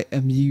အလိုက်အ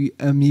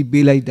မည်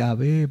ပေးလိုက်တာ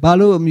ပဲဘာ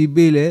လို့အမည်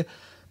ပေးလဲ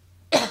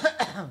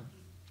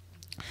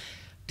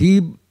ဒီ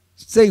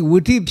စိတ်ဝိ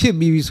ထိဖြစ်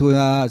ပြီးဆို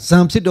တာဇံ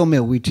ဖြစ်တော့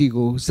မဲ့ဝိထိ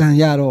ကိုဇံ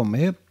ရတော့မ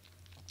ယ်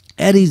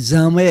အဲ့ဒီ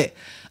ဇံမဲ့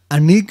အ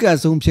နိက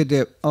ဆုံးဖြစ်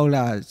တဲ့ဟုတ်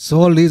လား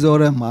ဇော၄ဇော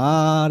ထဲမှာ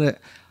တဲ့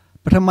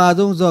ပထမ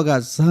ဆုံးဇောက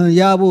ဇံ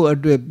ရဖို့အ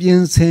တွက်ပြ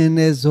င်ဆင်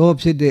တဲ့ဇော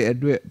ဖြစ်တဲ့အ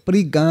တွက်ပ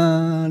ရိကံ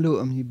လို့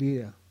အမည်ပေး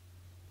တာ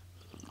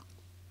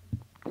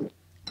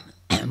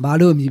ဘာ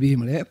လို့အမည်ပေး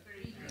မလဲ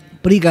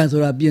ပရိကံ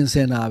ဆိုတာပြင်ဆ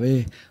င်တာပဲ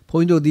ဘု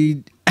န်းကြီးတို့ဒီ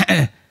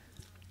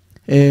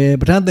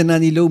ပဋ္ဌာန်းသင်္นาน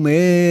ကြီးလုံးမ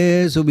ယ်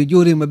ဆိုပြီး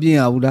ကြိုးတွေမပြင်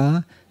ရဘူးလား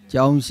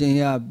ကြောင်းရှင်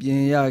ရပြ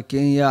င်ရက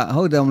င်းရ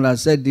ဟုတ်တယ်မလား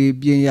စက်ဒီ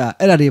ပြင်ရ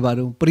အဲ့ဒါတွေဘာ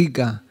လို့ပရိ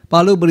ကံဘာ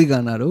လို့ပရိကံ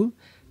တာတော့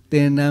သ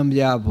င်္นาน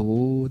ပြဖို့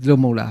ဒီလို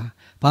မဟုတ်လား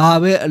ဘာ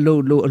ပဲအလု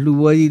ပ်လို့အလှ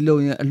ဝဲကြီးလု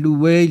ပ်ရင်အလှ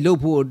ဝဲလုပ်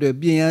ဖို့အတွက်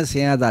ပြင်ရဆ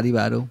င်ရတာဒီ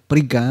ပါတော့ပ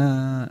ရိကံ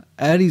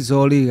အဲ့ဒီ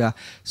ဇောလေးက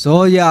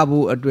ဇောရ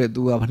ဖို့အတွက်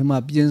သူကပထမ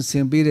ပြင်ဆ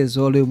င်ပေးတဲ့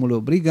ဇောလေးမ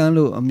လို့ပရိကံ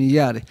လို့အမည်ရ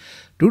တယ်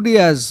ဒုတိ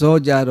ယဇော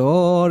ကြ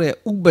တော့တဲ့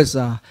ဥပ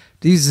စာ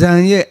ဒီဇံ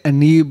ရဲ့အ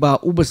နိပါ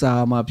ဥပစာ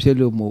မှာဖြစ်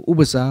လို့မို့ဥ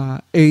ပစာ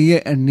အိမ်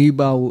ရဲ့အနိ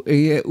ပါကိုအိ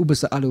မ်ရဲ့ဥပ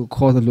စာလို့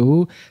ခေါ်သလို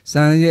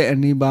ဇံရဲ့အ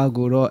နိပါ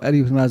ကိုတော့အဲ့ဒီ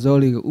ပထမဇော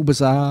လေးကိုဥပ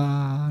စာ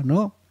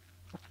နော်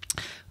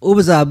ဥပ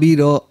စာပြီး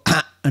တော့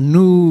အ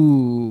နု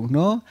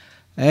နော်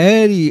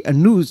အဲ့ဒီအ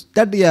နုတ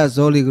တ္တယ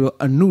ဇောလေးကိုတော့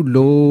အနု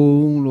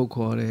လုံလို့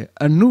ခေါ်တယ်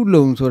အနု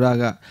လုံဆိုတာ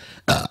က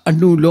အ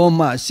နုလော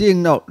မရှေ့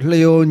နောက်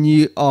လျော်ညီ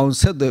အောင်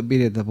ဆက်သွယ်ပေး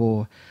တဲ့သဘော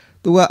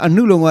သူကအ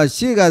နုလုံက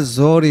ရှေ့က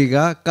ဇောတွေက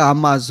ကာ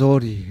မဇော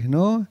တွေ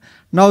နော်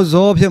နောက်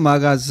ဇောဖြစ်မှာ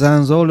ကဇံ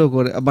ဇောလို့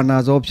ခေါ်တယ်အပနာ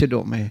ဇောဖြစ်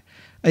တော့မယ်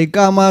အဲ့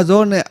ကာမ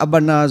ဇောနဲ့အပ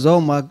နာဇော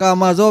မှာကာ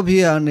မဇောဖြ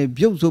စ်ရနဲ့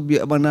ပြုတ်ဆို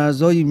ပြီးအပနာ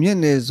ဇောကြီးမြင့်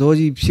တဲ့ဇော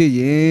ကြီးဖြစ်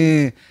ရင်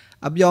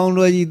အပြောင်း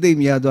လဲကြီးသိမ့်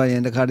မြသွားရ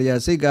င်တခါတ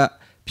ည်းစိတ်က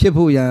ဖြစ်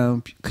ဖို့ရန်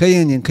ခဲရ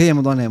င်မ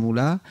သွားနိုင်ဘူး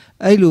လား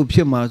အဲ့လိုဖြ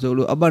စ်မှာဆို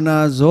လို့အပနာ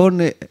ဇော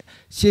နဲ့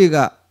ရှေ့က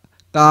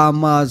ကာ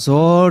မ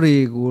ဇောတွေ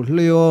ကို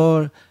လျော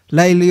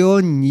လိုက်လျော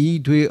ညီ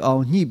ထွေအော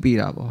င်ညှိပေး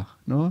တာပေါ့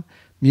နော်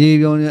မြေ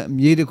ပြောင်းနဲ့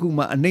မြေတစ်ခု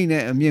မှအနှိမ့်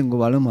နဲ့အမြင့်ကို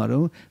ဘာလို့မှာ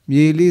တော့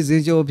မြေလေးစ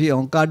င်းကျော်ဖြစ်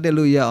အောင်ကားတက်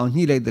လို့ရအောင်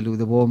ညှိလိုက်တယ်လို့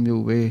သဘော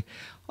မျိုးပဲ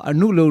အ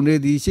နုလုံတွေ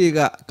ဒီရှေ့က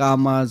ကာ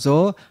မ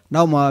ဇော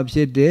နောက်မှာဖြ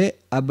စ်တဲ့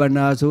အပ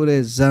နာဆို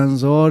တဲ့ဇံ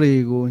ဇောတွေ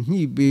ကို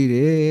ညှိပေးတ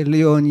ယ်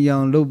လျော်ညီအော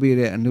င်လုပ်ပေး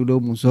တဲ့အနုလုံ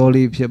မှုဇော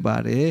လေးဖြစ်ပါ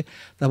တယ်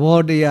သဘော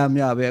တရား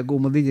မြပဲအကို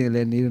မသိချင်လ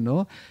ည်းနေလို့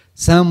နော်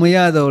ဇံမရ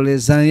တော့လေ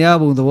ဇံရ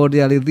ပုံသဘောတ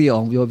ရားလေးသိ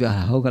အောင်ပြောပြ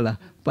တာဟုတ်ကလား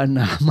ပ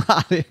ဏာမ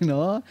လေး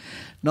နော်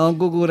နော်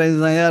ကိုတိုင်း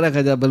ဇံရတဲ့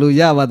ခါကျဘယ်လို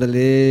ရပါသ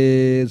လဲ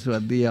ဆို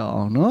တာသိရ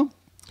အောင်နော်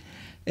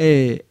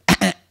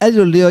အဲ့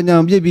လိုလျော်ညံ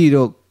ပြစ်ပြီး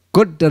တော့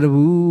ကုတ္တရ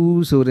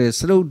ဘူးဆိုတဲ့စ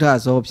ရုဒ္ဓ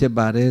ဇောဖြစ်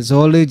ပါတယ်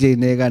ဇောလေးချိန်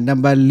တွေကနံ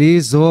ပါတ်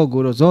4ဇော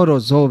ကိုတော့ဇော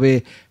တော့ဇောပဲ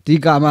ဒီ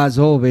ကာမ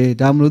ဇောပဲ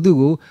ဒါမလို့သူ့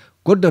ကို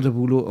ကုတ္တရ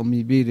ဘူးလို့အမ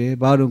ည်ပေးတယ်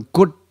ဘာလို့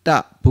ကုတ္တ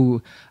ဘူး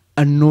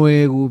အနွ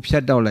ယ်ကိုဖြ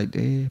တ်တောက်လိုက်တ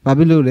ယ်ဘာ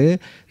ဖြစ်လို့လဲ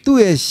သူ့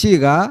ရဲ့ရှေ့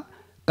က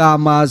ကာ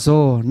မ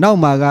ဇောနောက်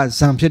မှာက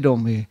ဇံဖြစ်တော့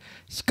မယ်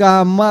ကာ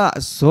မ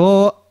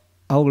ဇော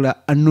ဟုတ်လား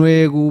အနွ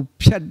ယ်ကို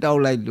ဖြတ်တော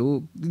က်လိုက်လို့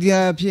တ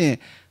ရားဖြင့်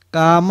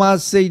ကာမ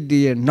စိတ်တ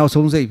ည်းရဲ့နောက်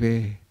ဆုံးစိတ်ပဲ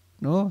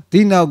နော်ဒီ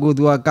နောက်ကို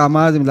သူကကာမ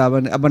စမလာဘဲ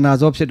နဲ့အပနာ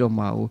ဇောဖြစ်တော့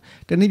မှာဟုတ်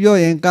တနည်းပြော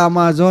ရင်ကာမ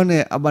ဇော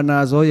နဲ့အပနာ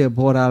ဇောရဲ့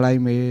ပေါ်လာလို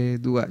က်မယ်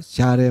သူက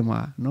ရှားထဲမှာ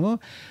နော်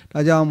ဒါ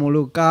ကြောင့်မို့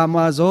လို့ကာမ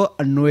ဇော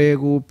အနွယ်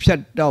ကိုဖြ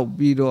တ်တောက်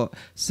ပြီးတော့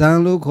ဇံ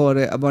လို့ခေါ်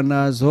တဲ့အပ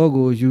နာဇော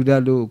ကိုယူတ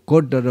တ်လို့ဂု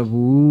တ္တရ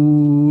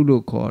ဘူး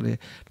လို့ခေါ်တယ်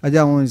ဒါ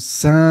ကြောင့်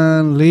ဇံ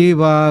၄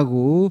ပါး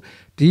ကို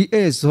ဒီ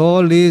ဇော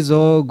လေး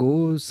ဇောကို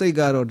စိတ်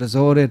ကတော့တ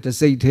ဇောတဲ့တ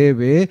စိတ်သေး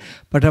ပဲ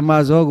ပထမ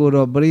ဇောကို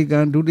တော့ပရိကံ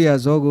ဒုတိယ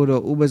ဇောကို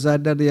တော့ဥပဇာ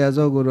တတိယ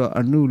ဇောကိုတော့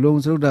အနု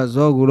လုံးသုဒ္ဓ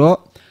ဇောကိုတော့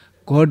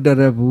ဂေါတ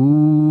ရ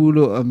ဘူး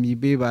လို့အမည်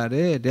ပေးပါတ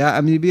ယ်ဒါ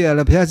အမည်ပေးရ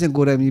လဲဘုရားရှင်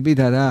ကိုယ်တိုင်အမည်ပေး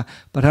ထားတာ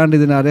ပဋ္ဌာန်းဒေ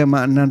သနာထဲမှာ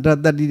အနန္တ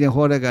တတ္တိနဲ့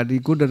ဟောတဲ့ကဒီ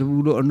ဂေါတရ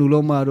ဘူးလို့အနု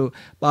လုံးမတို့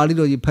ပါဠိ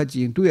တော်ကြီးဖတ်ကြ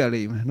ည့်ရင်တွေ့ရ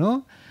လိမ့်မယ်နော်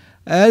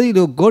အဲဒီ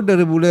လိုဂေါတ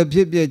ရဘူးလည်းဖြ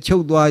စ်ဖြစ်ချု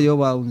ပ်သွားရော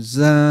ပါအောင်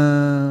ဇံ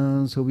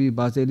ဆိုပြီး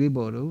ဗာစိတ်လေး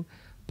ပေါ်တော့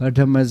ပထ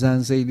မဇန်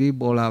စိတ်လေး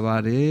ပေါ်လာပါ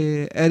တယ်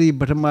အဲ့ဒီ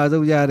ပထမ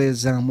ဆုံးရတဲ့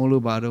ဇန်မို့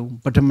လို့ပါတော့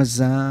ပထမဇ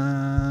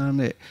န်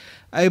တဲ့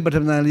အဲ့ပထ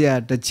မဇန်လေးက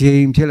တစ်ချိ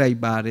န်ဖြစ်လိုက်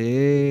ပါတ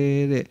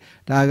ယ်တဲ့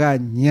ဒါက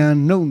ညံ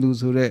နှုတ်သူ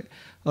ဆိုတဲ့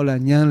ဟုတ်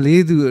လားညံ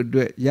လေးသူအတွ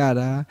က်ရ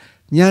တာ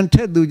ညံထ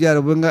က်သူကြ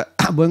တော့ဘင်္ဂ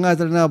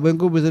သရဏဘင်္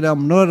ဂုပ္ပစရ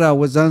မနောရ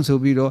ဝဇန်ဆို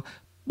ပြီးတော့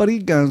ပရိ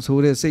ကံဆို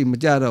တဲ့စိတ်မ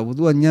ကြတော့ဘူး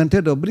သူကညံထ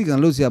က်တော့ပရိကံ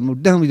လို့ဆရာမလို့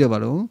တန်းပြီးတော့ပါ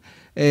တော့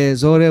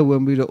ဇောရဲဝ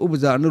င်ပြီးတော့ဥပ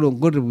ဇာအနုလုံး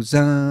ဂုတ္တဘူး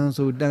ဇံ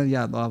ဆိုတန်းရ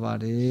သွားပါ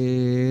တ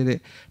ယ်တဲ့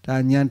ဒါ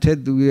ညံထက်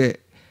သူရဲ့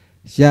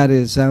ရ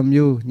တဲ့ဇံ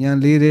မျိုးညံ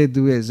လေးတဲ့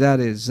သူရဲ့ရ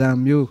တဲ့ဇံ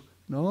မျိုး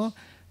နော်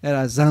အဲ့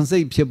ဒါဇံစိ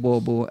တ်ဖြစ်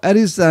ပေါ်ပေါ်အဲ့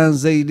ဒီဇံ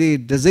စိတ်လေး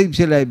တစိတ်ဖြ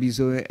စ်လိုက်ပြီ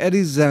ဆိုရင်အဲ့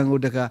ဒီဇံကို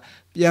တခါ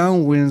ပြန်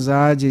ဝင်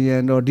စားခြင်းရ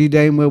တော့ဒီ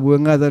တိုင်းမှာဘွေ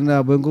ငါသနာ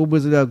ဘွေကုပ္ပ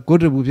စရဂု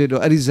တ္တဘူးဖြစ်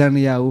တော့အဲ့ဒီဇံ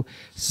နေရာကို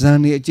ဇံ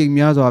နေအကျိတ်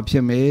များစွာဖြ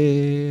စ်မ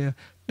ယ်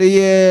တ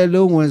ရေ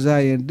လုံးဝင်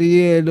စားရင်တ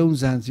ရေလုံး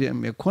ဇံဖြစ်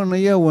မယ်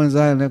9ရက်ဝင်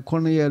စားရင်လည်း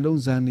9ရက်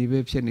လုံးဇံနေပဲ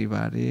ဖြစ်နေ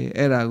ပါတယ်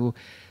အဲ့ဒါကို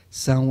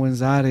ဇံဝင်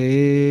စားတ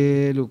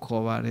ယ်လို့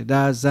ခေါ်ပါတယ်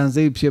ဒါဇံ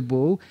စိတ်ဖြစ်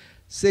ဖို့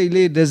စိတ်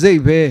လေးတစ်စိ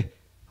တ်ပဲ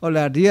ဟုတ်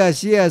လားဒီက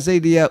ရှေ့ရစိ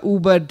တ်တွေကဥ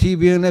ပတိ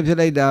ပင်နဲ့ဖြစ်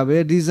လိုက်တာပဲ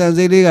ဒီဇံ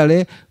စိတ်လေးကလ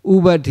ည်းဥ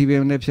ပတိပ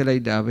င်နဲ့ဖြစ်လို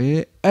က်တာပဲ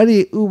အဲ့ဒီ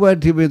ဥပ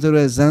တိပင်ဆို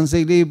တဲ့ဇံစိ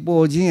တ်လေး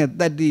ပေါ်ခြင်းရဲ့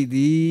တတ္တိသ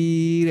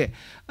ည်တဲ့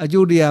အ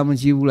ကျိုးတရားမ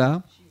ရှိဘူးလား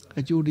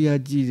အကျိုးတရား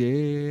ကြည့်တယ်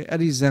အဲ့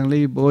ဒီဇံ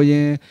လေးပေါ်ရ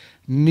င်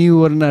နိဝ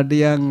ရဏတ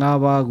ရား၅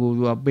ပါးကို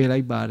သူကပယ်လို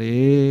က်ပါတ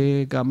ယ်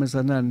ကာမစ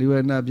နနိဝရ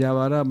ဏဗျာ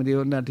ပါဒမနိဝ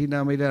ရဏထိနာ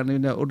မိတ်နိဝ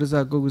ရဏဥဒ္ဒစ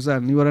ကုက္ကုစ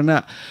နိဝရဏ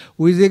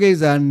ဝိသေကိစ္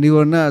စနိဝ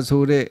ရဏ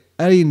ဆိုတဲ့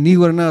အဲ့ဒီနိ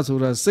ဝရဏဆို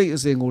တာစိတ်အ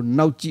စဉ်ကို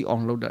နောက်ကြည့်အော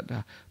င်လုပ်တတ်တာ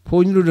ဘု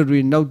န်းကြီးတို့တွေ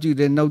နောက်ကြည့်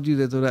တယ်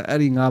ဆိုတာအဲ့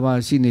ဒီ၅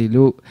ပါးရှိနေ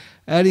လို့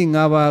အဲ့ဒီ၅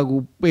ပါး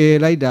ကိုပယ်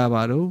လိုက်တာ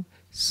ပါတော့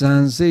ဇ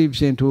န်စိတ်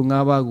ဖြင့်ထို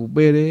၅ပါးကိုပ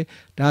ယ်တယ်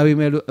ဒါပေ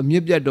မဲ့လို့အမြ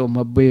င့်ပြတ်တော့မ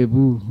ပယ်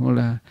ဘူးဟုတ်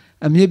လား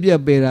အမြင့်ပြတ်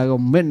ပယ်တာက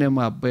မဲ့နဲ့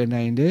မှပယ်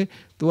နိုင်တယ်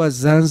သူက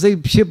ဇန်စိတ်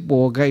ဖြစ်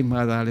ပေါ်ခိုက်မှ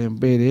သာလည်း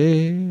ပယ်တယ်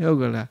ဟုတ်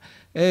ကလား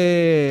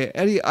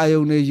အဲ့ဒီအာယု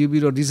န်တွေယူ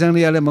ပြီးတော့ဒီဇန်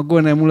တွေကလည်းမကွ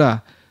ယ်နိုင်ဘူးလား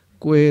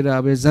ကွယ်တာ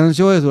ပဲဇန်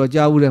လျှောရဲဆိုတာ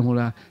ကြားဘူးတယ်မဟုတ်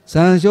လားဇ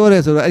န်လျှောရဲ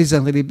ဆိုတော့အဲ့ဒီဇ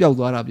န်စိတ်လေးပျောက်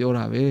သွားတာပြော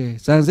တာပဲ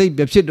ဇန်စိတ်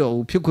ပြဖြစ်တော့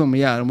ဘူးဖြစ်ခွင့်မ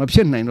ရတော့မဖြ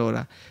စ်နိုင်တော့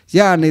တာရ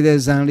နေတဲ့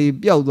ဇန်လေး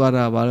ပျောက်သွား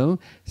တာဘာလို့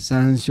ဇ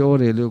န်လျှော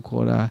တယ်လို့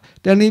ခေါ်တာ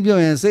တနည်းပြော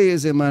ရင်စိတ်အ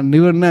စဉ်မှာနိ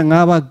ဝရဏ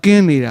၅ပါးက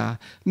င်းနေတာ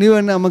နိဝရ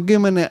ဏမက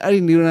င်းမနဲ့အဲ့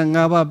ဒီနိဝရဏ၅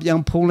ပါးပြန်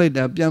ဖုံးလိုက်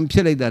တာပြန်ဖြ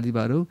စ်လိုက်တာဒီ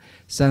ပါတော့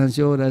ဇန်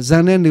လျှောတာဇ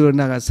န်နဲ့နိဝရ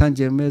ဏကဆန့်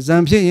ကျင်ပဲဇ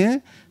န်ဖြစ်ရင်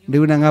နိ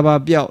ဝရဏ၅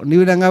ပါးပျောက်နိ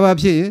ဝရဏ၅ပါး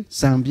ဖြစ်ရင်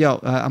ဇံပျောက်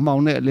အမှော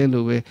င်နဲ့အလင်း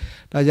လိုပဲ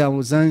ဒါကြောင့်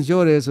ဇံ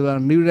လျှောတယ်ဆိုတာ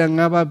နိဝရဏ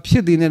၅ပါးဖြ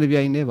စ်တဲ့နဲ့တ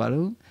ပြိုင်တည်းပါ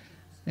လို့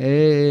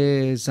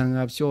ဇံက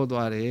လျှော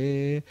သွားတယ်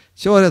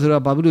လျှောတယ်ဆိုတာ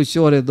ဘာဖြစ်လို့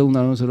လျှောတယ်သုံး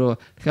တာလို့ဆိုတော့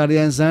ခါတ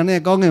ည်းဇံနဲ့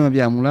ကောင်းငင်မ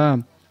ပြန်ဘူးလား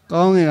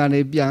ကောင်းငင်ကနေ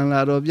ပြန်လာ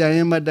တော့ပြန်ရ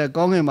င်မတ်တက်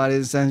ကောင်းငင်ပါလေ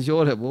ဇံ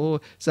လျှောတယ်ဗော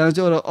ဇံ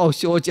လျှောတော့အောက်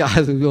လျှောကြ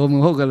ဆိုပြောမ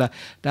ဟုတ်ကလား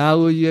ဒါ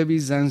ကိုရွေး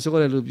ပြီးဇံလျှော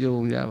တယ်လို့ပြော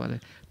ပုံရပါတယ်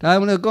ဒါ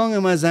မှမဟုတ်ကောင်းင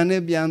င်မှာဇံ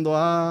နဲ့ပြန်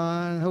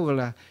သွားဟုတ်က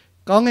လား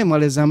ကောင်းငင်မှာ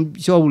လည်းဇံ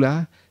လျှောဘူးလား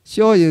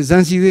လျှောရင်ဇ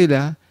န်ရှိသေး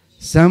လား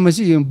ဇန်မ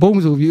ရှိရင်ဘုံ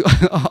ဆိုပြီး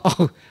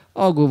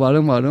အောက်ကိုဘာ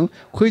လို့မလို့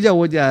ခွေးကြ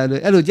ဝတ်ကြတ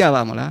ယ်အဲ့လိုကြ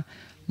ပါမလား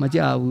မကြ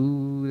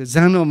ဘူးဇ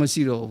န်တော့မ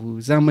ရှိတော့ဘူး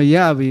ဇန်မရ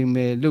ပြီမ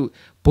ယ်လို့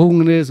ဘုံ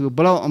ကလေးဆိုဘ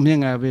လောက်အမြင့်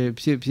ငါပဲ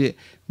ဖြစ်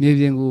မြေ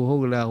ပြင်ကိုဟု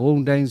တ်ကလားဝုံ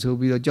တိုင်းဆို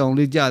ပြီးတော့ကြောင်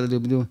လေးကြတယ်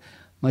လို့မျိုး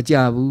မကြ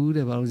ဘူး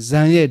တဲ့ဘာလို့ဇ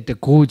န်ရဲ့တ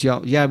ကိုးကြော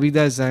င်ရပြီး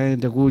သားဇန်ရဲ့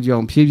တကိုးကြော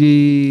င်ဖြည်းဖြ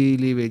ည်း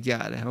လေးပဲကြ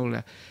တယ်ဟုတ်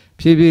လား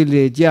ဖြည်းဖြည်း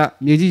လေးကြ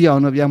မြေကြီးကြောင်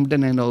တော့ပြန်မတ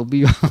က်နိုင်တော့ဘူး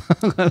ပြီးပါ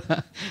ဟုတ်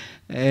လား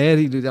အဲ့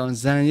ဒီလူကြောင့်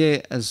ဇန်ရဲ့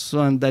အစွ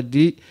မ်းတ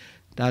တိ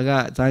ဒါက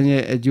ဇန်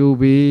ရဲ့အကျိုး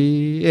ပေး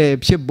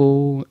ဖြစ်ပုံ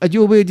အ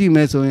ကျိုးပေးကြည့်မ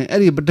ယ်ဆိုရင်အဲ့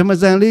ဒီပထမ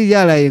ဇန်လေးရ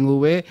လာရင်ကို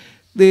ပဲ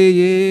သေ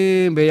ရ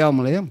င်ပဲရောက်မ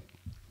လဲ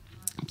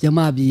ပြမ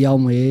ပြည်ရော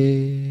က်မယ်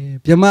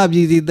ပြမပြ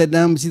ည်စီတက်တ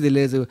မ်းမရှိတယ်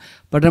လေဆို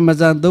ပထမ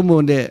ဇန်သုံး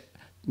ပုံတဲ့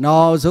နော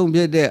က်ဆုံးဖြ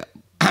စ်တဲ့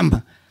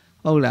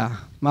ဟုတ်လား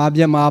မာ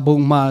ပြမဘုံ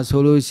မှာ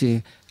ဆိုလို့ရှိရင်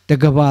တ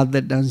ကဘာတ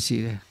က်တမ်းရှိ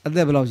တယ်အသ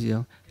က်ဘယ်လောက်ရှိ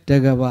အောင်တ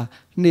ကဘာ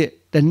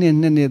တစ်နှစ်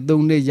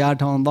3နှစ်ရာ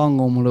ထောင်သောင်း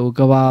ကုန်မလို့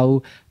ကဘာဦး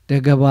တ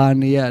ကဘာ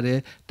နေရတယ်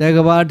တက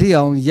ဘာထိ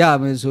အောင်ရ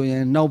မယ်ဆိုရ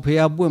င်နောက်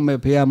ဖះပွင့်မဲ့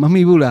ဖះမ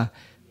မိဘူးလား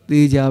သေ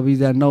ချာပြီး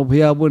သားနောက်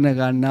ဖះပွင့်တဲ့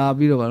ကနာ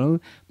ပြီးတော့ဗောနော်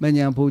မ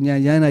ညံဖုန်ညံ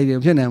ရမ်းနိုင်တယ်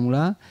ဖြစ်နိုင်မ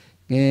လား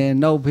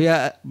နောက်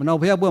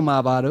ဖះပွင့်မှာ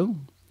ပါတော့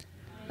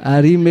အာ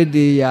ရိမ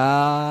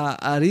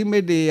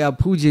တေယ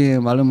ဖူးခြင်း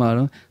ဘာလို့မှာ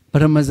တော့ပ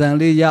ထမဇန်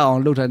လေးရအော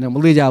င်လှုပ်ထားတယ်မ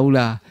သိကြဘူး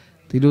လား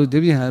ဒီလိုဒီ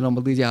ပြင်ဟာတော့မ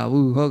သိကြ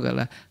ဘူးဟုတ်က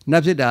လားန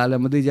တ်ဖြစ်တာလ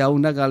ည်းမသိကြ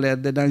ဘူးနတ်ကလည်း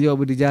တက်တန်းရောက်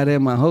ပြီးဒီကြားထဲ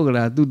မှာဟုတ်က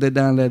လားသူတက်တ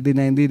န်းလည်းသိ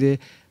နိုင်သေးတယ်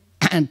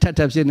ထ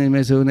ပ်ဖြစ်နေမ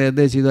ယ်ဆိုရင်အသ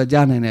က်ရှိတော့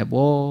ကြားနိုင်တယ်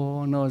ပေါ့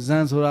နော်ဇ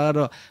န်ဆိုတာက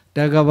တော့တ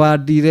ကဘာ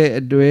တီးတဲ့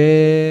အတွေ့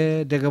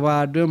တကဘာ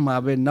အတွင်းမှာ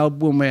ပဲနောက်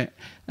ပွင့်မဲ့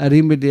အရိ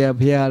မတရာ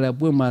ဖះလည်း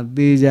ပွင့်မှာ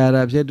သေးကြ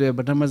တာဖြစ်တယ်ပ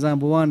ထမဇန်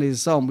ဘဝကနေ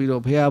စောင့်ပြီး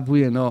တော့ဖះဖူး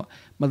ရင်တော့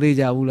မသေး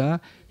ကြဘူးလား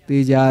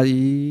သေးကြပြီ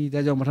ဒါ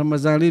ကြောင့်ပထမ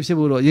ဇန်လေးဖြစ်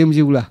ဖို့တော့အရေးမ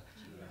ကြီးဘူးလား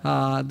ဟာ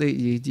သိ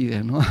အရေးကြီးတ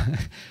ယ်နော်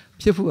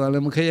ဖြစ်ဖို့ကလ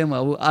ည်းမခဲရမှာ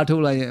ဘူးအားထု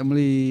တ်လိုက်ရင်အမ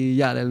လီ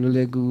ရတယ်လွယ်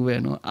လွယ်ကူကူပဲ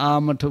နော်အား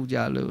မထုတ်ကြ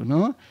လို့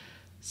နော်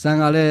ဇန်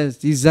ကလည်း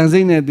ဒီဇန်စိ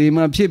တ်နဲ့ဒီ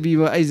မှာဖြစ်ပြီး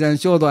တော့အဲ့ဇန်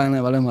လျှော့သွားရင်လ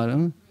ည်းဘာလဲမှာ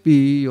တော့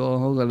ပြီးရော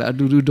ဟုတ်ကလည်းအ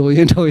တူတူတော်ရ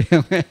င်တော်ရ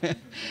င်ပဲ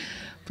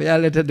ဘုရား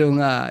လက်ထက်တုန်း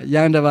ကရ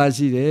န်တစ်ပါး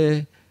ရှိတယ်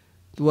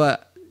သူက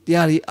တ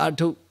ရားကြီးအား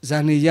ထုတ်ဇ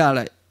န်နေရ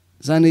လိုက်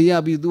ဇန်နေရ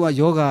ပြီးသူက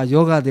ယော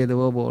ဂတဲ့သ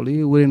ဘောပေါ့လေ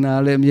ဝေဒနာ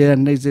လည်းအမြဲ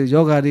နှိမ့်စေ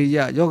ယောဂ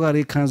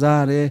တွေခံ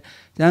စားရတယ်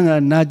ကျန်က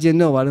နာကျင်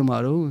တော့ဘာလို့မှာ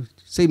တော့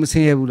စိတ်မဆ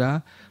င်းရဲဘူးလား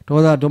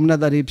ဒေါမန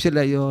တတွေဖြစ်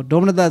လိုက်ရောဒေါ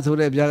မနတဆို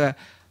တဲ့ဘုရားက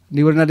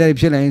နိဝရဏတွေ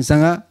ဖြစ်လိုက်ရင်ဇ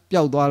န်က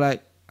ပျောက်သွားလိုက်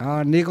ဟာ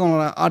နေကောင်း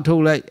လာအထု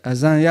တ်လိုက်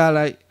ဇန်ရ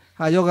လိုက်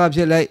ဟာယောဂဖြ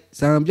စ်လိုက်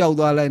ဇန်ပျောက်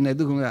သွားလိုက်နဲ့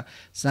သူက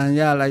ဇန်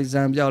ရလိုက်ဇ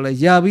န်ပျောက်လိုက်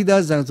ရပြီး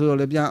သားဇန်ဆိုတော့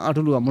လည်းပြန်အ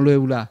ထုတ်လို့ကမလွယ်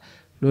ဘူးလား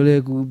လွ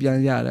ယ်ကူပြန်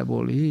ရတယ်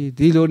ပေါ့လေ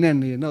ဒီလိုနဲ့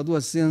နေတော့သူက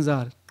စဉ်း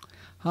စား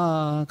ဟာ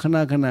ခ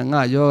ဏ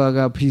ငါယောဂက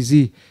ဖီ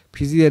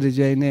စီတဲ့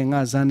ကြိမ်နဲ့ငါ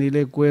ဇန်နေ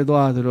လေးကွဲ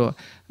သွားဆိုတော့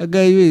အက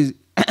ယ်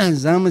၍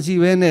ဇန်မရှိ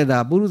ဘဲနဲ့ဒါ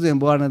ပုရုဇဉ်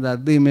ဘဝနဲ့ဒါ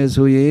သိမယ်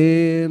ဆိုရ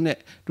င်တဲ့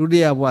ဒုတိ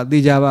ယဘဝသိ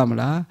ကြပါမ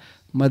လား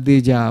မသိ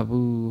ကြ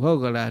ဘူးဟုတ်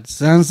ကလား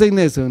ဇန်စိတ်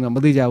နဲ့ဆိုရင်တော့မ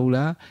သိကြဘူး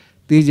လား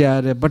သိကြ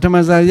တယ်ပထမ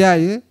ဇန်ရ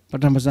ရင်ပ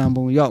ထမဇန်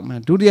ဘုံရောက်မယ်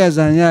ဒုတိယဇ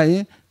န်ရရ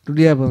င်ဒု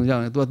တိယဘုံရော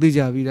က်ရင်သူကသိ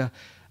ကြပြီလား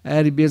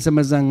အဲ့ဒီပိစမ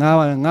ဇန်၅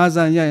ဇ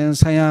န်ရရင်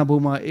ဆံရဘုံ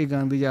မှာဧကံ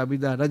သိကြပြီ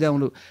သားဒါကြောင့်မ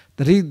လို့တ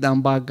တိတံ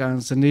ပါကံ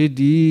စနေ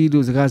တီ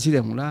လို့စကားရှိတ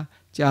ယ်မဟုတ်လား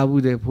ကြား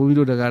ဘူးတယ်ဘုန်းကြီး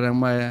တို့တရားဓမ္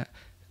မ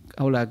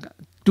ဟုတ်လား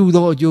တူ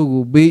သောအကျိုး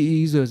ကိုပေးဤ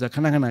ဆိုတာခ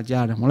ဏ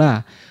ကြားတယ်မဟုတ်လား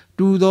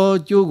တူသော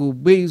အကျိုးကို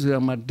ပေးဆိုတာ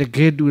မှတက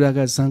ယ်တူတာက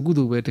ဇန်ကု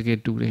သိုလ်ပဲတကယ်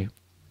တူတယ်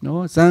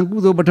နော်ဇန်ကု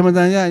သိုလ်ပထမဇ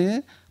န်ရရင်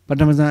ပ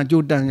ထမဇန်အ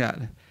ကျိုးတန်းရ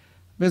တယ်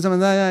ပိစမ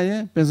ဇန်ရရ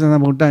င်ပိစမဇ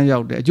န်ဘုံတန်းရော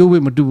က်တယ်အကျိုးပဲ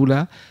မတူဘူး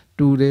လား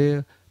တူတယ်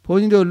ဘုန်း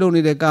ကြီးတို့လုပ်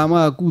နေတဲ့ကာမ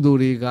ကုသိုလ်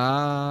တွေက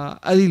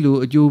အဲ့ဒီလို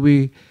အကျိုး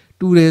ပေး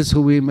တူတယ်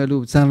ဆိုပေမဲ့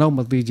လို့ဇန်တော့မ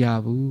သေးကြ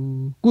ဘူး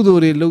ကုသို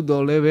လ်တွေလုပ်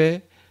တော်လည်းပဲ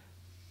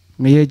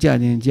ငရဲကြ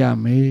ခြင်းကြ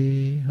မယ်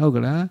ဟုတ်က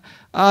လား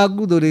အာ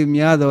ကုသိုလ်တွေ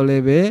များတော်လ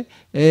ည်းပဲ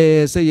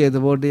စိတ်ရဲ့သ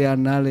ဘောတရား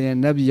နားလည်ရင်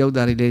နတ်ပြည်ရောက်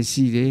တာတွေလည်း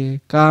ရှိတယ်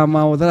ကာမ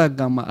ဝဒရ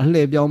ကမ္မအလှ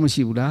ည့်ပြောင်းမ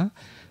ရှိဘူးလား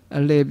အ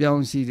လှည့်ပြော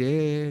င်းရှိတ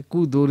ယ်ကု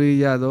သိုလ်တွေ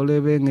ရတော်လ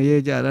ည်းပဲငရဲ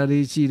ကြတာတွေ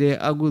ရှိတယ်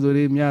အကုသိုလ်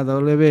တွေများ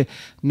တော်လည်းပဲ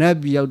နတ်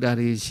ပြည်ရောက်တာ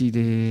တွေရှိတ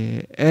ယ်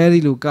အဲဒီ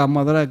လိုကာမ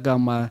ဝဒရက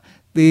မ္မ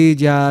သေ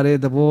ကြတဲ့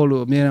သဘော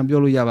လို့အမြဲတမ်းပြော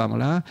လို့ရပါမ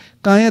လား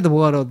ကံရဲ့သ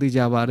ဘောကတော့သေ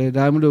ကြပါတယ်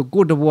ဒါမှမဟုတ်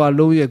ကိုယ်တဘွား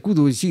လုံးရဲ့ကု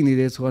သိုလ်ရှိနေ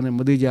တယ်ဆိုတာနဲ့မ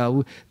သေကြ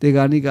ဘူးတေ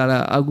ဂာနိကာလ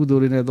အကုသို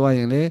လ်တွေနဲ့သွားရ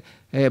င်လည်း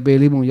အပေ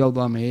လေးပုံရောက်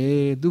သွားမ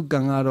ယ်သူကံ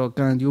ကတော့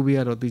ကံကျိုးပေးရ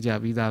တော့သေကြ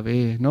ပြီးသားပဲ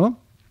နော်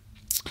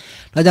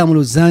ဒါကြောင့်မ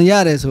လို့ဇန်ရ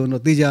တယ်ဆို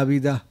တော့သေချာ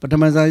ပြီးသားပထ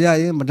မဇန်ရ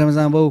ရင်ပထမဇ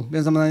န်ဘုံပြ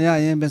င်စမဇန်ရ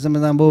ရင်ပြင်စမ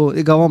ဇန်ဘုံ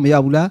ဧကောင်မရ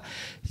ဘူးလား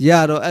ရ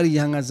တော့အဲ့ဒီ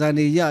ဟန်ကဇန်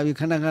နေရပြီ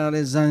ခဏ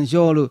လေးဇန်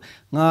လျှော့လို့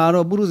ငါ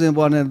တော့ပုရုဇဉ်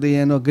ဘွားနဲ့သေရ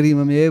င်တော့ဂရိ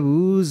မမြဲ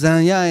ဘူးဇ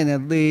န်ရရင်လ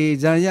ည်းသေ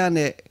ဇန်ရ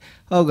နဲ့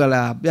ဟုတ်က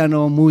လားပြန်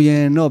တော်မူရ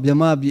င်တော့ဗြဟ္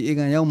မပြည်ဧ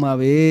ကန်ရောက်မှာ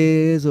ပဲ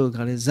ဆို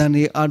ခါလေဇန်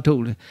နေအထု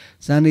တ်လေ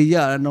ဇန်နေရ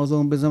နောက်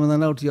ဆုံးပြင်စမဇန်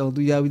လောက်ထီအောင်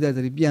သူရပြီးသား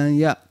ဆိုပြီးပြန်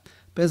ရ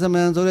ပြင်စမ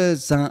ဇန်ဆိုတဲ့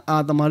ဇန်အာ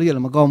တမာရီကလ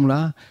ည်းမကောင်းဘူး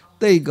လား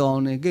တိတ်ကော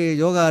င်းနေကဲ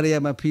ယောဂတွေက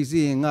မှဖီစီ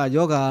ရင်ငါ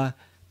ယောဂ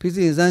ဖီ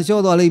စီဇန်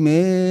လျှော့သွားလိမ့်မ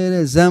ယ်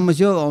တဲ့ဇန်မ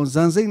လျှော့အောင်ဇ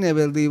န်စိတ်နဲ့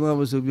ပဲသေမှာ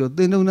မဆိုပြီးတော့တ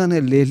င်းတုံး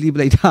နဲ့လေလှိပ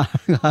လိုက်တာ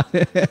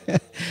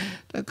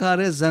တခါ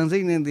တည်းဇန်စိ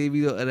တ်နဲ့သေ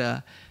ပြီးတော့အဲ့ဒါ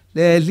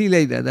လေလှိ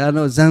လိုက်တာဒါ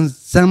တော့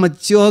ဇန်မ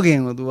ကြောခင်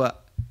ကို तू က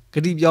ဂ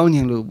တိပြောင်းခြ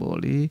င်းလို့ပေါ့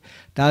လေ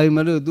ဒါပေ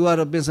မဲ့လို့ तू က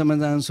တော့ပင်စမ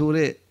ဇန်ဆို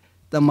တဲ့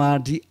တမာ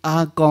တိ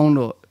အားကောင်း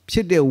တော့ဖြ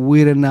စ်တဲ့ဝေ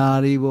ဒနာ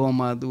တွေပေါ်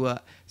မှာ तू က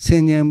ဆ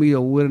င်ញင်ပြီး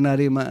တော့ဝေဒနာ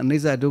တွေမှာအနိ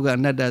စ္စဒုက္ခ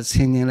အနတ္တဆ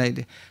င်ញင်လိုက်တ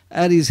ယ်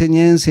အဲ့ဒီဆင်ញ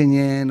င်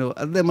တော့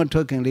အသက်မထွ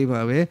က်ခင်လေး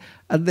ပါပဲ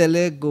အသက်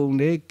လဲကုန်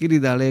တယ်ကိရိ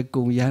တာလဲ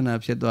ကုန်ရဟနာ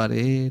ဖြစ်သွားတ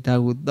ယ်ဒါ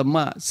ကိုသမ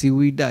ဇီ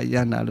ဝိတရ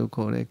ဟနာလို့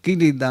ခေါ်တယ်ကိ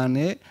ရိတာ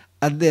နဲ့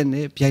အသက်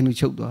နဲ့ပြိုင်လို့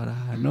ချုပ်သွားတာ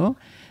နော်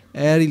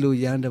အဲ့ဒီလို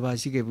ရဟန်းတစ်ပါး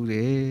ရှိခဲ့ဘူးတ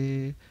ယ်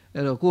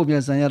အဲ့တော့ကိုယ့်မြ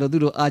န်ဆန်ရတော့သူ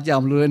တို့အားကြ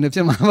မလို့လည်းဖြ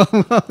စ်မှာပါမ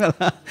ဟုတ်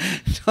လား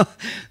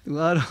သူက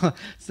တော့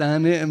ဇန်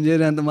နဲ့အမြဲ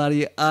တမ်းတမာ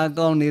ရီအား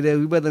ကောင်းနေတဲ့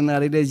ဝိပဿနာ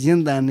တွေနဲ့ရ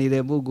င့်တန်နေ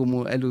တဲ့ပုဂ္ဂိုလ်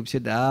မျိုးအဲ့လိုဖြ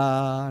စ်တာ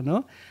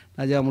နော်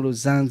ဒါကြောင့်မလို့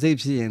ဇန်စိတ်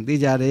ဖြစ်ရင်သိ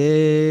ကြတ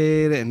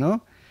ယ်တဲ့နော်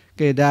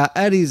ကဲဒါ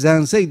အဲ့ဒီဇ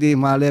န်စိတ်တွေ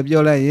မှာလည်း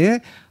ပြောလိုက်ရင်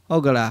ဟု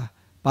တ်ကလား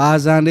ဘာ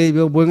ဇန်တွေ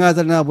ပြောဘွင်္ဂသ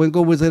နာဘွင်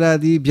ကုတ်ဝိသရာ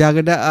တိဗျာက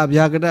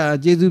တ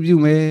ကျေစုပြု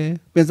မယ်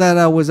ပင်စ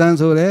ရာဝဇန်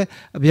ဆိုလေ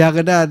အဗျာက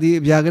တ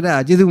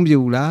ကျေစုမပြု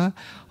ဘူးလား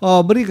ဟော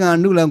ပရိက္ခ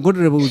ဏုလံဂုတ္တ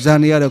ရဘုဇန်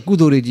တွေကတော့ကု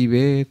သိုလ်တွေကြီး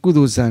ပဲကု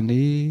သိုလ်ဇန်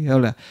တွေဟု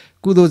တ်လား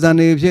ကုသိုလ်ဇန်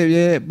တွေဖြစ်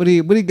ရဲ့ပရိ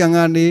က္ခဏက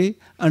နေ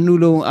အနု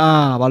လုံ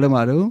အားဘာလို့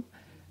မှာတော့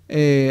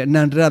အန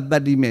န္တရ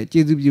တ္တိမဲ့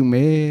ကျေစုပြုမ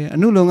ယ်အ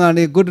နုလုံက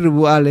နေဂုတ္တရ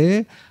ဘုအားလေ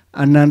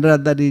အနန္တရ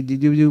တ္တိကျေ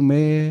စုပြုမ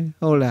ယ်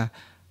ဟုတ်လား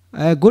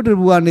ဂုတ္တရ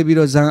ဘုကနေပြီး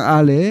တော့ဇန်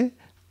အားလေ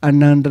အ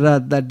နန္တရ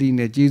တ္တိ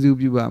နဲ့ကျေစု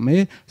ပြုပါမ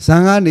ယ်ဇ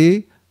န်ကနေ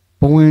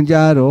ဘဝင်ကြ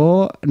တော့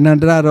အနန္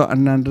တရတော့အ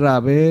နန္တရ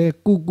ပဲ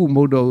ကုမ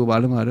ဟုတ်တော့ဘူးဘာ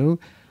လို့မှာတော့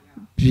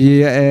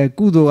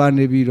ကုသိုလ်က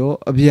နေပြီးတော့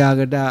အဗျာ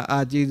ကတအာ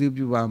ကျေးဇူး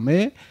ပြုပါမ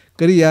ယ်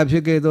ကရိယာဖြ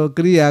စ်ခဲ့သောက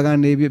ရိယာက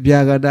နေပြီးဗျာ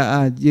ကတ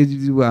အာကျေး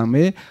ဇူးပြုပါမ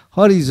ယ်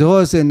ဟောဒီဇော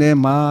အစဉ်ထဲ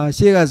မှာ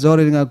ရှေ့ကဇော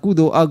တွေကကု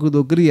သိုလ်အကု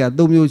သိုလ်ကရိယာ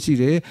၃မျိုးရှိ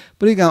တယ်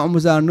ပရိကံဥပ္ပ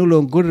စာနု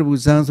လုံးဂုတ္တရပု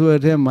ဇံဆို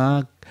တဲ့ထဲမှာ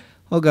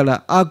ဟုတ်ကလား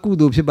အကု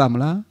သိုလ်ဖြစ်ပါမ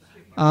လား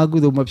အာကု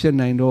သိုလ်မဖြစ်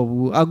နိုင်တော့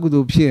ဘူးအကု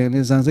သိုလ်ဖြစ်ရင်လ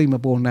ည်းဇန်စိတ်မ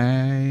ပေါ်နို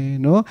င်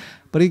နော်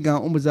ပရိကံ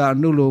ဥပ္ပစာအ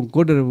နုလုံး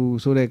ဂုတ္တရပု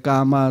ဆိုတဲ့ကာ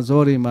မ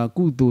ဇောတွေမှာ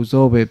ကုသိုလ်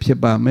ဇောပဲဖြစ်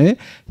ပါမယ်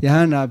ယဟ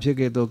န္တာဖြစ်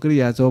ခဲ့သောကရိ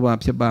ယာဇောပါ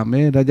ဖြစ်ပါမ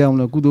ယ်ဒါကြောင့်မ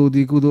လို့ကုသိုလ်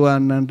ဒီကုသိုလ်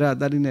အနန္တ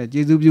တတိနဲ့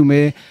ကျေးဇူးပြုမ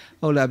ယ်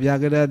ဟုတ်လားဗျာ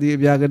ကရတိ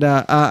ဗျာကရ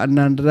အာအန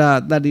န္တရ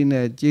တတိ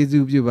နဲ့ကျေး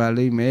ဇူးပြုပါ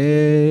လိမ့်မ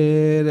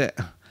ယ်တဲ့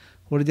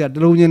ဟိုကြတ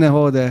လုံးချင်းနဲ့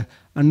ဟောတယ်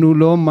အနု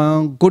လောမံ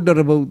ဂုတ္တရ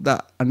ဗုဒ္ဓ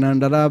အနန္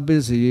တရာပ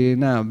စ္စယေ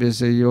နပစ္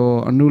စယော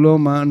အနုလော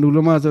မ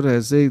ဆို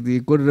တဲ့စိတ်ဒီ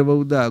ဂုတ္တရဗု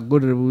ဒ္ဓဂု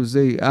တ္တရဘူး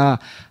စိတ်အာ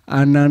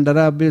အနန္တ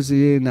ရာပစ္စ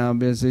ယေန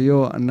ပစ္စ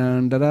ယောအန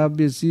န္တရာပ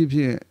စ္စည်းဖြ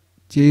င့်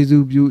ကျေး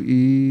ဇူးပြု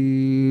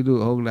၏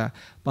လို့ဟုတ်လား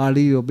ပါ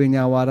ဠိတော်ပ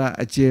ညာဝါဒ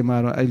အကျေမှာ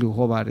တော့အဲ့လို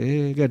ဟောပါတယ်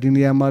ကဲဒီ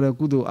နေရာမှာတော့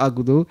ကုသိုလ်အ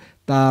ကုသိုလ်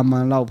တာမ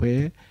န်လောက်ပဲ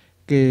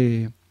ကဲ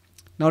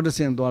နောက်တစ်ဆ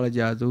င့်သွားလိုက်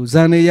ကြစို့ဇ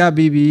န်နေရ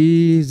ပြီးပြီ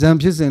ဇန်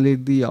ဖြစ်စဉ်လေး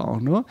သိအောင်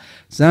နော်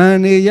ဇန်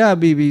နေရ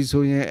ပြီးပြီ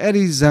ဆိုရင်အဲ့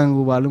ဒီဇန်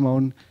ကိုဘာလို့မအော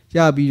င်ရ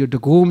ပြီးတော့တ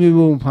ကိုးမျိုး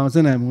မျိုးဖန်ဆ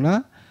င်းနိုင်ဘူး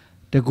လား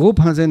တကိုး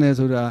ဖန်ဆင်းတယ်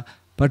ဆိုတာ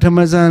ပထမ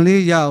ဇန်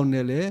လေးရအောင်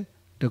နဲ့လေ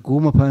တ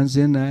ကိုးမဖန်ဆ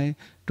င်းနိုင်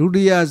ဒု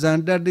တိယဇန်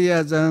တတိယ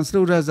ဇန်စ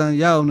တုထဇန်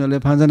ရအောင်နဲ့လေ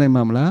ဖန်ဆင်းနိုင်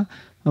မှာမလား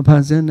မဖ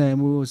န်ဆင်းနိုင်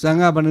ဘူးဇန်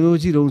ကဘယ်နှမျိုး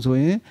ရှိတုံးဆို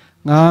ရင်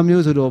၅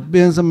မျိုးဆိုတော့ပ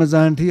င်စမဇ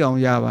န်ထိအောင်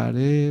ရပါတ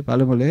ယ်ဘာ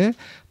လို့မလဲ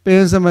ပ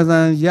င်စမဇ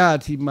န်ရအ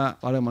ထိမှ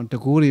ဘာလို့မတ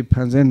ကိုးတွေဖ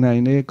န်ဆင်းနို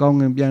င်တယ်ကောင်း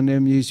ငင်ပြန်တယ်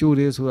မြေရှိုး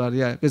တယ်ဆိုတာ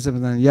တွေကပင်စမ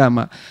ဇန်ရ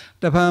မှ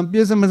တဖန်ပ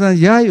င်စမဇန်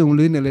ရယုံ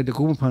လေးနဲ့လည်းတ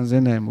ကိုးမဖန်ဆ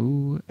င်းနိုင်ဘူး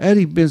အဲ့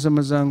ဒီပင်စမ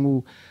ဇန်ကို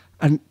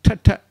ထ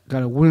က်က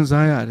ဝင်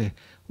စားရတယ်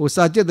ဟို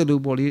စာကျက်တယ်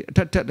လို့ပေါ့လေအထ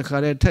က်တခါ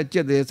တည်းထက်ကျ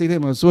က်တယ်စိတ်ထဲ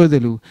မှာစွဲတ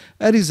ယ်လို့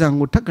အဲ့ဒီဇန်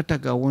ကိုထ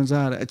က်ကဝင်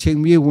စားရတယ်အချိန်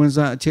မြေဝင်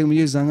စားအချိန်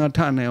မြေဇန်ကထ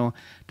နိုင်အောင်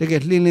တက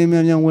ယ်လှင်း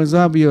မြန်ဝင်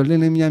စားပြီးတော့လှ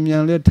င်းမြ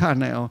န်လဲထ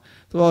နိုင်အောင်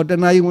ဆိုတ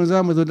ဏှာကြီးဝင်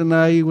စားမဆိုတ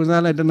ဏှာကြီးဝင်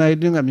စားလိုက်တဏှာကြီး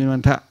တွင်းကမြ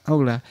န်ထဟု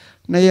တ်လား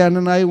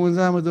200နာရီဝင်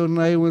စားမဆို2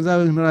နာရီဝင်စား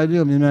ပြီး2နာရီတွ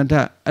င်းကမြန်ထ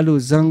အဲ့လို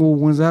ဇန်ကို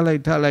ဝင်စားလို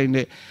က်ထလိုက်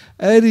နဲ့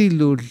အဲ့ဒီ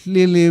လိုလှ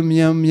င်းမြ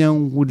န်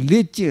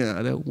လေ့ကျင့်ရ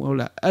တယ်ဟုတ်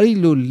လားအဲ့ဒီ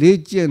လိုလေ့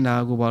ကျင့်တာ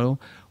ကိုဘာလို့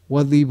ဝ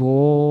တိ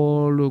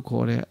ဘောလို့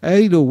ခေါ်တယ်အဲ့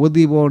ဒီလိုဝ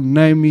တိဘော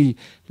နိုင်ပြီ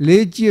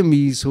လေးကျင့်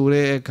ပြီဆို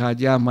တဲ့အခါ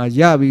ကျမှ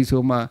ရပြီ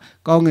ဆိုမှ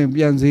ကောင်းငင်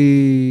ပြန်စီ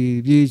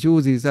ပြေ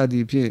ချိုးစီစသ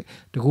ည်ဖြင့်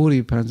တကိုးတွေ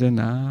ဖန်ဆင်း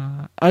တာ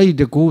အဲ့ဒီ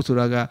တကိုးဆို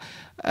တာက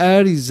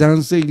အဲ့ဒီဇန်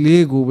စိတ်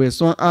လေးကိုပဲ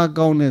စွမ်းအား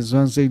ကောင်းတဲ့ဇ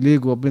န်စိတ်လေး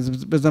ကိုပ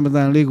စ္စမတ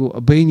န်လေးကို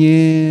အဘိညာ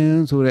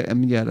ဉ်ဆိုတဲ့အ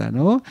မိရတာ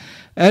နော်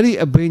အဲ့ဒီ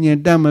အဘိညာဉ်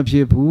တတ်မဖြ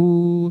စ်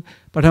ဘူး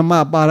ပထမ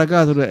ပါရက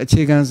ဆိုတဲ့အ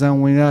ခြေခံဇန်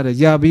ဝင်ရတယ်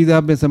ရပြီး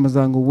သားပစ္စမဇ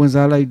န်ကိုဝင်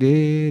စားလိုက်တ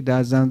ယ်ဒါ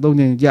ဇန်၃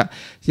ချိန်ကြ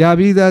ရ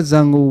ပြီးသားဇ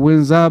န်ကိုဝ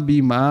င်စား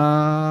ပြီးမှ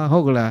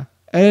ဟုတ်ကလား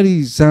အဲ့ဒီ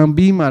ဇံ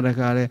ပြီးမှတ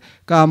ခါလေ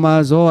ကာမ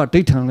ဇောကဒိ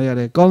ဋ္ဌံလဲရ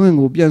တယ်ကောင်းကင်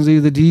ကိုပြန်စေ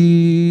သတ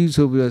ည်း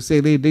ဆိုပြီးတော့စိ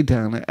တ်လေးဒိဋ္ဌံ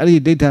လဲအဲ့ဒီ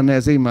ဒိဋ္ဌံ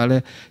နဲ့စိတ်မှာလဲ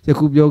ယ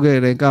ခုပြောခဲ့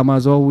တဲ့ကာမ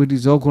ဇောဝိတိ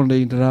ဇောခွန်လိ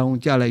န်တရားအော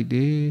င်ကြလိုက်တ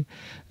ယ်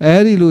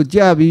အဲ့ဒီလိုကြ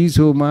ပြီး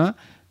ဆိုမှ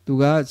သူ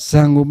က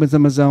ဇံကိုမစ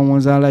မဇံဝ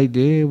င်စားလိုက်တ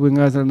ယ်ဝိင္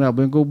ကသနာဘ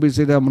င်ကုပိ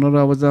စေတမနောရ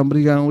ဝဇံပ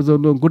ရိကံဥဇုံ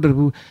လုံးကုတ္တရ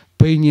ပု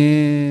ဘိညာ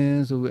ဉ်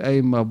ဆိုပြီး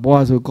အဲ့မှာ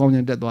ဘွားဆိုကောင်းကျ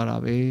င်တက်သွားတာ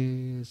ပဲ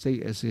စိ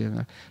တ်အစဉ်က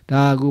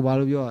ဒါကူဘာ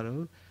လို့ပြောရ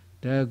တော့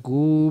တ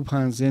ကူဖ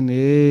န်ဆင်းတ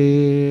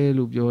ယ်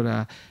လို့ပြောတာ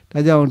ဒါ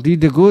ကြောင့်ဒီ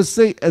တကူ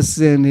စိတ်အစ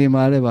ဉ်နေ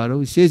မှာလည်းပါ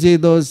တော့ရှေးရှေး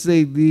သောစိ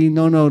တ်သည်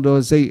နောက်သော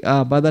စိတ်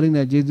အားဘာသာရိ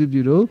နဲ့ကျေးဇူး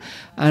ပြုတော့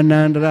အန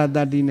န္တရတ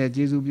တိနဲ့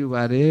ကျေးဇူးပြု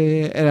ပါတယ်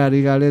အဲ့ဒါ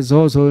တွေကလည်း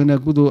ဇောဆိုရင်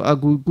ကုသိုလ်အ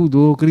ကု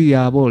သိုလ်ကရိ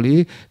ယာပေါ့လေ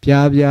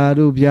ဗျာ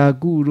တို့ဗျာ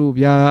ကုတို့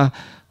ဗျာ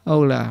ဟု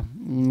တ်လား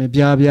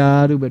ဗျာ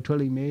တို့ပဲထွက်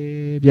လိမ့်မယ်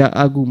ဗျာ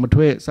အကုမ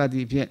ထွက်စသ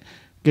ည်ဖြင့်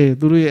ကဲ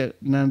သူတို့ရဲ့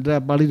နန္ဒ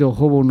ပါဠိတော်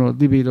ဟောပုံတော်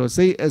သိပြီးတော့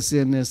စိတ်အစ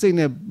ဉ်နဲ့စိတ်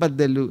နဲ့ပတ်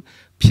သက်လို့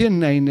ဖြစ်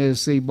နိုင်တဲ့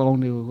စိတ်ပေါင်း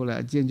တွေကိုဟုတ်လား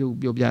အကျဉ်းချုပ်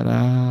ပြောပြတာ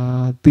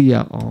သိရ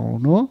အောင်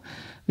နော်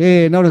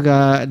နောက်တစ်ခါ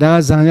ဒါ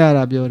ဇံရ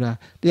တာပြောတာ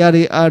တရား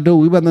တွေအာထုတ်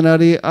ဝိပဿနာ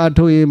တွေအာ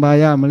ထုတ်ရင်ဘာ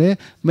ရမလဲ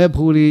မဲ့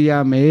ဖူတွေရ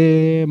မယ်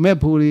မဲ့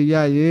ဖူတွေရ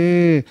ရ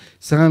င်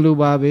ဇံလို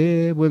ပါပဲ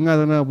ဝိင္က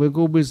သနာဝေ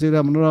ကုပိစေရ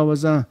မနောရဝ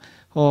ဇံ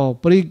ဟော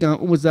ပရိကံ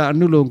ဥပ္ပဇာအ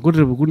နုလုံဂုတ္တ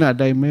ရပုကုဏအ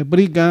တိုင်းပဲပ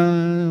ရိကံ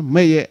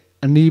မဲ့ရဲ့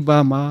အနိပါ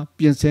မှာ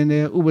ပြင်ဆင်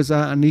တဲ့ဥပ္ပဇာ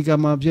အနိက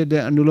မှာဖြစ်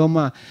တဲ့အနုလောမ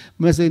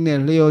မက်စိတ်နဲ့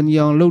လျော်ညီ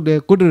အောင်လုပ်တဲ့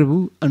ဂုတ္တရပု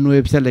အနွ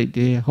ယ်ဖြတ်လိုက်တ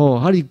ယ်ဟော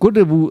ဟာဒီဂုတ္တ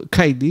ရပုအ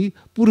ခိုက်ဒီ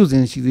ပုရုဇ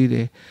ဉ်ရှိသေးတ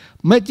ယ်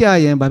မက်ကြ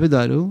ရင်ဘာဖြစ်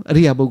သွားတော့အ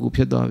ရိယာပုဂ္ဂိုလ်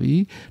ဖြစ်သွားပြီ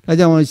ဒါ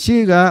ကြောင့်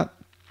ရှေ့က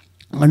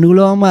အနု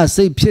လောမ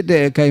စိတ်ဖြစ်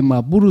တဲ့အခိုက်မှာ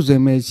ပုရုဇ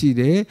ဉ်ပဲရှိ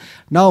တယ်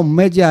နောက်မ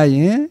က်ကြရ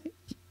င်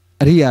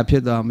အရိယာဖြ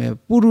စ်သွားမယ်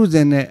ပုရုဇ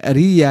ဉ်နဲ့အ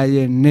ရိယာ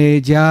ရဲ့နေ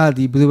ကြား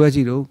ဒီဘယ်လိုပဲ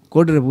ရှိတော့ဂု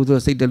တ္တရပုဆို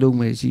စိတ်တလုံး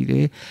ပဲရှိတ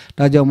ယ်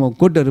ဒါကြောင့်မို့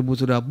ဂုတ္တရပု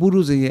ဆိုတာပု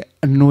ရုဇဉ်ရဲ့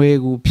အနွယ်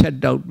ကိုဖြတ်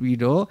တောက်ပြီး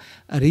တော့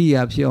အရိ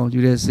ယာဖြစ်အောင်ယူ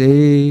တဲ့စိ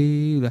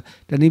တ်လား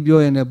တနည်းပြော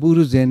ရင်လည်းပု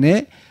ရုဇဉ်နဲ့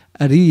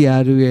အရိယာ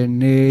တို့ရဲ့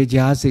နေ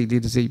ကြားစိတ်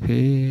လေးတစ်စိတ်ပဲ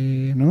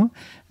နော်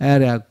အဲ့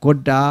ဒါဂု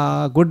တ္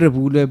တရ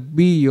ပုလည်း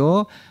ပြီးရော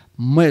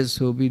မဲ့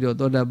ဆိုပြီးတော့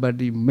သောတာပတ္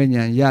တိမဉ္ဇ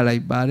ဉ်ရလို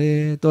က်ပါတယ်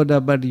သောတာ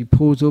ပတ္တိ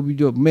ဖို့ဆိုပြီး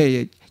တော့မဲ့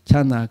ရဲ့ ချ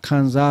မ်းသာခံ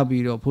စား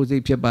ပြီးတော့ဖို့စိ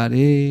တ်ဖြစ်ပါတ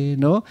ယ်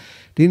နော်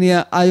ဒီနေရာ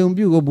အာယုံ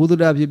ပြုကိုဘုဒ္ဓ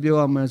တာဖြစ်ပြော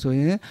ရမယ်ဆို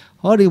ရင်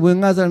ဟောဒီဝင်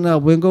ငါသရဏ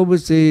ဝင်ကုပ္ပ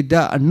စေတ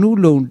အနု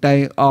လုံတို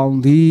င်အောင်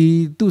သည်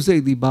သူစိ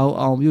တ်သည်ဘာ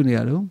အောင်ပြုနေ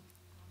ရတော့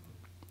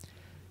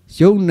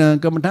ယုံနံ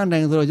ကမ္မထတို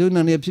င်ဆိုတော့ယုံ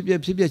နံနေဖြစ်ပြ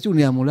ရှု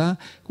နေရမို့လား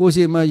ကိုယ်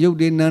ရှိမှယုတ်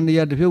ဒီနံနေရ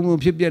တဖြုံဖြုံ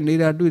ဖြစ်ပြနေ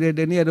တာတွေ့တယ်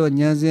တနေ့တော့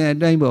ဉာဏ်စဉ်အ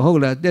တိုင်းပေါ့ဟုတ်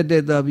လားတက်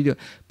သွားပြီးတော့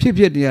ဖြစ်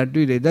နေတာ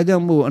တွေ့တယ်ဒါကြော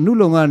င့်မို့အနု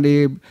လုံကနေ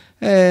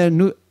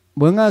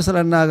ဝင်ငါသရ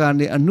ဏက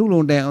နေအနု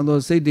လုံတိုင်အောင်သော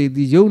စိတ်တွေ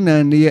ဒီယုံနံ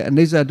နေရဲ့အ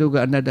နိစ္စဒုက္ခ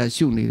အနတ္တ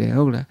ရှုနေတယ်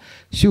ဟုတ်လား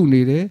ရှု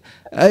နေတယ်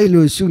အဲ့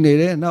လိုရှုနေ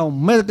တယ်နောက်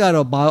မက်က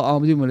တော့ဘာအော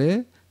င်ပြုမလဲ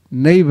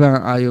နိဗ္ဗာန်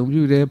အာယုံ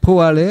ပြုတယ်ဖို့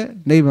ကလည်း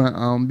နိဗ္ဗာန်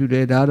အောင်ပြုတ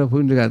ယ်ဒါတော့ဘု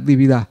န်းကြီးကသိ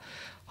ပြီးသား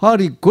ဟော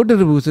ဒီဂုတ္တ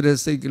ရဘူးဆိုတဲ့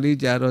စိတ်ကလေး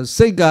ကြတော့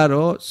စိတ်က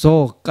တော့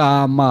ဇောကာ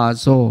မ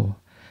ဇော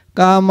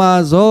ကာမ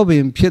ဇောပ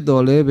င်ဖြစ်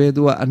တော်လဲပဲ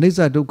သူကအနိစ္စ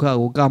ဒုက္ခ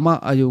ကိုကာမ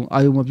အာ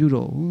ယုံမပြု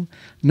တော့ဘူး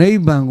နိ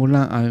ဗ္ဗာန်ကိုလ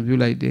မ်းအာယုံပြု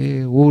လိုက်တယ်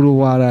ဝိုရ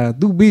ဝါဒ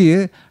သူပြီးရ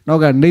င်နော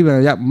က်ကနိဗ္ဗာန်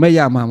မဲ့ရ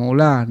မှာမဟုတ်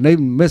လား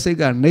မဲ့စိတ်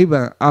ကနိဗ္ဗာ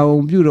န်အာယုံ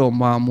ပြုတော်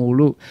မှာမို့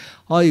လို့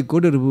ဟောဒီဂု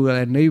တ္တရဘူးကလ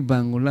ည်းနိဗ္ဗာ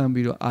န်ကိုလမ်း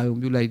ပြီးတော့အာယုံ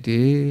ပြုလိုက်တ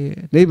ယ်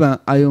နိဗ္ဗာန်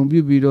အာယုံပြု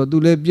ပြီးတော့သူ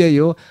လည်းပြည့်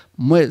ရော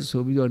မဲ့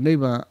ဆိုပြီးတော့နိဗ္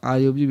ဗာန်အာ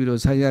ယုံပြုပြီးတော့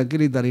ဆံရကိ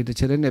ရိတာတွေတစ်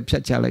ချက်တည်းနဲ့ဖြ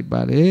တ်ချလိုက်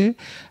ပါတယ်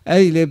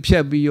အဲ့ဒီလည်းဖြ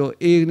တ်ပြီးတော့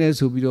အေးနဲ့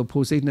ဆိုပြီးတော့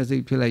ဖို့စိတ်နှစ်စိ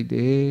တ်ဖြစ်လိုက်တ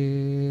ယ်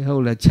ဟု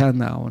တ်လားချမ်း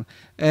သာအောင်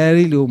အဲ့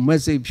ဒီလိုမဲ့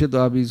စိတ်ဖြစ်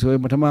သွားပြီဆိုရ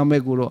င်ပထမ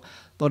မဲ့ကိုတော့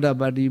သောတာ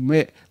ပတိ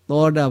မဲ့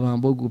သောတာပန်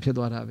ပုဂ္ဂိုလ်ဖြစ်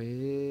သွားတာပဲ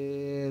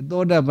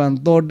သောတာပန်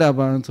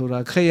ဆိုတာ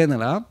ခက်ရန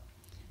လား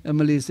အမ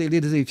လီစိတ်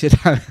လေးတစ်စိတ်ဖြစ်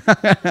တာ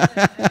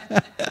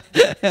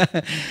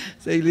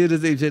စိတ်လေးတ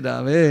စ်စိတ်ဖြစ်တာ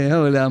ပဲ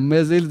ဟုတ်လား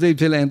မဲ့စိတ်တစ်စိတ်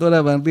ဖြစ်လိုက်သောတာ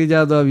ပန်သိကြ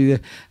သွားပြီ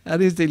အဲ့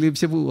ဒီစိတ်လေး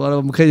ဖြစ်ဖို့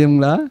တော့မခက်ရင်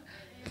လား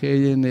ခဲ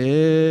ရင်နေ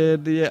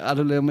တည်းအား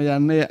လုံးလည်းမရ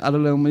နဲ့အား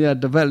လုံးလည်းမရ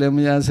တပတ်လည်းမ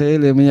ရဆဲ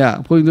လည်းမရ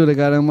ဘုန်းကြီးတို့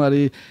ကလည်းမ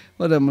ရီ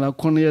ဟုတ်တယ်မလား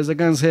9ရက်စက္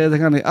ကန့်10စ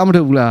က္ကန့်နေအမ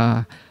ထုတ်ဘူး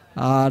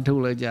လားထု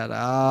တ်လိုက်ကြ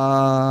တာ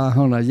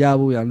ဟုတ်လားရ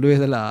ဖို့ရလွယ်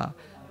သလား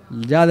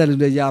ရတယ်လူ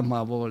လည်းရမှာ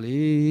ပေါ့လေ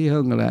ဟု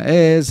တ်ကလား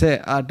ဆက်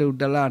ထုတ်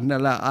1လ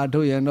2လထု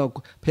တ်ရင်တော့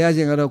ဖះရှ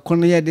င်ကတော့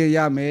9ရက်တည်းရ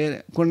မယ်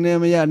9ရက်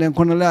မရနဲ့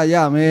9လရ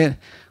မယ်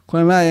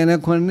9လရင်လ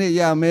ည်း9နှစ်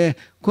ရမယ်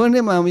9နှ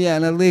စ်မှမရရင်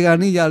သေဂာ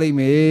နိရလိမ့်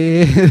မ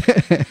ယ်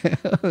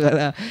ဟုတ်က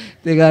လား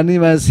သေဂာနိ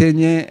မှာဆင်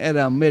ញင်းအဲ့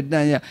ဒါမေတ္တ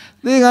န်ရ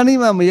သေဂာနိ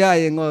မှာမရ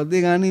ရင်တော့သေ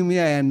ဂာနိမ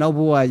ရရင်နောက်ဘ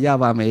ဝရ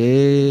ပါမ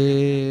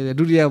ယ်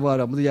ဒုတိယဘဝ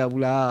တော့မသိရ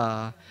ဘူး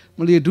လားမ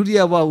လီဒုတိယ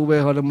ဘဝကိုပဲ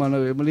ဟောတယ်မ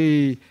လို့မလီ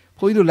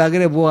ဘုန်းကြီးတို့လာ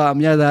ခဲ့တဲ့ဘဝအ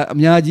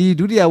များကြီး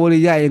ဒုတိယဘဝ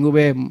လေးရရင်ကို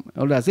ပဲ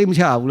ဟုတ်လားစိတ်မ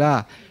ချဘူး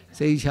လား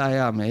စိတ်ချရ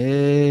မ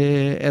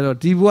ယ်အဲ့တော့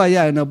ဒီဘဝရရ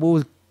င်တော့ပိုး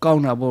ကော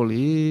င်းတာပေါ့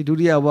လေဒု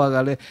တိယဘဝက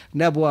လည်း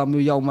နတ်ဘဝ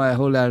မျိုးရောက်မှ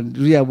ဟုတ်လား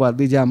ဒုတိယဘဝ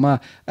သိကြမှာ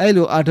အဲ့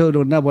လိုအထုတ်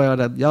တော့နတ်ဘဝရ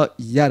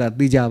တာ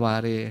သိကြပါ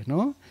တယ်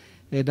နော်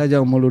ဒါ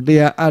ကြောင့်မလို့တ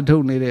ရားအထု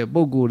တ်နေတဲ့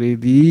ပုံကိုယ်တွေ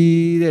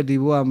ဒီ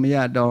ဘဝမရ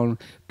တော့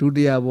ဒု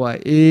တိယဘဝ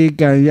ဧ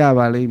ကံရ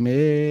ပါလိမ့်မ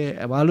ယ်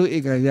ဘာလို့ဧ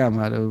ကံရ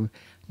မှာတော့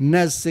န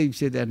တ်စိတ်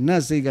ဖြစ်တဲ့န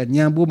တ်စိတ်က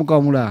ညံပိုးမကော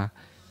င်းဘူးလား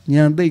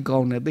ညံသိတ်ကော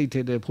င်းတယ်သိတ်ထ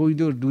က်တယ်ဘုန်း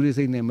ကြီးတို့ဒူးလေး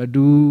စိတ်နဲ့မ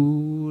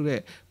ဒူးတဲ့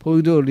ဘုန်း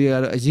ကြီးတို့တွေက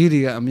တော့အရေးတွေ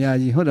ကအများ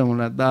ကြီးဟုတ်တယ်မ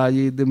လားตา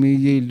ရေးသမီး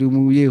ရေးလူ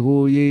မှုရေး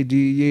ဟိုရေး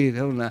ဒီရေး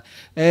ဟုတ်လား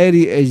အဲ့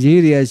ဒီအရေး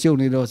တွေကရှုပ်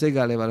နေတော့စိတ်က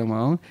လည်းဘာလို့မ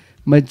အောင်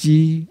မကြ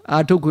ည်အာ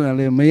ထုတ်ခွင့်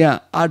လည်းမရ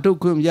အာထုတ်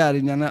ခွင့်ရရ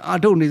င်ညာအာ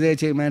ထုတ်နေတဲ့အ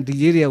ချိန်မှဒီ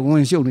ရေးတွေကဝ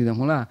င်ရှုပ်နေတယ်မ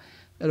ဟုတ်လား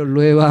အဲ့တော့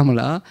လွယ်ပါမ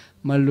လား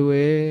မလွ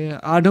ယ်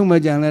အာထုတ်မ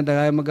ကြံလဲတ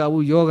ခါမက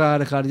ဘူးယောဂ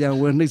တခါတကြံ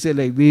ဝင်နှိမ့်ဆက်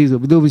လိုက်သေးဆို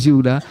ဘယ်သူမရှိ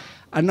ဘူးလား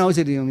အနောက်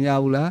စိတ်တွေမရ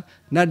ဘူးလား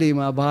နတ်တွေ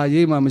မှာဘာ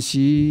ရေးမှမ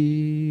ရှိ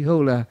ဟု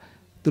တ်လား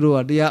သူတို့က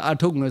တရားအ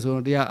ထုတ်မယ်ဆို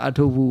တော့တရားအ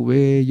ထုတ်ဖို့ပဲ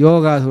ယော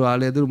ဂဆိုတာ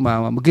လည်းသူတို့မှာ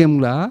မကင်း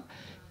ဘူးလား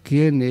ခ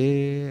င်းနေ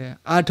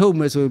အထုတ်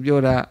မယ်ဆိုပြော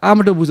တာအမ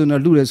ထုတ်ဘူးဆို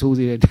တော့လူလည်းဆိုး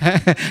စေတယ်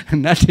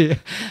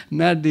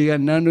နတ်တွေက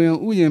နန်းတွင်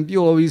ဥယျာဉ်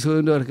ပျော်ပြီးဆို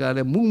တော့တခါလ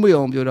ည်းမူးမေ့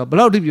အောင်ပြောတာဘယ်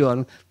လောက်ထိပြော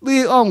တာသေ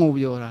အောင်ကို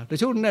ပြောတာတ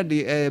ချို့နတ်တွေ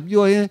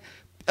ပျော်ရင်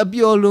အ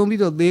ပျော်လွန်ပြီး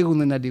တော့သေကုန်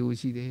တဲ့နတ်တွေကို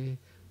ရှိတယ်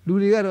လူ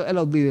တွေကတော့အဲ့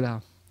လောက်သေသလား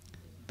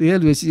တရား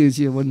လူ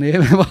ရှိဘနေ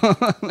ပဲပေါ့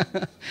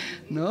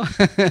နော်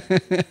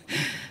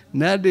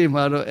နတ်တွေ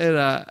မှာတော့အဲ့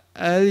ဒါ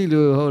အဲ့ဒီ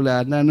လိုဟုတ်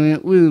လားနန်းတွင်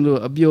ဥယျာဉ်လို့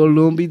အပျော်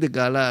လွန်ပြီးတက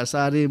လားအ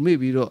စာတွေမိ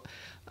ပြီးတော့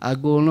အ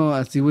ကုန်လုံး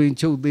အစီဝင်း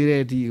ချုပ်သေး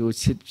တဲ့အထိကို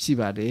ရှိ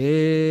ပါတ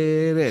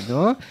ယ်တဲ့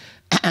နော်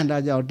ဒါ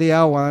ကြောင့်တ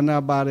ရားဝါနာ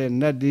ပါတဲ့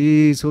နတ်တွေ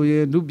ဆိုရ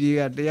င်လူပြေ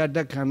ကတရားတ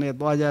က်ခံနဲ့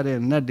သွားကြတဲ့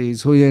နတ်တွေ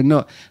ဆိုရင်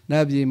တော့န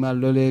တ်ပြေမှာ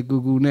လွယ်လွယ်ကူ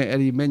ကူနဲ့အဲ့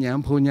ဒီမညံ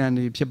ဖုန်ညံ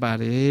တွေဖြစ်ပါ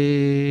တ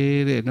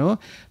ယ်တဲ့နော်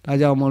ဒါ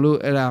ကြောင့်မလို့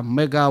အဲ့ဒါ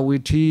မေဂဝီ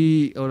ထီ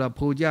ဟုတ်လား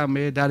ဖိုကြမ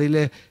ယ်ဒါတွေ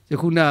လဲယ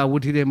ခုနဝီ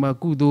ထီတွေမှာ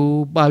ကုသိုလ်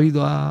ပါပြီး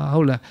သွား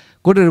ဟုတ်လား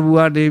ကုတ္တရဘူက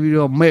နေပြီး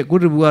တော့မဲ့ကု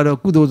တ္တရဘူကတော့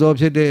ကုသိုလ်သော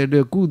ဖြစ်တဲ့အတွ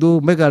က်ကုသိုလ်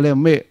မက်ကလည်း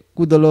မဲ့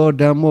ကုသလော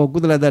ဓမ္မောကု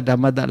သလတဓ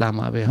မ္မတလာ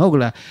မှာပဲဟုတ်က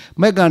လား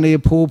မက်ကနေ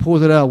ဖိုး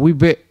ဆိုတာဝိ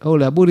ဘက်ဟုတ်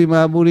လားပုရိ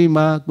မာ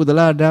ကုသ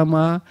လဓမ္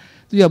မာ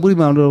သူကပုရိ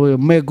မာလို့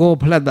မေကော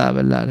ဖလတ်တာ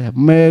ပဲလားတဲ့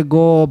မေ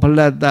ကောဖလ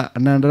တ်တာအ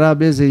နန္တရ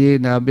ပစ္စယေ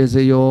နာပစ္စ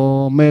ယော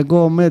မေ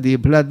ကောမေတိ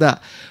ဖလတ်တာ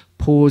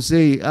ဖိုး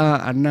စိ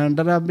အနန္တ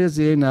ရပစ္စ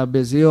ယေနာပ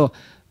စ္စယော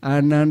အ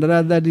နန္တရ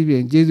တတိဖြ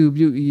င့်ကျေစု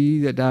ပြုဤ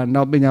တဲ့ဒါ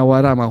နောက်ပညာဝါ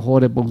ဒမှာဟော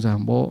တဲ့ပုံစံ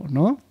ပေါ့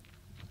နော်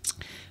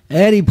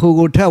အဲ့ဒီဖိုး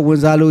ကိုထပ်ဝင်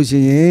စားလို့ရှိ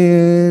ရ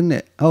င်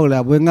တဲ့ဟုတ်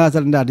လားဝေငါသရ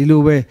ဏဒီ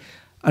လိုပဲ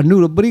အနု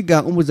ပရိကံ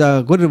ဥပဇာ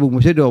ဂုတ္တဘုံမ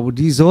ဖြစ်တော့ဘူး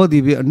ဒီဇောဒီ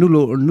ပဲအနု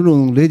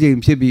လုံးလေးချိန်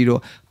ဖြစ်ပြီး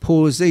တော့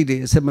ဖိုစိတ်တွေ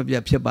အဆက်မပြ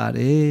တ်ဖြစ်ပါတ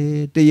ယ်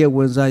တရက်ဝ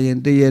င်စားရင်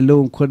တရက်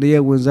လုံး9ရ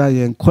က်ဝင်စားရ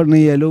င်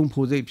9ရက်လုံး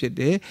ဖိုစိတ်ဖြစ်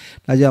တယ်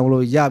ဒါကြောင့်မ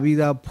လို့ရပြီး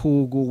သားဖို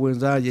ကိုဝင်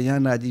စားရင်ရ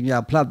နာကြီး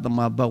များဖလတ်သမ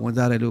ဘတ်ဝင်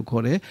စားတယ်လို့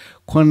ခေါ်တယ်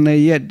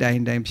9ရက်တို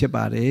င်ဖြစ်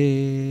ပါတ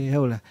ယ်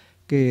ဟုတ်လား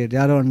ကဲ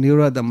ဒါတော့နိရော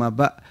ဓသမဘ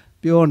တ်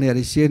ပြောနေရ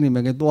ရှင်းနေမ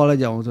ယ်ကဲသွားလိုက်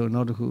ကြအောင်ဆို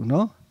နောက်တစ်ခု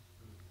နော်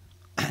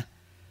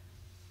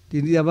ဒီ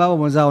နေရာဘာ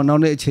ဝင်စားအောင်နော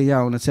က်နေ့အချိန်ရ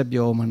အောင်ဆက်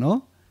ပြောမှာနော်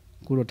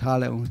ကိုတော့ထား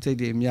လိုက်အောင်စိတ်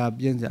တွေအများ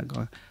ပြင်းစရာကော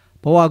င်း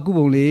ဘဝကု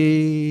ပုံလေး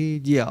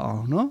ကြည့်အော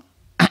င်နော်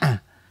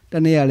တ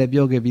နေ့ကလည်း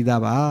ပြောခဲ့ပြီး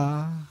သားပါ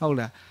ဟုတ်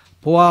လား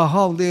ဘဝ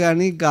ဟောင်းတေဂာ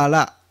နိကာလ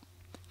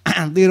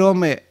သေရော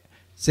မဲ့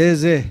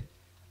ဇဲ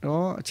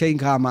နော်အချိန်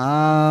ခါမှာ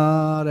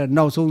တဲ့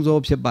နောက်ဆုံးသော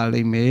ဖြစ်ပါ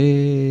လိမ့်မ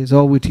ယ်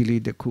ဇောဝိထီ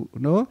လေးတစ်ခု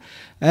နော်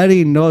အဲ့ဒီ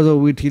နောဇော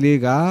ဝိထီလေး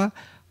က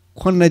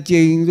9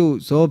ကြိမ်လို့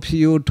ဇောဖြီ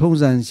ယိုထုံး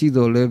စံရှိ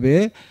တော်လည်းပဲ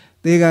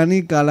တေဂာနိ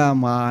ကာလ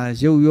မှာ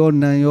ရုပ်ရော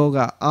နာမ်ရောက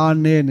အား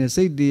နည်းနေ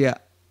စိတ်တည်း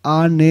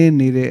အားနည်း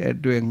နေတဲ့အ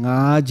တွက်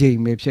9ကြိမ်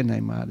ပဲဖြစ်နို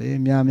င်ပါတယ်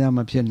များမ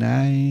ဖြစ်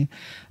နိုင်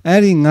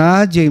အဲ့ဒီ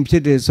9ကြိမ်ဖြ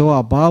စ်တဲ့ဇောက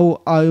ဘာကို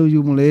အာယု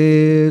ယူမလဲ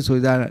ဆို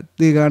တာ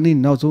တေဂာနိ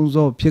နောက်ဆုံး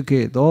ဇောဖြစ်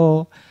ခဲ့တော့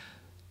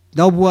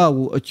နောက်ဘဝ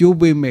ကိုအကျိုး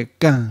ပေးမဲ့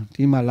ကံ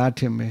ဒီမှာလာ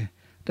ထင်မယ်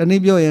တန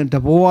ည်းပြောရင်တ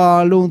ဘဝ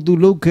လုံးသူ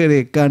လုပ်ခဲ့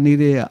တဲ့ကံ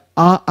တွေ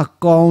အားအ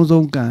ကောင်း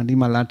ဆုံးကံဒီ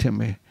မှာလာထင်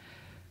မယ်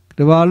တ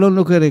ဘဝလုံး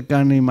လုပ်ခဲ့တဲ့ကံ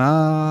တွေမှာ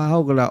ဟု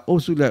တ်ကလားအု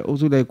ပ်စုလို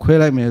က်ခွဲ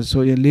လိုက်မယ်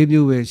ဆိုရင်၄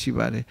မျိုးပဲရှိ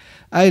ပါတယ်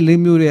အဲ့၄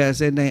မျိုးတွေအ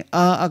စတိုင်း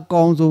အားအ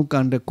ကောင်းဆုံးကံ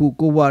တစ်ခု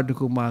ကိုဘဝတစ်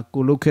ခုမှာ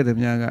ကိုလုပ်ခဲ့တဲ့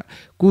များက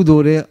ကုသို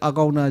လ်တဲ့အ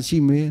ကောင်းတာရှိ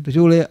မယ်တ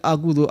ချို့လည်းအ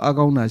ကုသိုလ်အ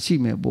ကောင်းတာရှိ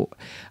မယ်ပေါ့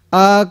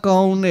အားကော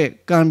င်းတဲ့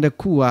ကံတစ်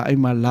ခုဟာအဲ့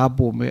မှာလာ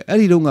ပို့မယ်အဲ့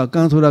ဒီတော့က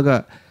ကံဆိုတာက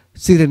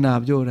စေတနာ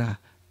ပြောတာ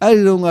အဲ့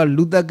ဒီတော့က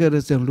လူတက်ခဲ့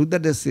တဲ့ဆိုလူတ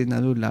က်တဲ့စေတနာ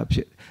လို့လာဖြ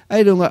စ်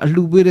အဲ့ဒီတော့ကအ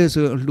လှပေးတဲ့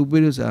ဆိုအလှ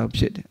ပေးလို့ဆိုတာ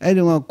ဖြစ်တယ်အဲ့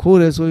ဒီတော့ကခိုး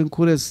တယ်ဆိုရင်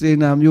ခိုးတဲ့စေတ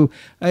နာမျိုး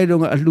အဲ့ဒီတော့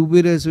ကအလှ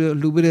ပေးတဲ့ဆိုရင်အ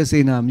လှပေးတဲ့စေ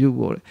တနာမျိုး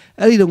ပေါ့လေ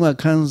အဲ့ဒီတော့က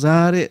ခံ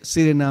စားတဲ့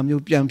စေတနာ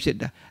မျိုးပြန်ဖြစ်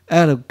တာ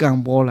အဲ့ဒါကံ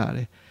ပေါ်လာတ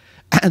ယ်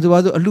အဲ့ဒါ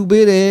ဆိုအလှ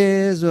ပေးတယ်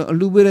ဆိုအ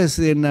လှပေးတဲ့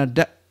စေတနာ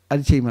ဓာတ်အဲ့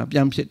ဒီချိန်မှာပြ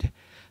န်ဖြစ်တယ်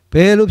ဘ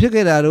ယ်လိုဖြစ်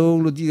ခဲ့တာတော့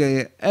လို့ကြည့်လိုက်ရ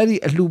င်အဲ့ဒီ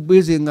အလှ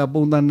ပေးစဉ်က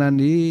ပုံသဏ္ဍာန်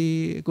နေ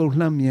အကုန်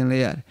လှမ်းမြင်လဲ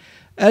ရတယ်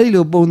အဲ့ဒီ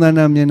လိုပုံသဏ္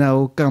ဍာန်မြင်တာ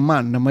ကိုကမ္မ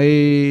နမိတ်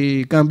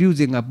ကံပြု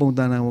စဉ်ကပုံသ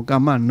ဏ္ဍာန်ကိုက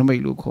မ္မနမိ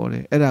တ်လို့ခေါ်တ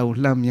ယ်အဲ့ဒါကို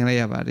လှမ်းမြင်လိုက်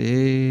ရပါတ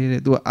ယ်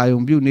တဲ့သူကအာယုံ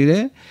ပြုနေတ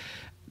ယ်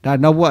ဒါ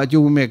နောက်ဘဝအ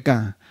ကျိုးမဲ့က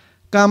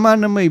မ္မ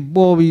နမိတ်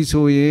ပေါ်ပြီ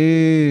ဆိုရ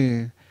င်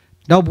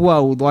နောက်ဘဝ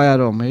ကိုသွားရ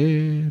တော့မယ်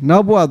နော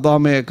က်ဘဝ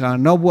သွားမဲ့အခါ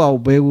နောက်ဘဝကို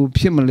ဘယ်ကို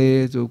ဖြစ်မလဲ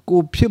ဆို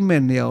ကိုဖြစ်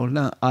မဲ့နေအောင်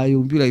လှမ်းအာ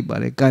ယုံပြုလိုက်ပါ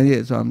တယ်ကံ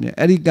ရဲ့ဆိုမြင်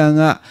အဲ့ဒီကံ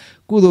က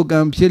ကုသိုလ်ကံ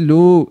ဖြစ်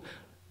လို့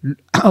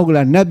ဟုတ်က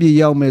လားနတ်ပြည်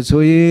ရောက်မယ်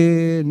ဆိုရင်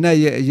နတ်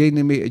ရဲ့အရေး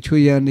နိမိတ်အချွေ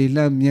ရံနေ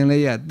လှမ်းမြင်လို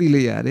က်ရသိ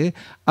လိုက်ရတယ်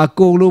အ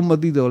ကုန်လုံးမ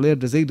သိတော့လဲ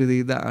တစိတ်တ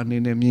သေးသားအနေ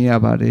နဲ့မြင်ရ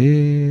ပါတ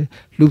ယ်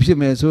လူဖြစ်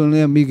မယ်ဆိုရင်လ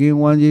ည်းမိခင်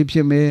ဝမ်းကြီးဖြ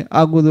စ်မယ်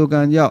အကုသိုလ်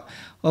ကံကြောင့်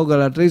ဟုတ်က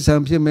လားတိရစ္ဆာ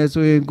န်ဖြစ်မယ်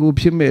ဆိုရင်ကို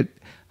ဖြစ်မယ်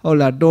ဟုတ်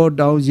လားတော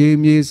တောင်ရေ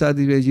မြေစသ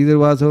ည်ဖြင့်ရေ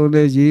တော်ဝါဆို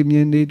လဲရေမြ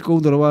င်းနေကု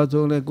န်းတော်ဝါ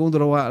ဆိုလဲကုန်း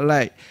တော်ဝါအ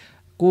လိုက်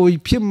ကို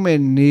ဖြစ်မဲ့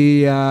နေ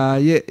ရာ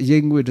ရဲ့အရ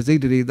င်ငွေတစိ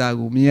တ်တရေသား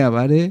ကိုမြင်ရ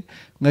ပါတယ်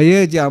ငရဲ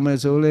ကြမယ်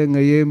ဆိုလဲင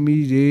ရဲ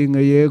မီးတွေင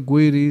ရဲ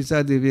ဂွေးတွေစ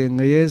သဖြင့်င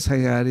ရဲဆို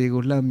င်ရာတွေ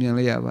ကိုလှမ်းမြင်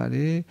လိုက်ရပါတ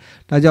ယ်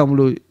ဒါကြောင့်မ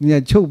လို့ည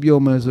ချုပ်ပြော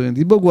မယ်ဆိုရင်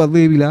ဒီပုဂ္ဂိုလ်က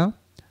သေးပြီလား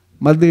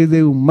မသေး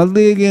သေးဘူးမ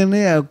သေးခင်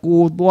နဲ့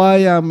ကိုသွား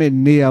ရမယ့်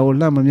နေရာကို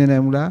လှမ်းမမြင်နို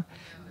င်ဘူးလား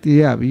သိ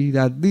ရပြီ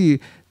ဒါ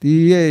ဒီ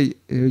ရဲ့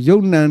ယု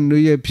တ်နံတွေ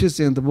ရဲ့ဖြစ်စ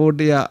ဉ်သဘော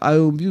တရားအာ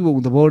ယုံပြုပုံ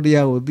သဘောတ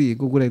ရားကိုသိ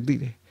ကိုယ်ကိုယ်တိုင်သိ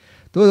တယ်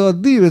တို့တော့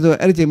သိပြီဆို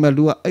အဲ့ဒီချိန်မှာ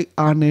လူကအဲ့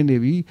အားနေနေ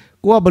ပြီ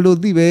ကိုကဘလို့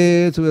သိပဲ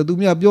ဆိုတော့သူ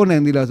များပြောနို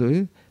င်သေးလားဆိုရ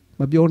င်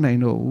မပြောနိုင်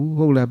တော့ဘူး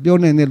ဟုတ်လားပြော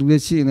နိုင်တဲ့လူတွေ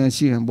ရှိ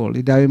ရင်ပေါ့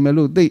လေဒါပေမဲ့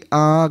လို့သိ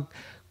အား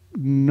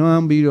နွ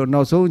မ်းပြီးတော့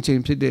နောက်ဆုံးအချိ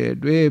န်ဖြစ်တဲ့အ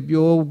တွက်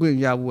ပြောခွင့်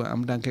ရဖို့အ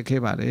မှန်တန်ခက်ခဲ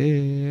ပါတယ်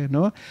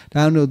နော်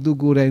ဒါမှမဟုတ်သူ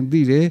ကိုယ်တိုင်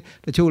သိတယ်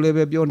တချို့လည်း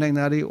ပဲပြောနိုင်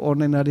တာတွေအော်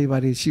နိုင်တာတွေဘာ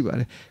တွေရှိပါ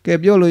တယ်ကဲ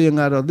ပြောလို့ရင်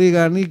ကတော့သေ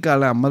ဂာနိကာ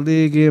လမ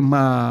သေးခင်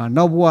မှာ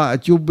နောက်ဘဝအ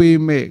ကျိုးပေး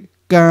မဲ့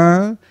ကံ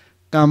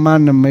ကမ္မ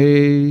နမိ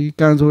တ်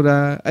ကံဆိုတာ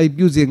အဲ့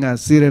ပြုစဉ်က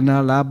စေရနာ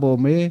လာပေါ်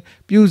မယ်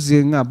ပြုစ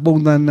ဉ်ကပုံ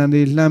သဏ္ဍာန်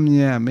တွေလှမ်းမြ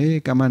င်ရမယ်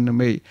ကမ္မန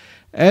မိတ်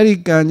အဲ့ဒီ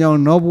ကံကြော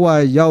င့်နောက်ဘဝ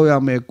ရောက်ရ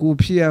မယ်ကို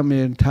ဖြစ်ရမ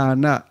ယ်ဌာ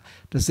န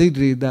တစိတ်တ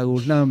ရေတာကို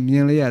လှမ်းမြ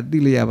င်လိုက်ရသိ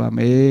လိုက်ရပါမ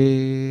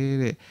ယ်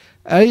တဲ့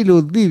အဲ့ဒီ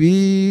လိုသိပြီ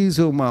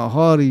ဆိုမှ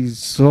ဟောဒီ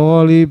ဇော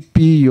လေး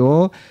ပြီး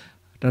ရော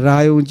တ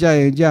ရားယုံကြ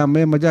ရင်ကြမ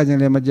ယ်မကြရင်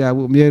လည်းမကြ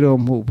ဘူးအမြဲတော့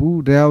မဟုတ်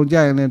ဘူးတရားယုံကြ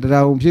ရင်လည်းတ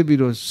ရားယုံဖြစ်ပြီး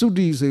တော့သု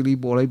တိစိတ်လေး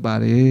ပေါ်လိုက်ပါ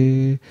တ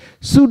ယ်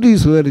သုတိ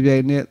ဆိုတဲ့ကြို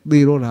င်နဲ့သေ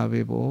တော့တာ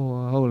ပဲပေါ့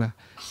ဟုတ်လား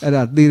အဲ့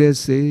ဒါသေတဲ့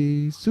စိတ်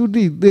သု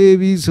တိသေ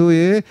ပြီဆိုရ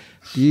င်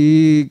ဒီ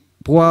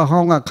ဘဝဟော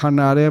င်းကခန္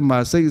ဓာထဲမှာ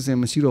စိတ်အစဉ်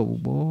မရှိတော့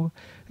ဘူးပေါ့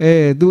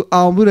သူ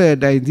အောင်ပြုတဲ့အ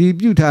တိုင်းဒီ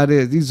ပြုထား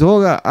တဲ့ဒီဇော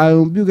ကအာ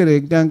ယုံပြုခဲ့တဲ့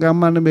ကံကမ္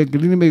မနမိတ်ဂ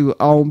လိနမိတ်ကို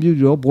အောင်ပြု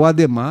တော့ဘဝတ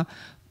ည်းမှာ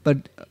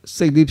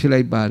စိတ်လေးဖြစ်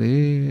လိုက်ပါတ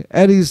ယ်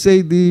အဲ့ဒီစိ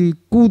တ်ဒီ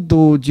ကု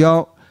သိုလ်ကြော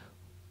င့်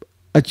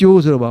အ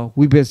ကျိုးဆိုတော့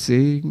ဝိဘက်စိ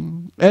တ်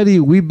အဲ့ဒီ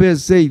ဝိဘက်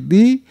စိတ်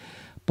ဒီ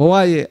ဘဝ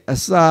ရဲ့အ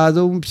စာ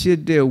ဆုံးဖြစ်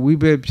တဲ့ဝိ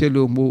ဘက်ဖြစ်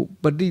လို့မို့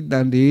ပဋိသ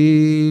န္ဓေ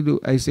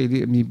လို့အဲ့စိတ်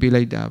လေးအမည်ပေး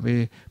လိုက်တာပဲ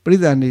ပဋိ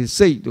သန္ဓေ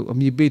စိတ်လို့အ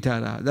မည်ပေး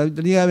ထားတာဒါတ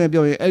နည်းအားဖြင့်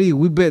ပြောရင်အဲ့ဒီ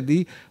ဝိဘက်ဒီ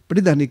ပဋိ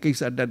သန္ဓေကိစ္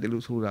စတတ်တယ်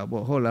လို့ဆိုတာ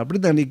ပေါ့ဟုတ်လားပဋိ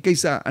သန္ဓေကိ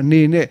စ္စအ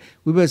နေနဲ့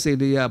ဝိဘက်စိတ်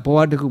လေးကဘဝ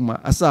တစ်ခုမှာ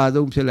အစာ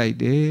ဆုံးဖြစ်လိုက်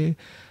တယ်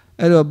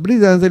အဲ့တော့ပရိ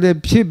သန်စိတ်လည်း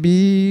ဖြစ်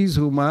ပြီး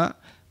ဆိုမှ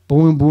ဘ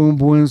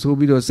ဝင်ဆို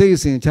ပြီးတော့စိတ်အ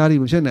စဉ်ချား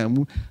ပြီးမဖြစ်နိုင်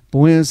ဘူးဘ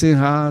ဝင်အစဉ်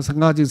ဟာ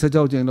15ကျ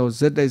16ကျတော့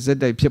ဇက်တို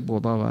က်ဖြစ်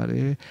ပေါ်သွားပါတ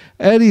ယ်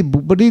အဲ့ဒီ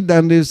ပရိသ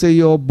န်တွေစိတ်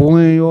ရောဘဝ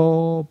င်ရော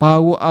ဘာ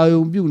ကိုအာ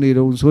ယုံပြုနေ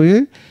တော့ဆိုရ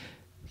င်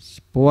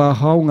ဘဝ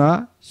ဟောင်းက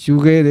ယူ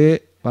ခဲ့တဲ့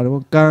ဘာ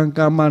လို့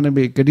ကာမန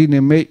မိတ်ဂတိန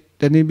မိတ်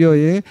တနည်းပြော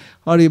ရင်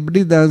ဟောဒီပ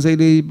ရိသန်စိတ်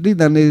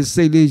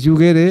လေးယူ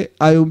ခဲ့တဲ့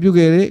အာယုံပြု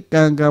ခဲ့တဲ့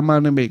ကာမ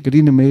နမိတ်ဂတိ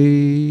နမိတ်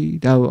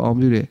ဒါကိုအောင်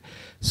ပြုတယ်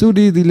သု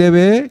တိဒီလည်း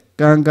ပဲ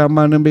ကာမ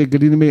နမိတ်ဂ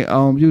တိနမိတ်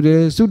အောင်ပြုတ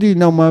ယ်သုတိ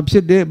နောက်မှာဖြ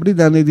စ်တဲ့ပရိ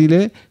သန်တွေဒီလ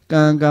ည်း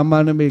ကာမ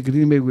နမိတ်ဂ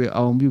တိနမိတ်ကို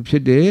အောင်ပြုဖြ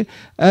စ်တယ်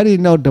အဲ့ဒီ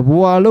နောက်တဘ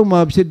ဝလုံး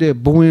မှာဖြစ်တဲ့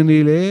ဘဝင်တွေ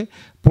လည်း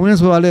ဘဝင်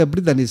ဆိုတာလည်းပ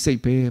ရိသန်တွေစိတ်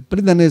ပဲပ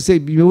ရိသန်တွေစိ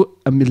တ်မျိုး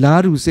အ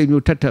လားတူစိတ်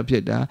မျိုးထပ်ဖြ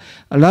စ်တာ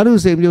အလားတူ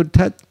စိတ်မျိုးထ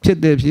ပ်ဖြစ်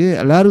တဲ့ဖြင့်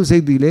အလားတူစိ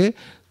တ်ဒီလည်း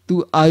သူ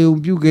အာယုံ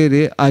ပြုခဲ့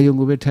တဲ့အာယုံ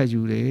ကိုပဲထပ်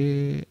ယူတယ်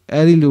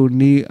အဲ့ဒီလို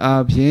နေ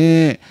အားဖြ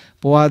င့်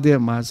ဘဝတဲ့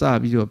မှာစ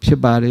ပြီးတော့ဖြစ်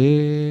ပါတ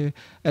ယ်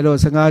အဲ့တော့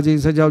15ချိန်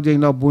16ချိန်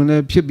လောက်ဘဝင်လ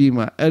ည်းဖြစ်ပြီး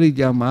မှအဲ့ဒီ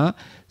ကြမှာ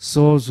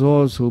ဇော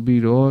ဆို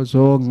ပြီးတော့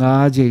ဇော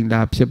9ချိန်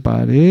လာဖြစ်ပါ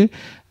တယ်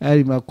အဲ့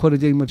ဒီမှာ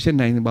9ချိန်မဖြစ်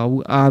နိုင်ပါ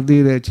ဘူးအာ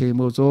သေးတဲ့ချိန်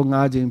မို့ဇော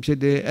9ချိန်ဖြစ်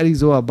တယ်အဲ့ဒီ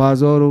ဇောကဘာ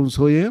ဇောတုံး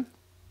ဆိုရင်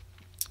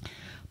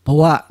ဘ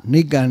ဝ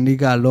နိ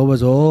ကလောဘ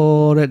ဇော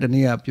တဲ့တန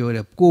ည်းပြောတ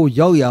ယ်ကို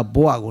ရောက်ရဘ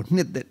ဝကို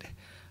နှစ်သက်တယ်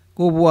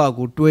ကိုဘဝ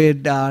ကိုတွေ့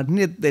တာ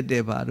နှစ်သက်တ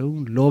ယ်ပါတော့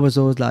လောဘ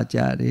ဇောလာကြ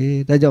တယ်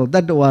ဒါကြောင့်တ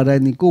တ္တဝါတို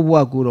င်းဒီကိုဘဝ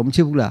ကိုတော့မချ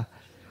စ်ဘူးလား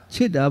ချ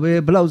စ်တာပဲ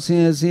ဘလောက်ဆ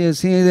င်း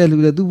ရဲတဲ့လူ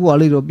တွေသူ့ဘဝ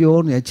လေးတော့ပြော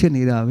နေချစ်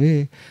နေတာပဲ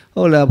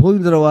ဟုတ်လားဘုန်း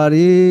ကြီးတော်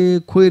တွေ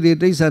ခွေးတွေ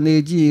တိဋ္ဌာန်တွေ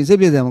ကြည့်ရင်စိတ်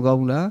ပြည့်စရာမကောင်း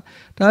ဘူးလား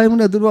ဒါမှမ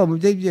ဟုတ်သူတို့ကမ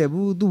ကြိတ်ပြက်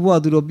ဘူးသူ့ဘဝ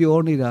သူတော့ပြော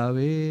နေတာ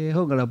ပဲ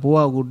ဟုတ်ကလားဘဝ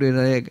ကိုတွေ့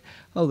တဲ့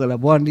ဟုတ်ကလား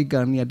ဘဝနိကံ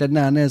ကြီးတ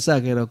ဏှာနဲ့စ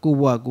ခဲ့တော့ကို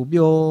ဘဝကို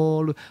ပြော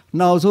လို့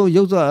နောက်ဆုံး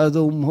ရုပ်စွာအ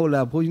ဆုံးဟုတ်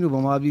လားဘုန်းကြီးတို့ဗ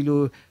မာပြည်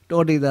လို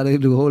တောဒေတာတွေ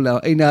လူဟုတ်လား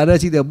အိမ်နာရက်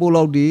ရှိတဲ့ပို့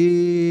လောက်ကြည့်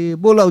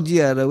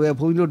ရတော့ပဲ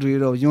ဘုန်းကြီးတို့တွေ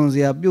တော့ယွန်စ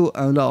ရာပြုတ်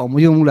အောင်တော့မ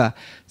ယုံဘူးလား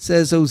ဆဲ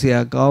ဆုပ်စရာ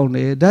ကောင်းတ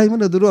ယ်ဒါမှမ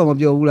ဟုတ်သူတို့ကမ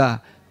ပြောဘူးလား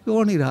ပြော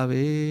နေတာ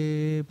ပဲ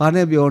ဘာ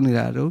နဲ့ပြောနေ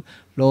တာတော့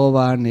လောဘ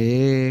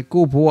နဲ့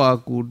ကိုဘဝ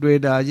ကိုတွေ့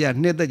တာကြ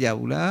နှစ်သက်ကြ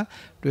ဘူးလား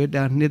တွေ့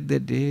တာနှစ်သ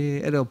က်တယ်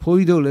အဲ့တော့ဘုန်း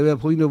ကြီးတို့လည်းပဲ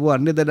ဘုန်းကြီးတို့ဘဝ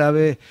နှစ်သက်တာ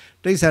ပဲ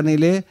တိဋ္ဌာန်တွေ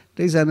လည်း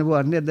တိဋ္ဌာန်တွေဘဝ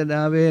နှစ်သက်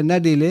တာပဲန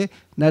တ်တွေလည်း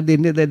နတ်တွေ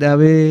နှစ်သက်တာ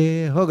ပဲ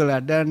ဟုတ်က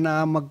လားတဏှာ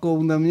မကုံ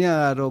သမျှ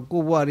တော့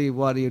ကိုဘဝ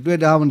တွေတွေ့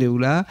တာမနေ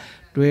ဘူးလား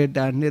တွေ့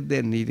တာနှစ်သ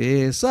က်နေတ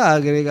ယ်စ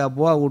ကြဲကဘ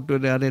ဝကို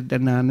တွေ့တာတဲ့တ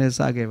ဏှာနဲ့စ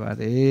ခဲ့ပါ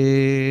တ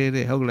ယ်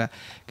တဲ့ဟုတ်ကလား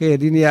ကဲ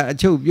ဒီနေရာအ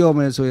ချုပ်ပြောမ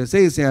ယ်ဆိုရင်စိ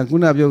တ်အစဉ်ကခု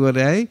နပြောကြ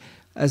တဲ့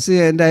အစ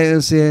ဉ်တို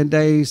င်းစိ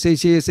တ်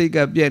ရှိစိတ်က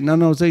ပြက်နော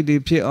က်စိတ်တွေ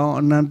ဖြစ်အောင်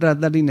အနန္တတ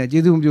တ္တိနဲ့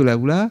ကျေးဇူးမပြုလိုက်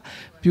ဘူးလား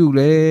ပြု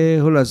လေ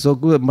ဟုတ်လားဇော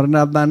ကုမရဏ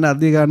တဏ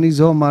တေဂာနိ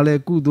ဇောမှာလဲ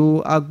ကုသိုလ်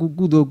အ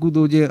ကု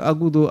သိုလ်ချင်းအ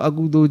ကု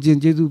သိုလ်ချင်း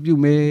ကျေးဇူးပြု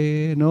မယ်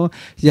နော်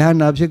ယဟ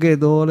နာဖြစ်ခဲ့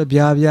တော့လဲ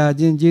ဗျာ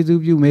ချင်းကျေး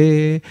ဇူးပြုမယ်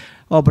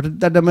ဟော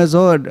တတမ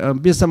ဇော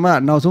ပစ္စမ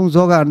နောက်ဆုံး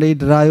ဇောကနေ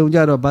တရားယုံကြ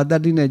တော့ဗာတ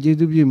တ္တိနဲ့ကျေး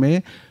ဇူးပြုမယ်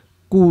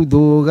ကု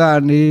သိုလ်က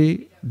နေ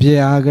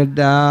ဗျာက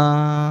တာ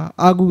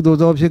အကုသိုလ်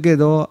သောဖြစ်ခဲ့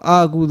သောအ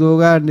ကုသိုလ်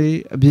ကနေ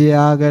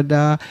ဗျာက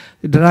တာ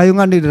တရားယုံ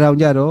ကနေတရား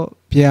ကြတော့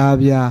ဗျာ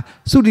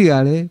သုတိက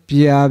လည်း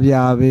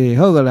ဗျာပဲ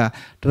ဟုတ်ကလား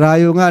တရား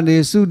ယုံကနေ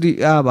သုတိ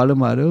အားဘာ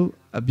လို့မှာတော့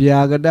ဗျာ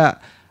ကတ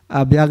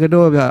ဗျာက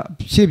တော့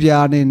ဖြစ်ဗျာ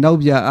နေနောက်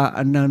ဗျာ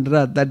အနန္တရ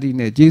တတ္တိ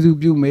နဲ့ကျေးဇူး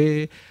ပြုမယ်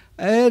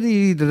အဲ့ဒီ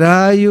တ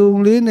ရားယုံ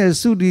လေးနဲ့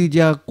သုတိ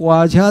ကြကွာ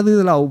ခြားသေး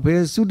သလောက်ပဲ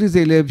သုတိ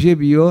စိတ်လည်းဖြစ်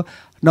ပြီးတော့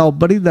နောက်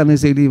ပရိသန္တိ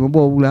စိတ်လေးမ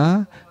ပေါ်ဘူးလား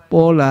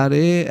ပေါ်လာတ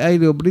ယ်အဲ့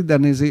လိုပရိသ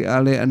န္တိစိတ်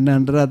အားလည်းအန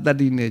န္တရတတ္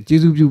တိနဲ့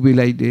ကျေးဇူးပြုပေး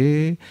လိုက်တယ်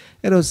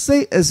အဲ့တော့စိ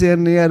တ်အစဉ်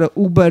တွေကတော့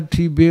ဥပတ္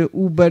ထိ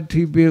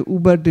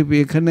ပေ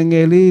ခဏင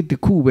ယ်လေးတ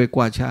စ်ခုပဲ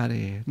ကွာခြားတ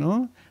ယ်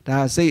နော်ဒါ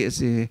စိတ်အ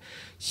စဉ်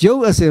ရု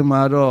ပ်အစဉ်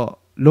မှာတော့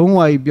လုံးဝ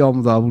ကြီးပြောင်းမ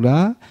သွားဘူး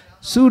လား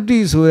သုတိ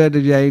ဆိုရ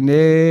တဲ့ကြိုင်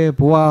နဲ့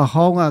ဘဝ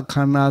ဟောင်းကခ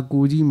န္ဓာ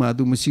ကိုယ်ကြီးမှာ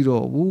သူမရှိ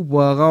တော့ဘူးဘ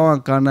ဝကောင်းက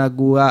ခန္ဓာ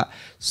ကိုယ်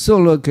ကစွ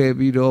န့်လွတ်ခဲ့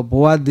ပြီးတော့ဘ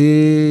ဝ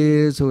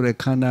သေးဆိုတဲ့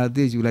ခန္ဓာအ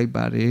သေးယူလိုက်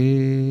ပါတ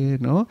ယ်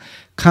နော်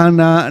ခန္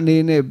ဓာအနေ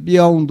နဲ့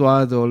ပြောင်း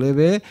သွားတော့လည်း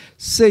ပဲ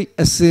စိတ်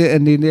အစဉ်အ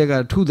နေနဲ့က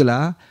ထူးသ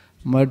လား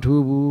မ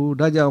ထူးဘူး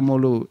ဒါကြောင့်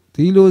မို့လို့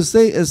ဒီလို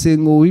စိတ်အစဉ်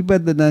ကိုဝိပ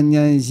ဿနာ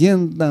ဉာဏ်ရ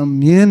င့်တန်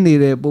မြင်နေ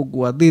တဲ့ပုဂ္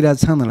ဂိုလ်ကသေတာ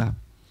ချမ်းသလား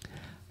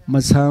မ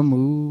ဆမ်း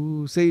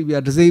ဘူးစိတ်ပြ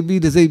တစိမ့်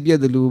ပြီးတစိမ့်ပြက်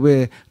တယ်လို့ပဲ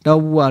တော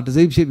က်ဘုရားတ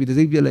စိမ့်ဖြစ်ပြီးတ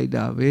စိမ့်ပြက်လိုက်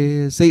တာပဲ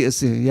စိတ်အ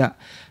စဉ်ရ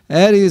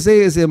အဲ့ဒီစိ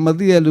တ်အစဉ်မ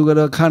သိတဲ့လူက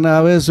တော့ခန္ဓာ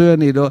ပဲဆွဲ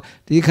နေတော့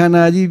ဒီခန္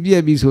ဓာကြီးပြ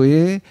က်ပြီဆိုရ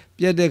င်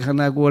ပြက်တဲ့ခန္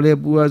ဓာကိုယ်လည်း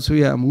ပူရ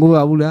ဆွေးရမငိုရ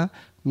ဘူးလား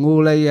ငို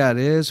လိုက်ရ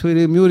တယ်ဆွေ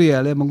တွေမျိုးတွေက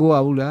လည်းမငိုရ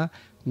ဘူးလား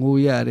ငို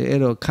ရတယ်အဲ့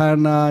တော့ခန္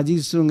ဓာ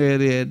ကြီးစွန့်ခဲ့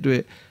တဲ့အတွ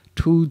က်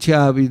ထူး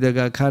ခြားပြီးတက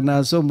ခန္ဓာ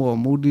စွန့်မော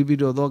မူတည်ပြီး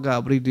တော့သောက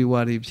ပရိဒီဝါ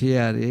တွေဖြစ်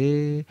ရတ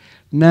ယ်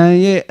နာမ်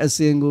ရဲ့အစ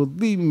ဉ်ကို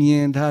သိမြ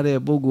င်ထားတဲ့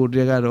ပုဂ္ဂိုလ်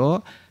တွေကတော့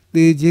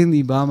သေခြင်း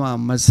ဒီဘာမှ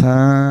မဆ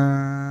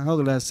န်းဟုတ်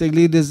ကလားစိတ်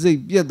လေးတစ်စိတ်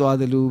ပြက်သွား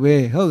တယ်လို့ပဲ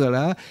ဟုတ်က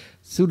လား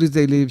သုတိ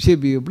စိတ်လေးဖြစ်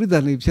ပြီးပြိတ္တ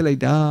န်လေးဖြစ်လို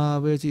က်တာ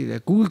ပဲရှိတ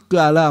ယ်ခု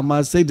ကာလမှာ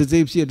စိတ်တစ်စိ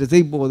တ်ဖြစ်တစ်စိ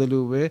တ်ပေါ်တယ်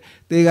လို့ပဲ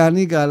တေဂာ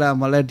နိကာလ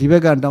မှာလည်းဒီဘ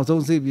က်ကတောင်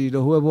ဆုံးစိတ်ပြီး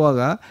တော့ဟိုဘက်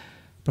က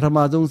ပထမ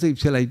ဆုံးစိတ်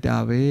ဖြစ်လိုက်တာ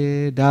ပဲ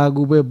ဒါ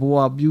ကူပဲဘဝ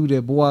ပြူးတ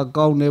ယ်ဘဝ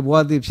ကောင်းတယ်ဘဝ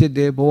သိဖြစ်တ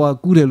ယ်ဘဝ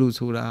ကူးတယ်လို့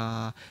ဆိုတာ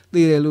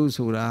သိတယ်လို့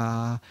ဆိုတာ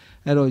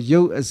အဲ့တော့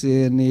ရုပ်အစ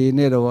ဉ်နေ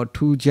နဲ့တော့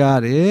ထူးခြား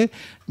တယ်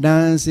တ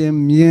န်အစဉ်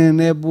မြင်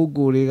တဲ့ပုဂ္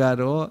ဂိုလ်တွေက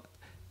တော့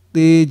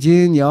သေခြ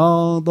င်းကြော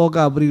င့်သောက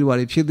ပရိဒီဝါ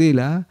တွေဖြစ်သေး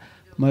လား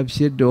မဖြ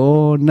စ်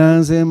တော့န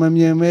န်းစင်မ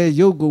မြင်မဲ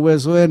ရုပ်ကိုပဲ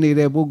ဆွဲနေ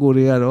တဲ့ပုဂ္ဂိုလ်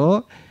တွေကတော့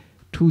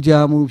ထူး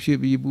ခြားမှုဖြစ်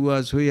ပြီးပူ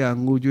အားဆွေးရ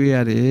ငိုကြွေးရ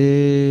တ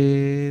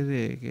ယ်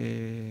တဲ့ကဲ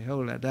ဟု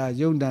တ်လားဒါ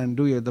ယုံတန်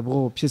တို့ရဲ့သ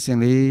ဘောဖြစ်စဉ်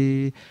လေ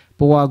ဘ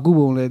ဝကု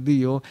ပုံလည်းသိ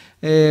ရော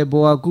ဘ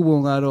ဝကုပုံ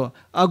ကတော့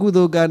အကု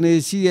သိုလ်ကံတွေ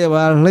ရှိရ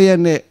ပါလျက်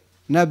နဲ့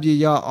နတ်ပြည်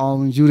ရောက်အော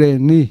င်ယူတဲ့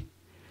နည်း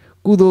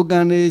ကုသိုလ်ကံ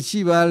တွေရှိ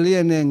ပါလျ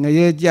က်နဲ့င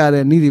ရဲကြ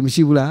တဲ့နည်းတွေမ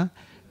ရှိဘူးလား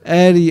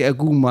အဲ့ဒီအ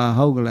ခုမှ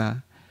ဟုတ်ကလား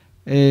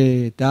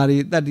ဒါတွေ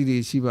တတ္တိတွေ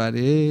ရှိပါတ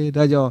ယ်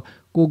ဒါကြောင့်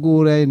ကို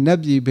ယ်တိုင်နတ်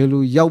ပြည်ဘယ်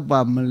လိုရောက်ပါ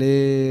မလဲ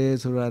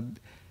ဆိုတာ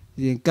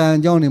ကံ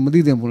အကြောင်းနေမသိ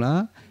သင့်ဘူး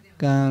လား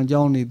ကံအ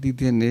ကြောင်းနေသိ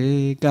သင့်တယ်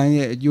ကံ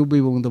ရဲ့အကျိုး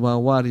ပေးပုံသဘာ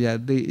ဝတွေက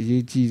သိအ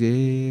ရေးကြီးတ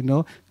ယ်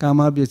နော်ကာမ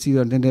ပစ္စည်း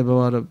တော့နည်းနည်းပါး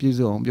ပါးတော့ပြည့်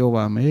စုံအောင်ပြော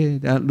ပါမယ်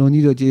ဒါလွန်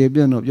ကြီးတော့ကြည်ပြ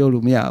ည့်တော့ပြော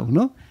လို့မရဘူး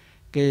နော်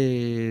ကဲ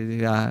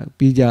ဒါ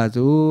ပြီးကြ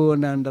စို့အ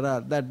နန္တရ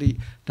တတ္တိ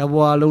တဘဝ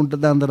လုံးတ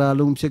သန္တရာ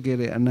လုံးဖြစ်ခဲ့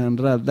တဲ့အနန္တ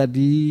ရတတ္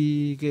တိ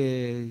ကဲ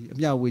အ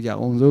မြဝေကြ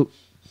အောင်စို့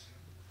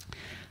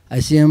အ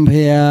ရှင်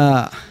ဖေယ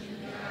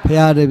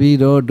ဖျားတပည့်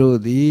တော်တို့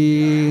သ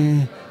ည်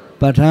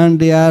ပဋ္ဌာန်း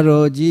တရား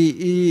တော်ကြီး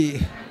ဤ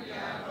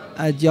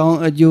အကြောင်း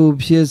အကျိုး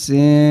ဖြစ်စ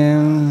ဉ်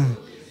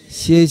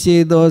ရှေး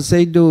ရှေးသောစိ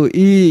တ်တို့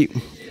ဤ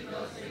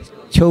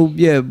ချုပ်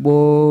ပြက်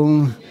ပုံ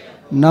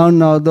နောက်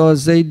နောက်သော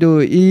စိတ်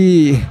တို့ဤ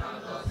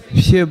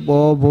ဖြစ်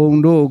ပေါ်ပုံ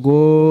တို့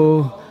ကို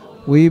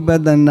ဝိပ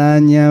ဿနာ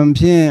ဉာဏ်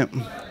ဖြင့်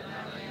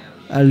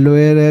အလွ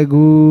ယ်တ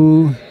ကူ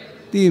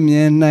သိမြ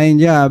င်နိုင်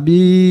ကြ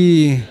ပြီ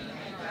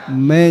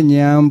မဲ့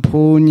ဉာဏ်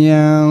ဖို့ဉာ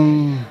ဏ်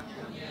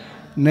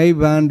နိဗ္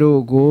ဗာန်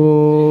တို့ကို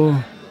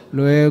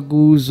လွယ်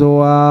ကူ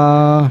စွာ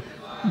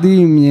သိ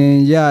မြင်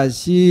ရ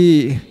ရှိ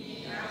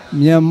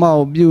မျက်မှော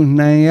က်ပြု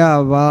နိုင်ရ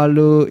ပါ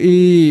လို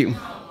၏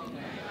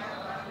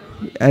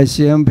အ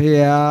ရှင်ဖေ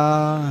ဟာ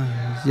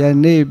ယ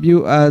နေ့ပြု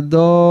အပ်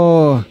သော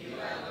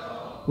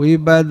ဝိ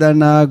ပဿ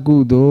နာကု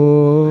သို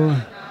လ်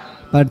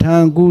ပဋ္ဌာ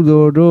န်းကု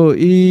သိုလ်တို့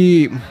ဤ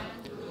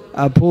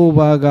အဖို့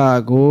ဘာက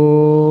ကို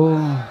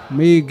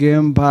မိခ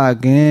င်ဖ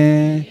ခင်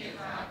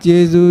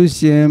ကျေးဇူး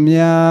ရှင်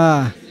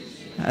များ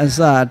အစ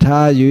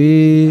ထား၍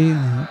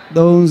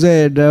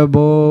30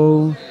ဘုံ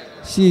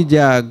ရှိကြ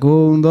ကု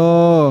န်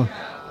သော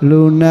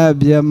လူနတ်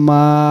မြမ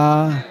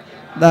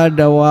တတ္တ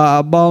ဝါ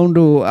အပေါင်း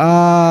တို့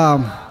အား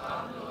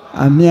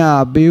အမြ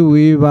ပေး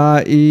ဝေပါ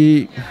၏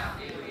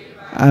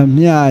အ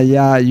မြရ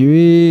၍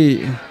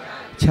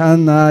ချ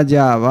မ်းသာကြ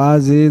ပါ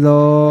စေ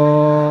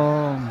သော